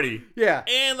to Ann. party. Yeah.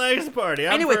 And likes to party.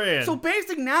 I'm for Anyway, Ann. so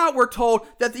basically now we're told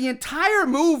that the entire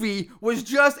movie was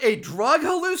just a drug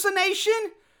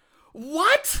hallucination?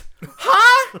 What?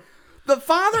 Huh? The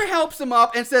father helps him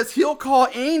up and says he'll call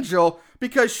Angel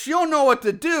because she'll know what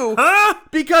to do. Huh?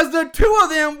 Because the two of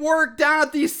them work down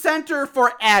at the Center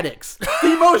for Addicts.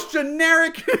 The most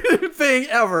generic thing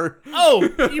ever. Oh,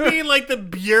 you mean like the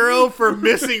Bureau for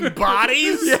Missing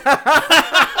Bodies? Yeah.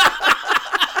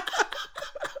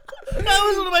 That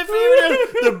was one of my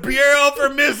favorite. The Bureau for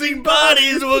Missing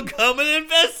Bodies will come and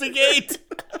investigate.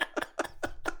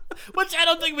 Which I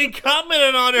don't think we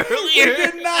commented on earlier. We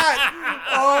did not.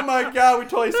 Oh my god, we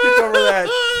totally skipped over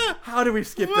that. How did we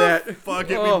skip that? Fuck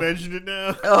it, Oh. we mentioned it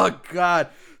now. Oh god.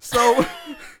 So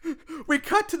we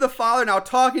cut to the father now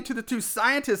talking to the two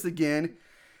scientists again.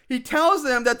 He tells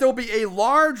them that there'll be a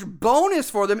large bonus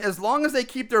for them as long as they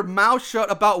keep their mouth shut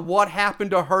about what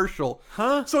happened to Herschel.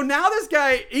 Huh? So now this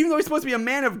guy, even though he's supposed to be a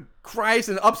man of Christ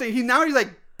and upstate, he's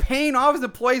like paying off his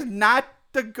employees not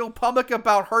to go public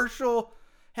about Herschel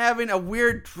having a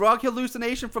weird drug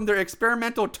hallucination from their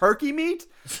experimental turkey meat.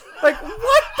 Like,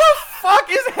 what the fuck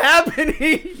is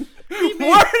happening?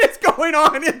 What is going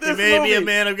on in this He may movie? be a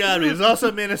man of God, but he's also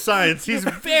a man of science. He's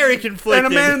very conflicted.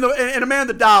 and a man in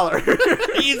the dollar.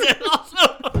 He's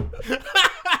also.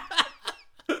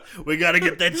 We gotta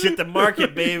get that shit to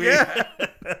market, baby. Yeah.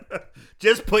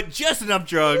 Just put just enough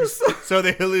drugs so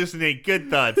they hallucinate good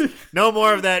thoughts. No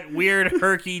more of that weird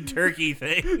herky turkey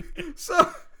thing.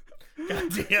 So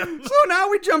Goddamn. now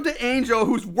we jump to Angel,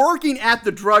 who's working at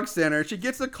the drug center. She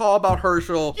gets a call about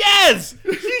Herschel. Yes!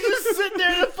 She's just sitting there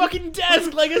at a fucking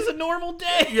desk like it's a normal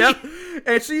day. Yep.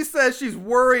 And she says she's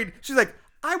worried. She's like,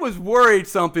 I was worried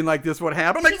something like this would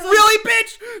happen. I'm like, really,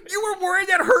 bitch? You were worried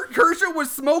that Herschel was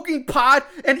smoking pot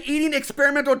and eating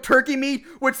experimental turkey meat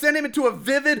would send him into a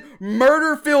vivid,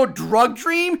 murder-filled drug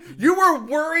dream? You were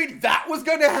worried that was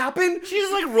going to happen? She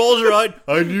just like rolls her eyes.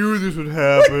 I knew this would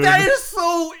happen. That is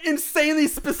so insanely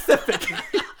specific.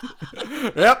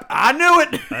 Yep, I knew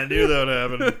it. I knew that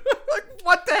would happen. Like,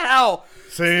 what the hell?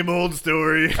 Same old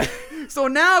story. So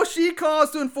now she calls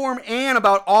to inform Anne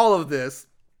about all of this.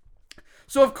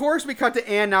 So, of course, we cut to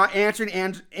Anne now answering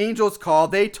Angel's call.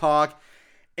 They talk.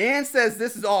 Anne says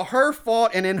this is all her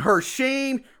fault and in her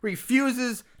shame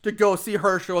refuses to go see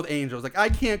Herschel with Angel. Like, I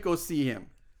can't go see him.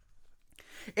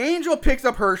 Angel picks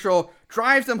up Herschel,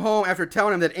 drives him home after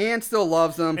telling him that Anne still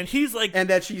loves him And he's like, and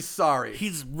that she's sorry.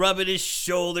 he's rubbing his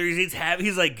shoulders.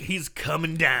 He's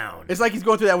coming down. It's like he's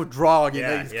going through that withdrawal again.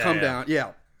 Yeah, Like he's yeah, come yeah. down.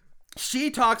 Yeah. She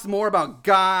talks more about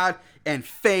God and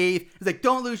faith. He's like,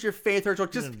 don't lose your faith, Herschel.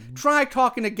 Just try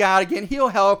talking to God again. He'll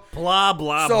help. Blah,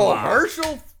 blah, So blah.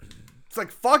 Herschel, it's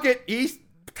like, fuck it. He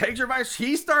takes her advice.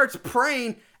 He starts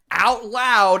praying out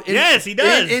loud. Yes, he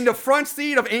does. In the front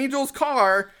seat of Angel's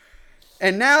car.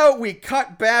 And now we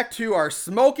cut back to our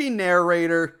smoking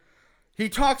narrator. He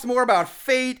talks more about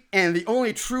fate and the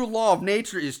only true law of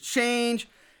nature is change.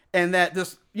 And that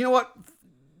this, you know what?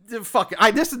 Fuck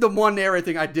it. This is the one narrator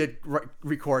thing I did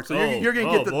record. So you're going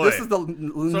to get the, boy. this is the.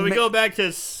 So we go back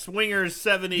to Swingers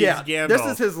 70s Yeah, Gandalf. this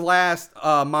is his last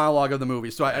monologue of the movie.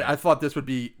 So I thought this would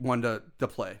be one to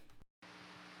play.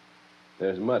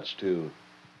 There's much to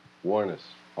warn us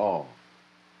all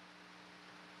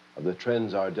of the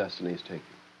trends our destiny is taking.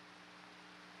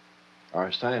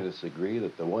 Our scientists agree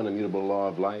that the one immutable law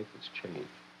of life is change.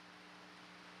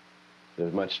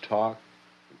 There's much talk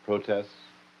and protests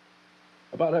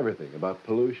about everything, about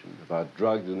pollution, about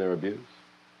drugs and their abuse.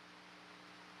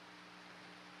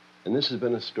 And this has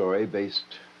been a story based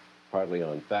partly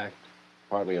on fact,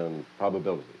 partly on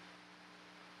probability.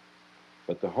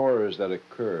 But the horrors that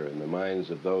occur in the minds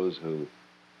of those who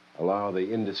allow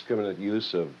the indiscriminate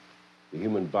use of the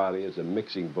human body as a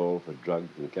mixing bowl for drugs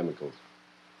and chemicals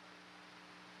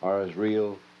are as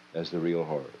real as the real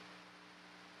horrors.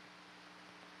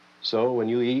 So when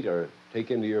you eat or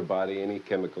take into your body any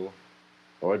chemical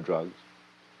or drugs,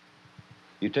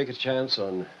 You take a chance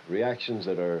on reactions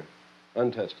that are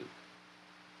untested,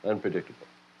 unpredictable.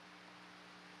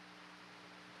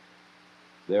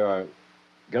 There are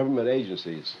government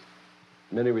agencies,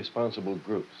 many responsible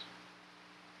groups,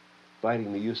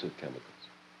 fighting the use of chemicals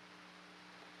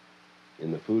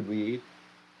in the food we eat,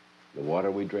 the water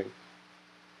we drink.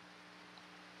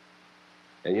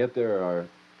 And yet there are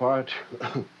far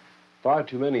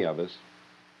too many of us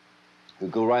who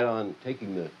go right on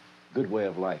taking the good way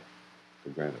of life for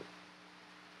granted,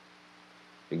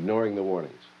 ignoring the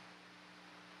warnings.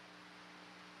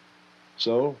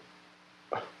 So,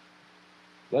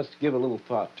 let's give a little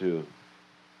thought to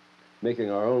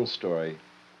making our own story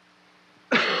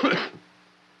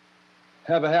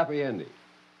have a happy ending.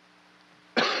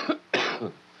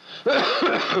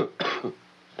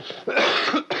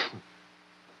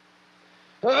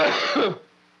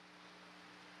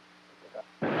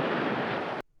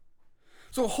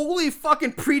 So holy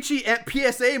fucking preachy at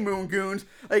PSA, Moon Goons.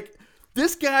 Like,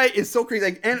 this guy is so crazy.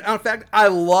 Like, and in fact, I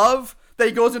love that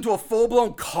he goes into a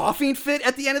full-blown coughing fit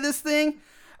at the end of this thing,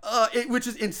 which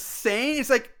is insane. It's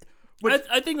like...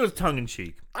 I think it was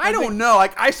tongue-in-cheek. I don't know.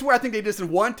 Like, I swear I think they did this in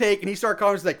one take, and he started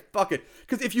calling. He's like, fuck it.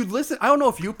 Because if you listen... I don't know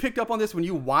if you picked up on this when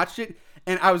you watched it,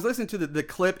 and I was listening to the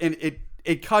clip, and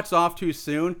it cuts off too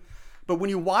soon. But when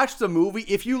you watch the movie,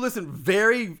 if you listen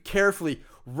very carefully,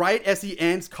 right as he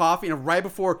ends coughing, and right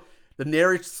before the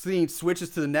narrative scene switches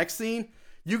to the next scene,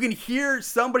 you can hear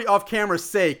somebody off camera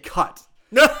say, cut.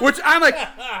 Which I'm like,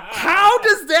 how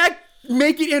does that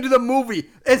make it into the movie?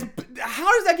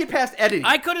 How does that get past editing?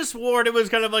 I could have sworn it was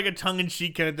kind of like a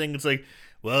tongue-in-cheek kind of thing. It's like,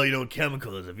 well, you know what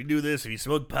chemical is. If you do this, if you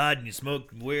smoke pot and you smoke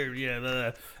weird, yeah, blah,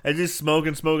 blah. I just smoke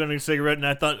on a cigarette, and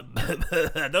I thought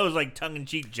that was like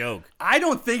tongue-in-cheek joke. I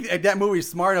don't think that movie is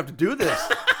smart enough to do this.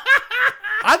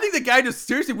 I think the guy just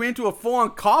seriously went into a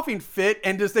full-on coughing fit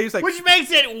and just like, which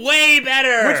makes it way better.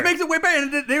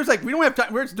 And they was like, we don't have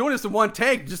time. We're just doing this in one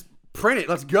take. Just print it.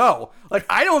 Let's go. Like,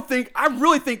 I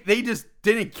really think they just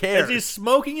didn't care. As he's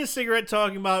smoking a cigarette,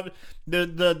 talking about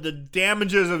the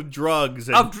damages of drugs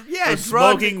and drugs,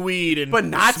 smoking weed and but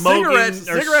not smoking, cigarettes.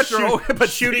 Cigarettes are okay, but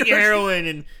shooting cigarettes.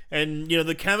 heroin and you know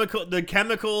the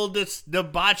chemical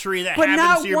debauchery that but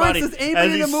happens to your body does anybody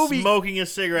as in the he's movie smoking a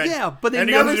cigarette. Yeah, but they and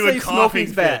never he goes into say a coughing smoking's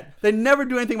fit. bad. They never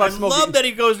do anything about smoking. I love that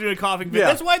he goes into a coughing fit. Yeah.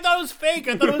 That's why I thought it was fake.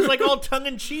 I thought it was like all tongue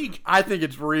in cheek. I think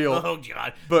it's real. Oh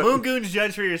god! But Moon Goons,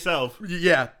 judge for yourself.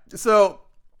 Yeah. So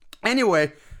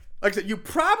anyway, like I said, you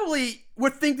probably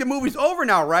would think the movie's over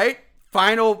now, right?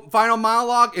 Final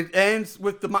monologue. It ends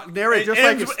with the narrator just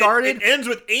like it started. It ends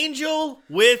with Angel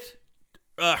with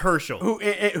Herschel,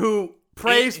 who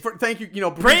prays for thank you. You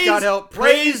know, praise God help.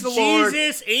 Praise the Lord.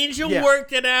 Jesus. Angel Yeah.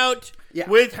 worked it out Yeah.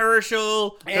 with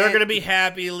Herschel. They're And- gonna be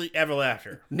happy ever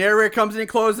after. Narrator comes in and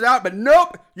closes it out, but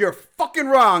nope, you're fucking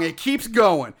wrong. It keeps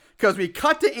going because we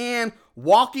cut to Anne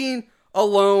walking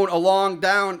alone along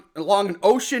an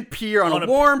ocean pier on a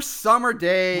warm summer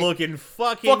day, looking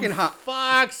fucking hot,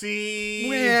 foxy.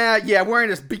 Yeah, wearing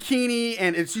this bikini,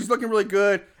 and she's looking really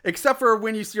good. Except for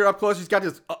when you see her up close, she's got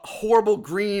this horrible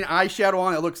green eyeshadow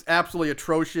on. It looks absolutely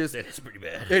atrocious. It's pretty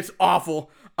bad. It's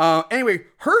awful. Anyway,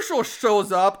 Herschel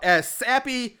shows up as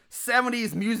sappy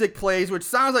 70s music plays, which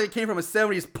sounds like it came from a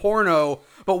 70s porno,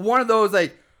 but one of those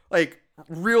like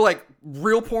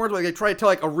real porn, like they try to tell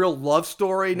like a real love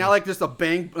story, not like just a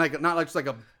bang, like not like just like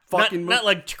a fucking not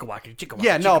like Chickawaka.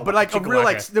 Yeah, no, but like a real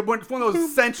like one of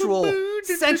those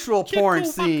sensual porn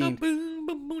scene.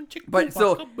 But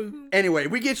so anyway,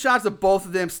 we get shots of both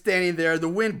of them standing there, the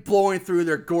wind blowing through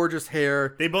their gorgeous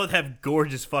hair. They both have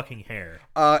gorgeous fucking hair.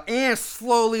 Anne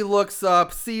slowly looks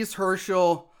up, sees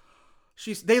Herschel.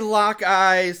 They lock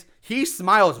eyes. He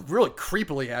smiles really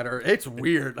creepily at her. It's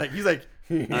weird. Like he's like,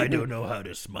 I don't know how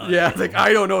to smile. Yeah, it's like,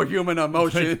 I don't know human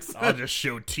emotions. I'll just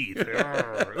show teeth.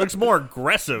 It looks more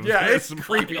aggressive. Yeah, it's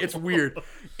creepy. It's weird.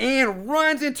 Anne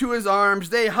runs into his arms.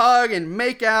 They hug and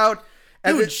make out.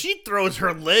 And Dude, she throws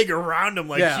her leg around him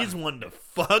like she's wanting to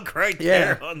fuck right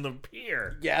there on the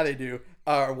pier. Yeah, they do.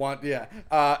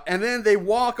 And then they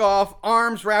walk off,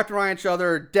 arms wrapped around each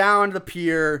other, down the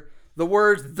pier. The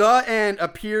words "the end"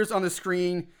 appears on the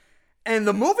screen, and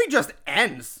the movie just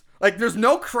ends. Like, there's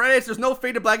no credits, there's no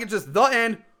fade to black, it's just the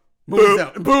end, movie's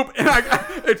out. Boop.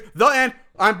 And it's the end,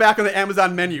 I'm back on the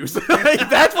Amazon menus. Like,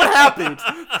 that's what happens.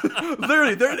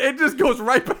 Literally, it just goes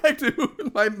right back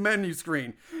to my menu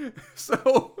screen.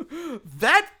 So,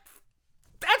 that's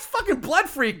fucking Blood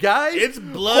Freak, guys. It's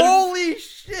blood. Holy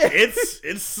shit.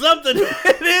 It's something.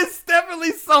 It is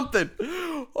definitely something.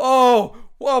 Oh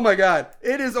my God.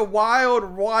 It is a wild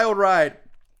ride.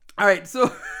 All right,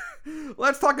 so...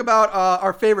 Let's talk about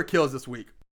our favorite kills this week.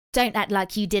 Don't act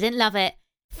like you didn't love it.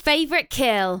 Favorite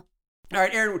kill. All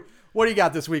right, Aaron, what do you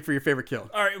got this week for your favorite kill?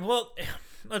 All right, well,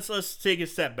 let's take a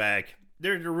step back.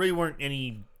 There really weren't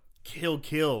any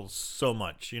kills so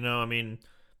much, you know. I mean,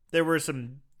 there were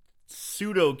some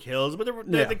pseudo kills, but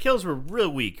the kills were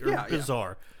real weak or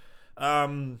bizarre.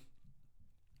 I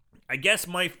guess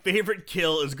my favorite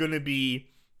kill is going to be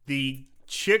the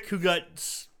chick who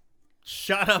got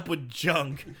shot up with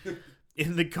junk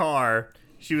in the car.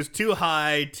 She was too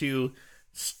high to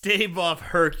stave off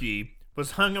Herky,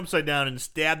 was hung upside down and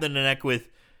stabbed in the neck with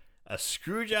a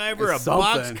screwdriver, a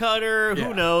box cutter,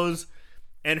 who knows,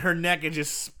 and her neck is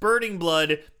just spurting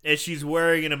blood as she's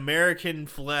wearing an American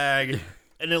flag,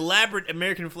 an elaborate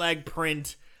American flag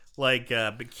print, like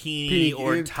a bikini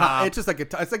or top. It's just like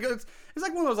it's like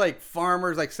one of those like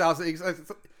farmers like South.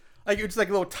 Like it's like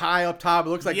a little tie up top. It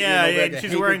looks like like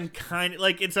she's wearing kind of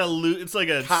like it's like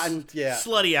a cotton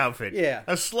slutty outfit. Yeah,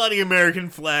 a slutty American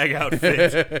flag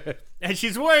outfit, and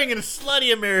she's wearing a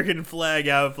slutty American flag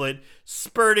outfit,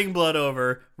 spurting blood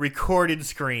over, recorded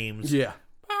screams. Yeah,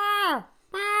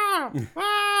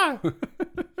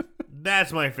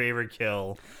 that's my favorite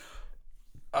kill.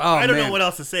 Oh, I don't know what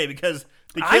else to say because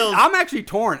the kills. I'm actually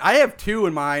torn. I have two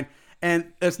in mind.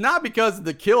 And it's not because of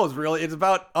the kills, really. It's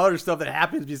about other stuff that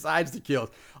happens besides the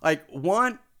kills. Like,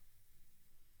 one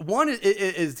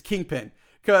is Kingpin.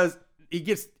 Because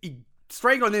he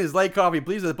strangled and then his leg cut off. He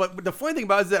bleeds it. But the funny thing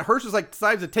about it is that Hirsch just like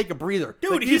decides to take a breather.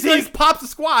 Dude, like, he like pops a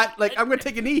squat. Like, I'm going to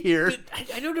take a knee here.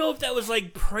 I don't know if that was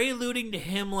like preluding to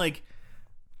him like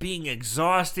being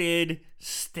exhausted,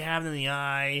 stabbed in the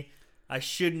eye. I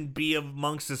shouldn't be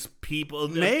amongst this people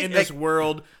in this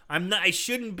world. I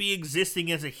shouldn't be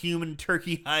existing as a human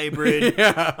turkey hybrid.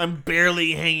 I'm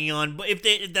barely hanging on. But if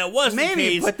that was the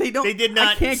case, but they did not.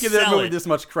 I can't give that movie this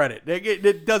much credit.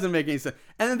 It doesn't make any sense.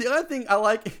 And then the other thing I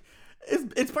like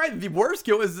it's probably the worst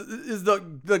kill is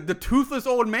the toothless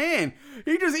old man.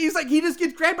 He just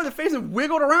gets grabbed by the face and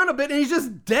wiggled around a bit and he's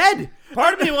just dead.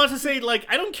 Part of me wants to say, like,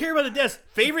 I don't care about the deaths.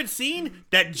 Favorite scene?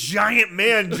 That giant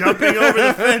man jumping over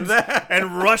the fence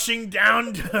and rushing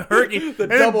down to Herky. The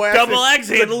double axe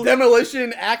handle. The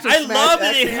demolition action I love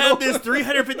that they have this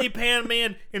 350-pound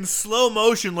man in slow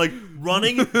motion, like,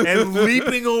 running and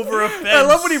leaping over a fence. I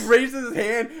love when he raises his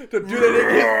hand to do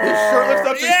that. His shirt lifts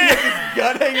up so you see like his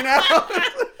gut hanging out.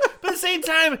 But at the same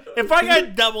time, if I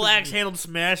got double axe handled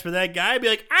smashed by that guy, I'd be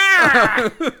like,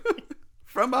 ah!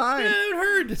 From behind. Yeah, it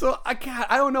hurt. So, I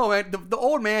don't know, man. The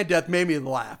old man death made me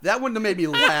laugh. That wouldn't have made me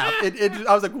laugh.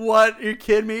 I was like, what? Are you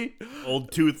kidding me?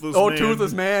 Old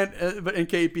toothless man. But in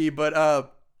KP. But,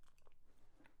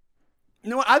 you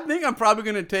know what? I think I'm probably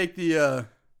going to take the,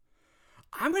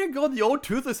 I'm going to go with the old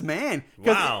toothless man.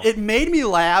 Because it made me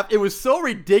laugh. It was so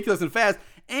ridiculous and fast.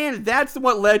 And that's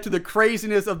what led to the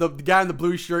craziness of the guy in the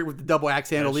blue shirt with the double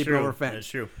axe handle leaping over a fence. That's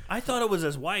true. I thought it was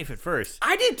his wife at first.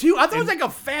 I did too. I thought it was like a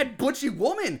fat, butchy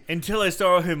woman. Until I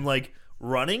saw him like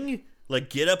running, like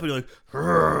get up and like,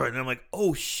 and I'm like,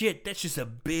 oh shit, that's just a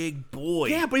big boy.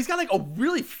 Yeah, but he's got like a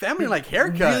really feminine like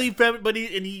haircut. Really feminine, but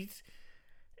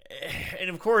and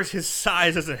of course his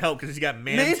size doesn't help because he's got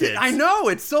man tits. I know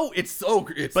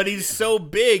but he's so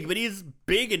big, but he's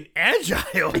big and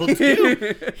agile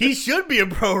too. He should be in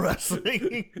pro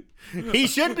wrestling. He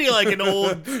should be like an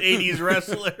old 80s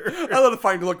wrestler. I love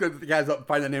to look at the guys up,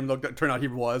 find the name, turn out he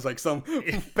was like some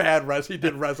bad wrestler. He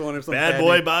did wrestling or something. Bad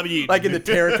boy Bobby Eaton. Like in the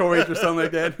territories or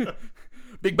something like that.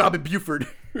 Big Bobby Buford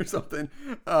or something.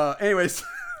 Anyways.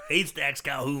 Haystacks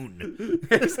Calhoun.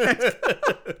 Let's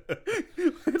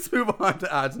move on to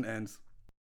odds and ends.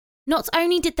 Not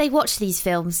only did they watch these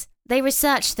films, they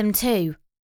researched them too.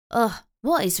 Ugh,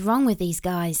 what is wrong with these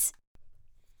guys?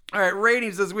 All right,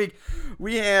 ratings this week.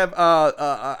 We have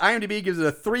IMDb gives it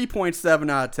a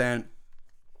 3.7 out of 10.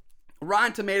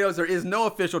 Rotten Tomatoes, there is no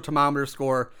official thermometer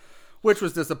score, which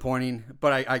was disappointing,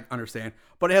 but I understand.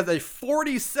 But it has a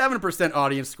 47%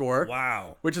 audience score.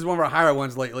 Wow. Which is one of our higher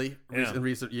ones lately, in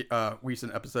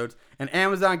recent episodes. And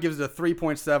Amazon gives it a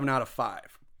 3.7 out of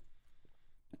 5.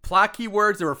 Plot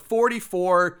keywords, there were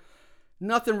 44.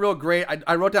 Nothing real great.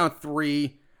 I wrote down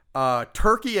 3.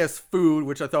 Turkey as food,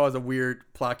 which I thought was a weird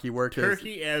plot keyword.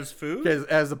 Turkey as food?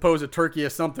 As opposed to turkey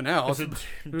as something else.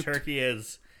 Turkey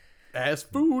as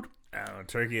food. I don't know,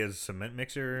 turkey as cement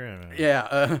mixer. I don't know.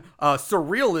 Yeah.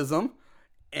 Surrealism.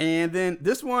 And then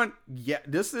this one,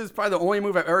 this is probably the only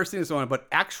movie I've ever seen this one, but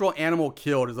actual animal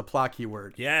killed is a plot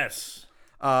keyword. Yes.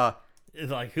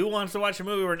 It's like, who wants to watch a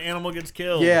movie where an animal gets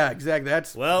killed? Yeah, exactly.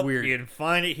 That's weird. You can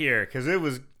find it here, because it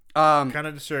was kind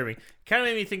of disturbing. Kind of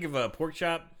made me think of a Pork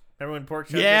Chop. Remember when Pork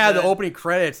Chop did that? The opening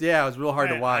credits. Yeah, it was real hard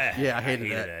to watch. I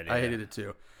hated that. I hated it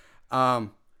too.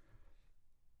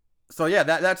 So yeah,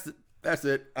 that's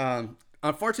it.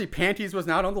 Unfortunately, Panties was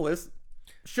not on the list.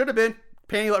 Should have been.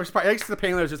 I guess the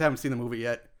Panty Lovers just haven't seen the movie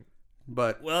yet.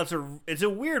 But well, it's a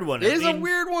weird one. It is a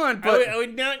weird one. But I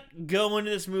would not go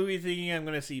into this movie thinking I'm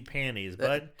going to see panties,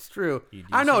 but it's true. You do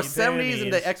I know see 70s panties.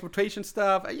 and the exploitation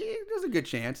stuff. There's a good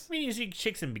chance. I mean, you see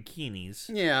chicks in bikinis.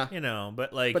 Yeah,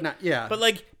 but like, but not yeah. But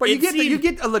like, but you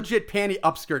get a legit panty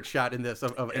upskirt shot in this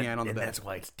of Anne on the bed. That's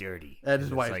why it's dirty. That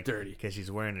is why it's dirty because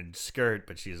she's wearing a skirt,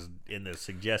 but she's in the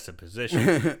suggestive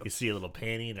position. You see a little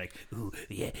panty, and like, ooh,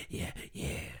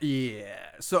 yeah.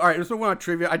 So all right, let's move on to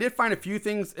trivia. I did find a few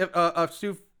things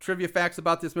trivia facts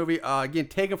about this movie. Again,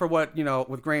 taken for what,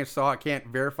 with grain of salt. I can't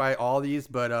verify all these,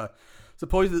 but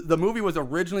supposedly the movie was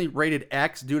originally rated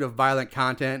X due to violent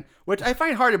content, which I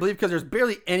find hard to believe because there's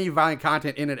barely any violent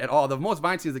content in it at all. The most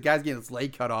violent scene is the guy's getting his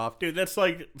leg cut off. Dude, that's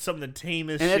like some of the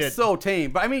tamest and shit. It's so tame.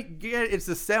 But I mean, yeah, it's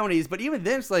the 70s, but even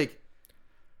then it's like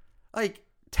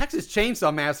Texas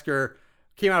Chainsaw Massacre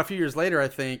came out a few years later, I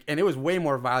think, and it was way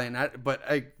more violent. But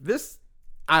this...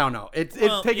 I don't know. It's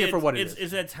taking it for what it is.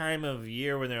 It's that time of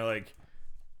year when they're like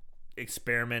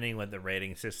experimenting with the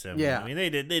rating system. Yeah. I mean, they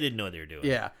didn't know what they were doing.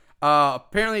 Yeah.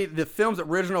 Apparently, the film's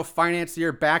original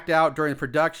financier backed out during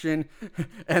production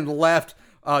and left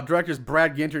directors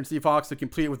Brad Ginter and Steve Hawks to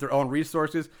complete it with their own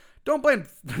resources. Don't blame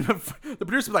the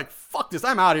producer. Like, fuck this.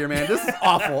 I'm out of here, man. This is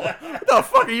awful. What the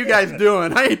fuck are you guys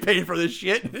doing? I ain't paying for this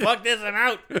shit. Fuck this. I'm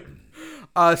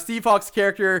out. Steve Hawks'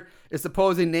 character is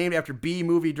supposedly named after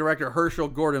B-movie director Herschel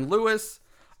Gordon Lewis.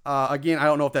 Again, I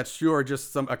don't know if that's true or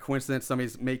just a coincidence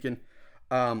somebody's making.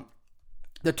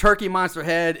 The turkey monster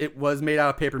head, it was made out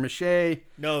of paper mache.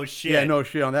 No shit. Yeah, no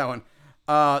shit on that one.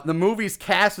 The movie's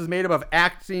cast is made of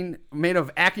acting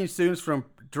students from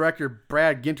director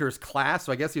Brad Ginter's class.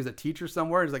 So I guess he was a teacher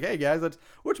somewhere. He's like, hey guys,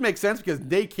 which makes sense because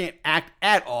they can't act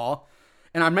at all.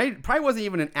 And probably wasn't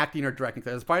even an acting or directing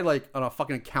class. It's probably like on a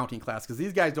fucking accounting class because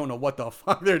these guys don't know what the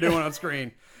fuck they're doing on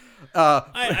screen.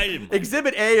 I didn't.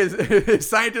 Exhibit A is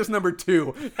scientist number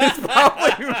 2. It's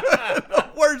probably the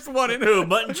worst one in who?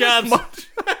 Mutton chops.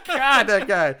 God, that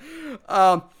guy.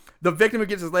 The victim who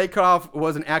gets his leg cut off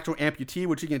was an actual amputee,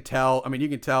 which you can tell. I mean, you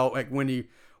can tell like when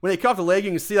they cut off the leg,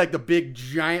 you can see like the big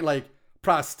giant like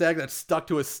prosthetic that's stuck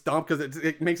to his stump because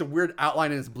it makes a weird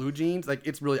outline in his blue jeans. Like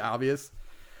it's really obvious.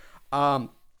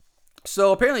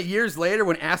 So apparently years later,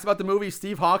 when asked about the movie,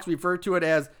 Steve Hawks referred to it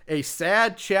as a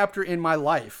sad chapter in my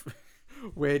life,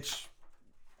 which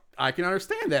I can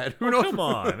understand that. Who knows? Come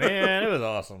on, man. It was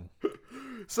awesome.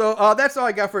 So that's all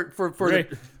I got for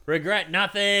regret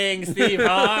nothing, Steve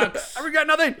Hawks. I regret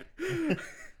nothing.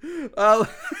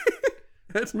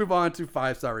 Let's move on to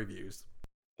 5-star reviews.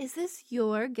 Is this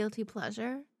your guilty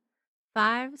pleasure?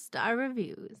 5-star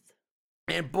reviews.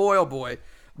 And boy, oh boy,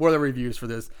 what are the reviews for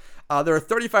this? There are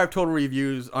 35 total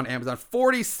reviews on Amazon.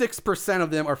 46% of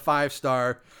them are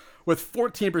 5-star, with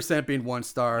 14% being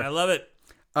 1-star. I love it.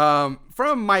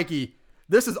 From Mikey,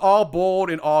 this is all bold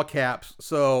in all caps,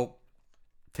 so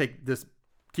keep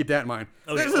that in mind.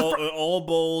 Okay, This is all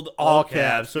bold, all all caps.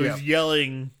 caps, So yeah. he's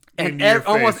yelling. and into your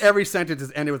almost face. every sentence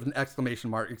is ended with an exclamation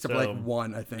mark, except for So, like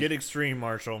one, I think. Get extreme,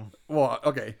 Marshall. Well,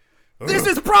 okay. This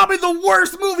is probably the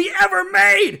worst movie ever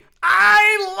made.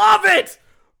 I love it.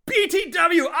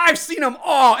 BTW, I've seen them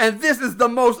all, and this is the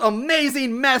most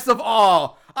amazing mess of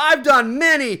all. I've done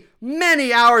many,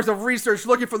 many hours of research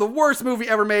looking for the worst movie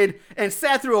ever made and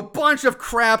sat through a bunch of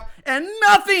crap, and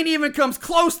nothing even comes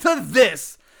close to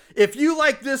this. If you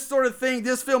like this sort of thing,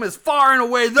 this film is far and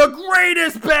away the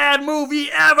greatest bad movie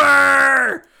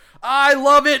ever. I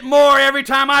love it more every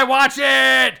time I watch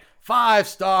it. 5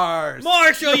 stars.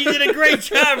 Marshall, you did a great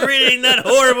job reading that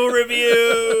horrible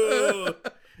review.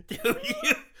 Dude,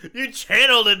 you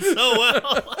channeled it so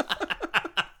well.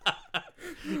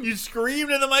 You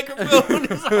screamed in the microphone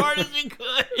as hard as you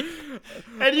could.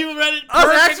 And you read it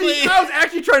perfectly. I was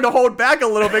actually trying to hold back a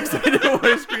little bit because I didn't want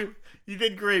to scream. You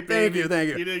did great, baby. Thank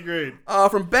you. You did great.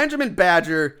 From Benjamin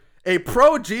Badger, a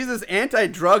pro-Jesus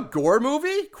anti-drug gore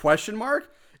movie? ?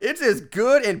 It's as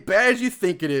good and bad as you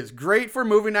think it is. Great for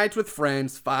movie nights with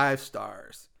friends. 5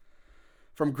 stars.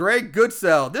 From Greg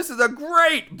Goodsell, this is a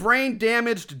great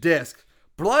brain-damaged disc.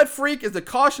 Blood Freak is a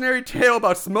cautionary tale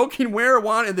about smoking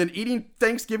marijuana and then eating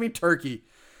Thanksgiving turkey.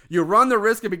 You run the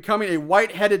risk of becoming a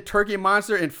white-headed turkey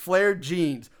monster in flared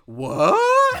jeans.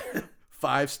 What?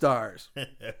 5 stars.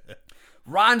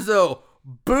 Ronzo,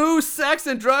 boo, sex,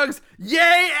 and drugs.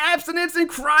 Yay, abstinence in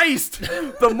Christ.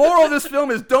 The moral of this film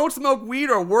is don't smoke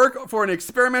weed or work for an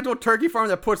experimental turkey farm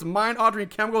that puts mind-altering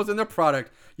chemicals in their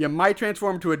product. You might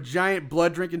transform into a giant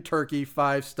blood-drinking turkey.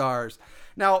 5 stars.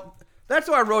 Now, that's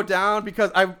what I wrote down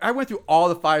because I went through all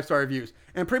the 5-star reviews,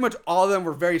 and pretty much all of them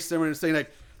were very similar in saying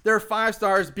like they're 5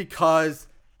 stars because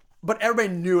but everybody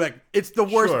knew like it's the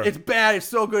worst. Sure. It's bad. It's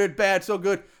so good. It's bad. So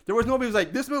good. There was nobody who was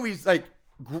like, this movie's like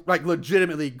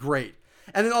legitimately great.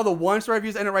 And then all the one-star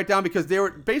reviews ended right down because they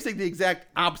were basically the exact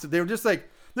opposite. They were just like,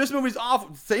 this movie's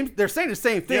awful. They're saying the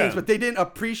same things, but they didn't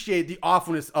appreciate the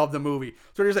awfulness of the movie.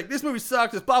 So they're just like, this movie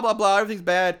sucks. It's blah blah blah. Everything's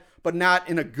bad, but not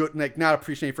in a good, like not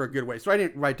appreciated for a good way. So I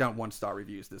didn't write down one-star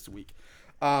reviews this week.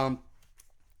 So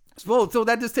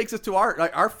that just takes us to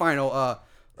our final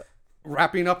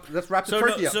wrapping up. Let's wrap the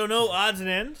turkey up. So no odds and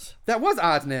ends. That was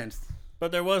odds and ends,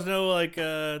 but there was no like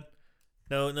no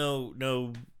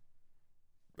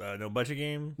budget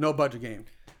game. No budget game.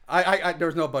 There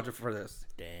was no budget for this.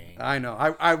 Dang. I know.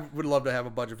 I would love to have a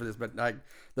budget for this, but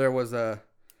there was no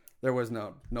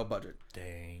budget.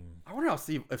 Dang. I wonder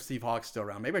if Steve Hawk's still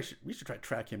around. Maybe we should try to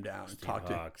track him down and talk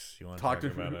to him. You want to talk talk to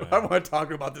about him. it? I want to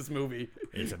talk about this movie.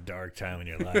 It's a dark time in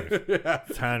your life. Yeah.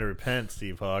 It's time to repent,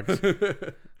 Steve Hawks.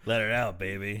 Let it out,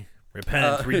 baby.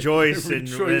 Repent, rejoice in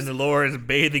the Lord's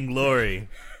bathing glory.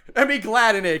 And be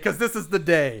glad in it, because this is the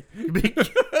day.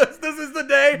 This is the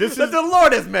day that the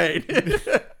Lord has made.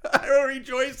 I will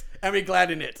rejoice and be glad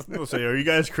in it. We'll say, are you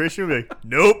guys Christian? We'll be like,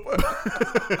 nope.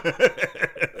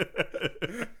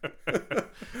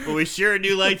 But we sure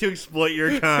do like to exploit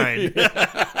your kind.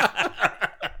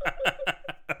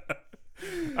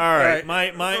 All right.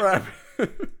 My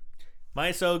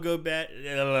so good bad.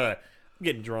 I'm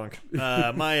getting drunk.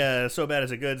 My so bad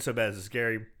is it good, so bad is it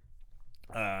scary.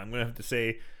 I'm gonna have to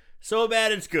say so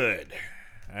bad it's good.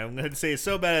 I'm gonna say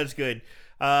so bad it's good.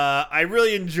 I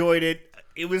really enjoyed it.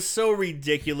 It was so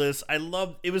ridiculous. I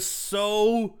loved. It was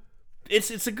so.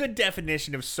 It's a good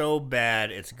definition of so bad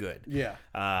it's good. Yeah.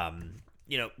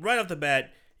 Right off the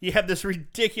bat, you have this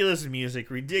ridiculous music,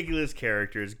 ridiculous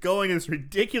characters, going to this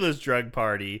ridiculous drug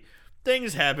party.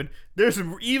 Things happen. There's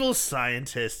an evil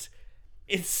scientist.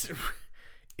 It's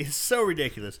so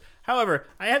ridiculous. However,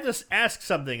 I have to ask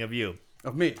something of you.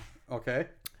 Of me. Okay.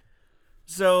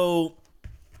 So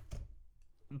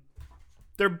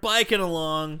they're biking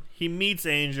along. He meets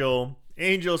Angel.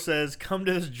 Angel says, come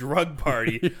to this drug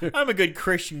party. I'm a good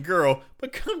Christian girl,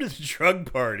 but come to this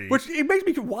drug party. Which it makes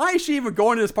me, why is she even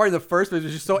going to this party in the first place?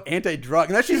 She's so anti-drug.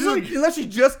 Unless she's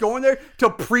just going there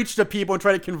to preach to people and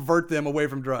try to convert them away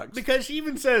from drugs. Because she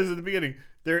even says at the beginning,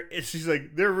 she's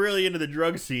like, they're really into the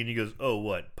drug scene. He goes, oh,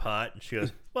 what, pot? And she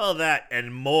goes, well, that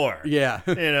and more. Yeah.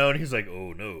 And he's like,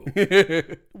 oh, no.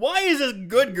 Why is this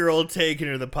good girl taking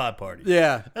her to the pot party?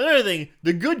 Yeah. Another thing,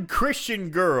 the good Christian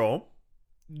girl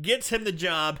gets him the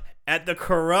job at the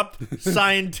corrupt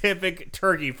scientific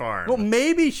turkey farm. Well,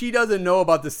 maybe she doesn't know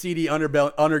about the seedy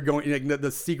undergoing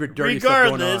the secret dirty stuff going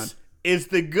on. Regardless, is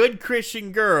the good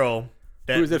Christian girl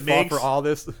that who's at fault for all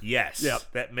this? Yes. Yep.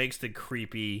 That makes the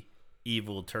creepy,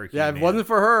 evil turkey. Yeah, if it wasn't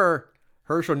for her,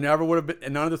 Herschel never would have been,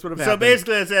 and none of this would have happened. So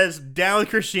basically, it says down with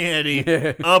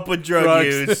Christianity, up with drug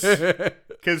use.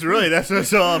 Because really, that's what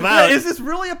it's all about. Yeah, is this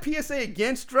really a PSA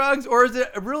against drugs, or is it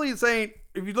really saying?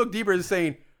 If you look deeper, it's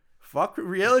saying, "Fuck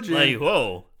religion, like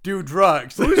whoa, do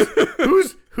drugs."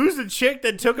 Who's the chick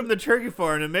that took him to turkey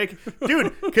farm and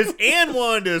because Anne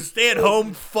wanted to stay at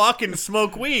home, fuck and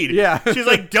smoke weed. Yeah, she's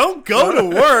like, don't go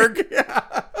to work.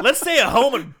 Yeah. Let's stay at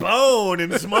home and bone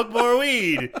and smoke more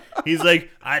weed. He's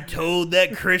like, I told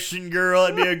that Christian girl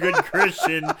I'd be a good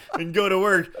Christian and go to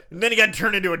work, and then he got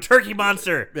turned into a turkey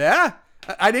monster. Yeah.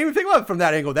 I didn't even think about it from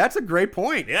that angle. That's a great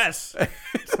point. Yes.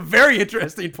 It's a very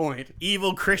interesting point.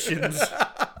 Evil Christians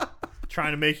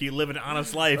trying to make you live an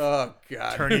honest life. Oh,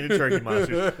 God. Turn into turkey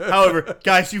monsters. However,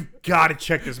 guys, you've got to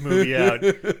check this movie out.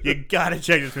 You got to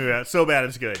check this movie out. So bad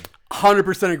it's good.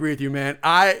 100% agree with you, man.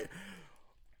 I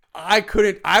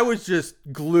was just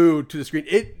glued to the screen.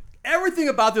 Everything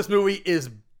about this movie is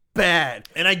bad.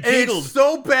 And I giggled. And it's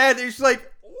so bad. It's like,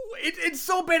 it's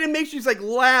so bad it makes you just like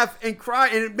laugh and cry,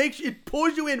 and it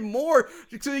pulls you in more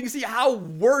so you can see how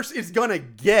worse it's gonna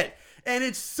get. And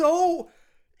it's so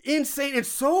insane. It's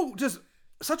so just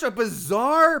such a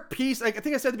bizarre piece. Like I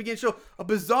think I said at the beginning of the show, a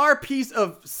bizarre piece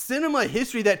of cinema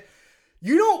history that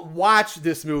you don't watch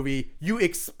this movie, you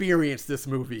experience this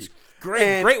movie.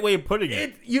 Great way of putting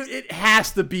it. It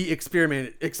has to be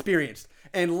experienced.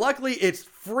 And luckily, it's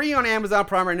free on Amazon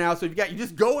Prime right now. So if you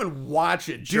just go and watch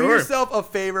it. Sure. Do yourself a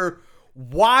favor.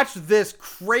 Watch this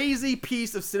crazy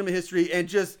piece of cinema history and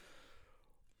just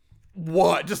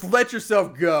let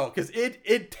yourself go, because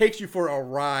it takes you for a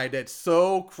ride. That's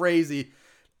so crazy.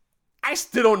 I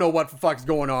still don't know what the fuck's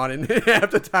going on in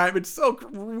half the time. It's so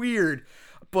weird,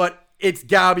 but it's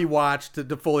gotta be watched to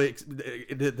fully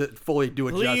do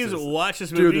it justice. Please watch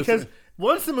this movie, because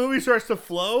once the movie starts to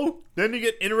flow, then you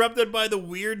get interrupted by the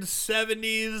weird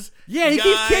 70s. Yeah, he guy.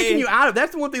 keeps kicking you out of.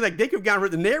 That's the one thing. Like they could have gotten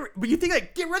rid of the narrative, but you think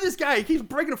like get rid of this guy. He keeps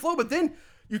breaking the flow, but then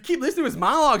you keep listening to his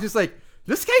monologues. It's like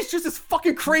this guy's just as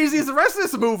fucking crazy as the rest of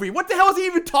this movie. What the hell is he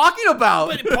even talking about?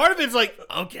 But part of it's like,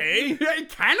 okay, yeah, it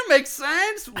kind of makes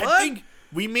sense. What? I think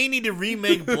we may need to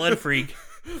remake Blood Freak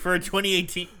for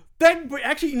 2018. But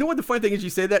actually, you know what the funny thing is?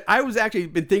 You say that. I was actually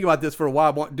been thinking about this for a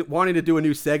while, wanting to do a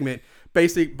new segment,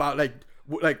 basically about like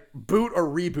boot or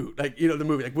reboot, like the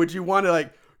movie. Like, would you want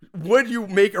to would you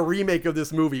make a remake of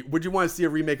this movie? Would you want to see a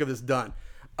remake of this done,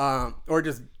 or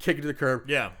just kick it to the curb?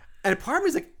 Yeah. And part of me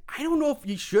is like, I don't know if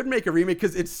you should make a remake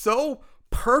because it's so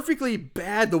perfectly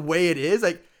bad the way it is.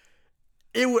 Like,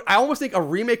 it would. I almost think a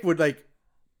remake would like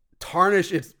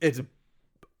tarnish its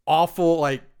awful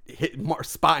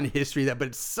spot in history but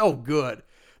it's so good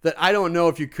that I don't know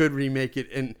if you could remake it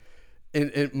in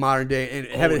modern day and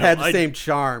have it had the same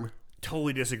charm.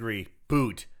 Totally disagree.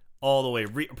 Boot all the way.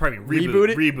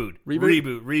 Reboot.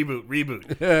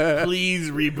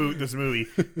 Please reboot this movie.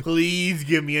 Please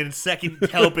give me a second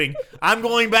helping. I'm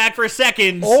going back for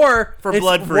seconds. Or for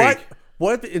Blood Freak.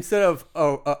 What if instead of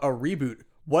a reboot,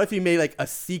 what if you made like a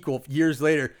sequel years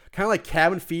later, kind of like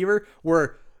Cabin Fever,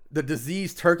 where the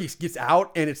diseased turkey gets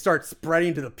out and it starts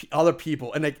spreading to the other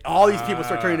people, and like all these people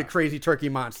start turning into crazy turkey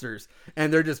monsters,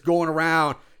 and they're just going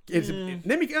around.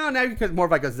 Now because more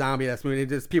of like a zombie. That's movie.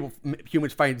 It's just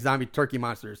humans fighting zombie turkey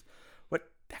monsters. But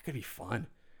that could be fun.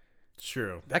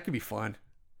 True. That could be fun.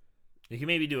 You can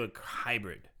maybe do a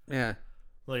hybrid. Yeah.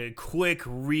 Like a quick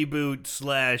reboot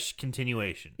 /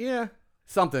 continuation. Yeah.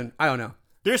 Something. I don't know.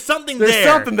 There's something there.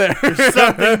 There's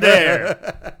something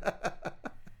there.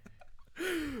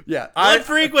 Yeah, Blood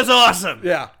Freak was awesome.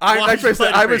 Yeah, I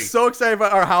was so excited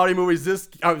about our holiday movies.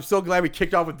 I'm so glad we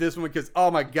kicked off with this one because,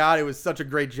 oh my god, it was such a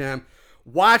great gem.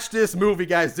 Watch this movie,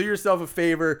 guys. Do yourself a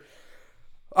favor.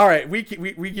 All right, we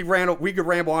could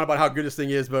ramble on about how good this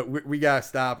thing is, but we gotta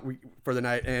stop for the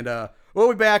night, and we'll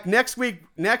be back next week.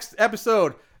 Next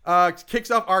episode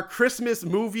kicks off our Christmas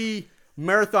movie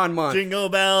marathon month. Jingle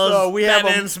bells. So we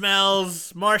Batman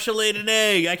smells. Marsha laid an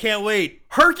egg. I can't wait.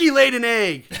 Herky laid an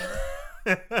egg.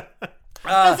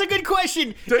 That's a good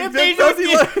question. When they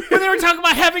were talking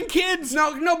about having kids.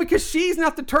 No, because she's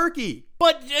not the turkey.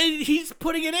 But he's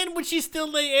putting it in. Would she still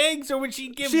lay eggs, or would she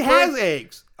give? She birth? has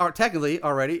eggs, technically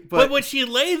already. But would she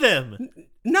lay them?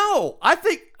 No, I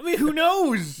mean, who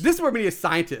knows? This is where we need a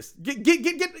scientist. Get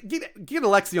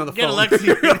Alexi on the phone.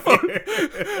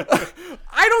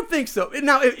 I don't think so.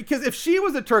 Now, because if she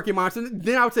was a turkey monster,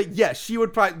 then I would say yes. She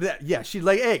would probably she'd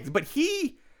lay eggs. But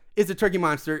he is a turkey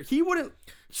monster. He wouldn't.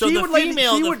 So the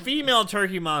female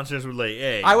turkey monsters would lay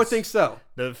eggs. I would think so.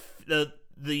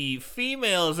 The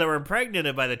females that were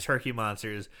impregnated by the turkey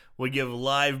monsters would give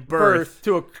live birth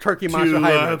to a turkey monster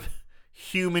hybrid.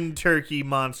 Human turkey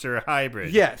monster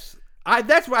hybrid. Yes.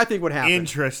 That's what I think would happen.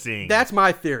 Interesting. That's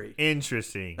my theory.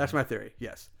 Interesting. That's my theory.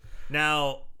 Yes.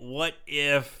 Now, what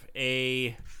if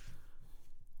a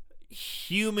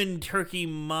human turkey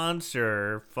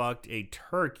monster fucked a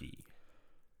turkey?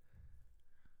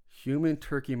 Human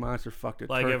turkey monster fucked a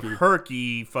turkey. Like if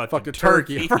Herky fucked a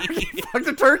turkey. Fucked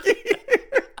a turkey?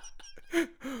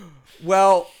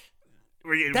 Well,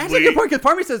 that's a good point, because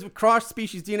part of me says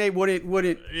cross-species DNA it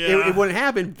wouldn't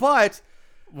happen, but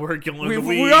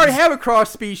we already have a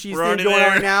cross-species thing going on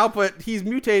right now, but he's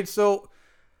mutated, so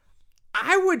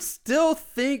I would still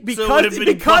think because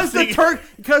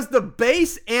the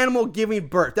base animal giving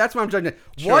birth, that's what I'm judging.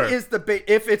 Sure. What is the base?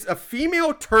 If it's a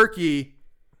female turkey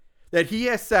that he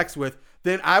has sex with,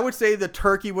 then I would say the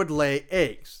turkey would lay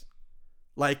eggs,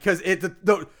 like because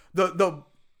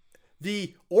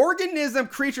the organism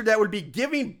creature that would be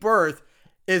giving birth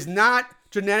is not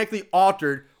genetically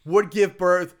altered, would give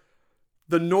birth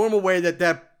the normal way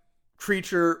that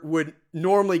creature would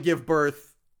normally give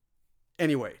birth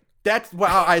anyway. That's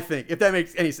how I think. If that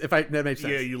makes sense.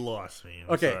 Yeah, you lost me.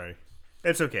 I'm sorry.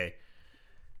 It's okay.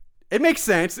 It makes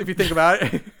sense if you think about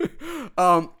it.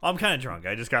 I'm kind of drunk.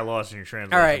 I just got lost in your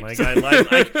translation. All right.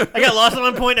 I got lost at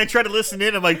one point, and I tried to listen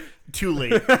in. I'm like, too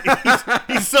late.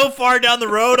 He's so far down the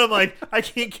road. I'm like, I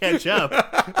can't catch up.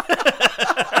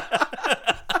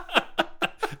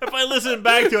 If I listen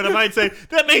back to it, I might say,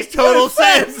 that makes total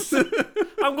sense.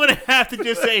 I'm going to have to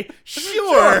just say,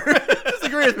 sure.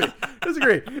 Disagree with me.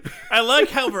 Disagree. I like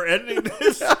how we're ending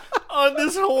this on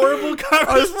this horrible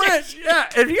conversation. Yeah,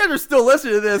 if you guys are still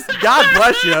listening to this, God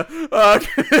bless you.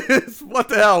 What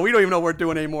the hell? We don't even know what we're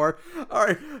doing anymore. All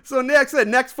right. So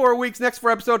next 4 weeks, next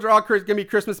 4 episodes are all going to be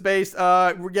Christmas-based.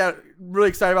 We're really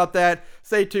excited about that.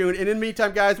 Stay tuned. And in the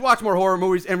meantime, guys, watch more horror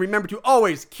movies. And remember to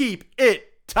always keep it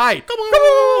tight. Come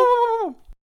on.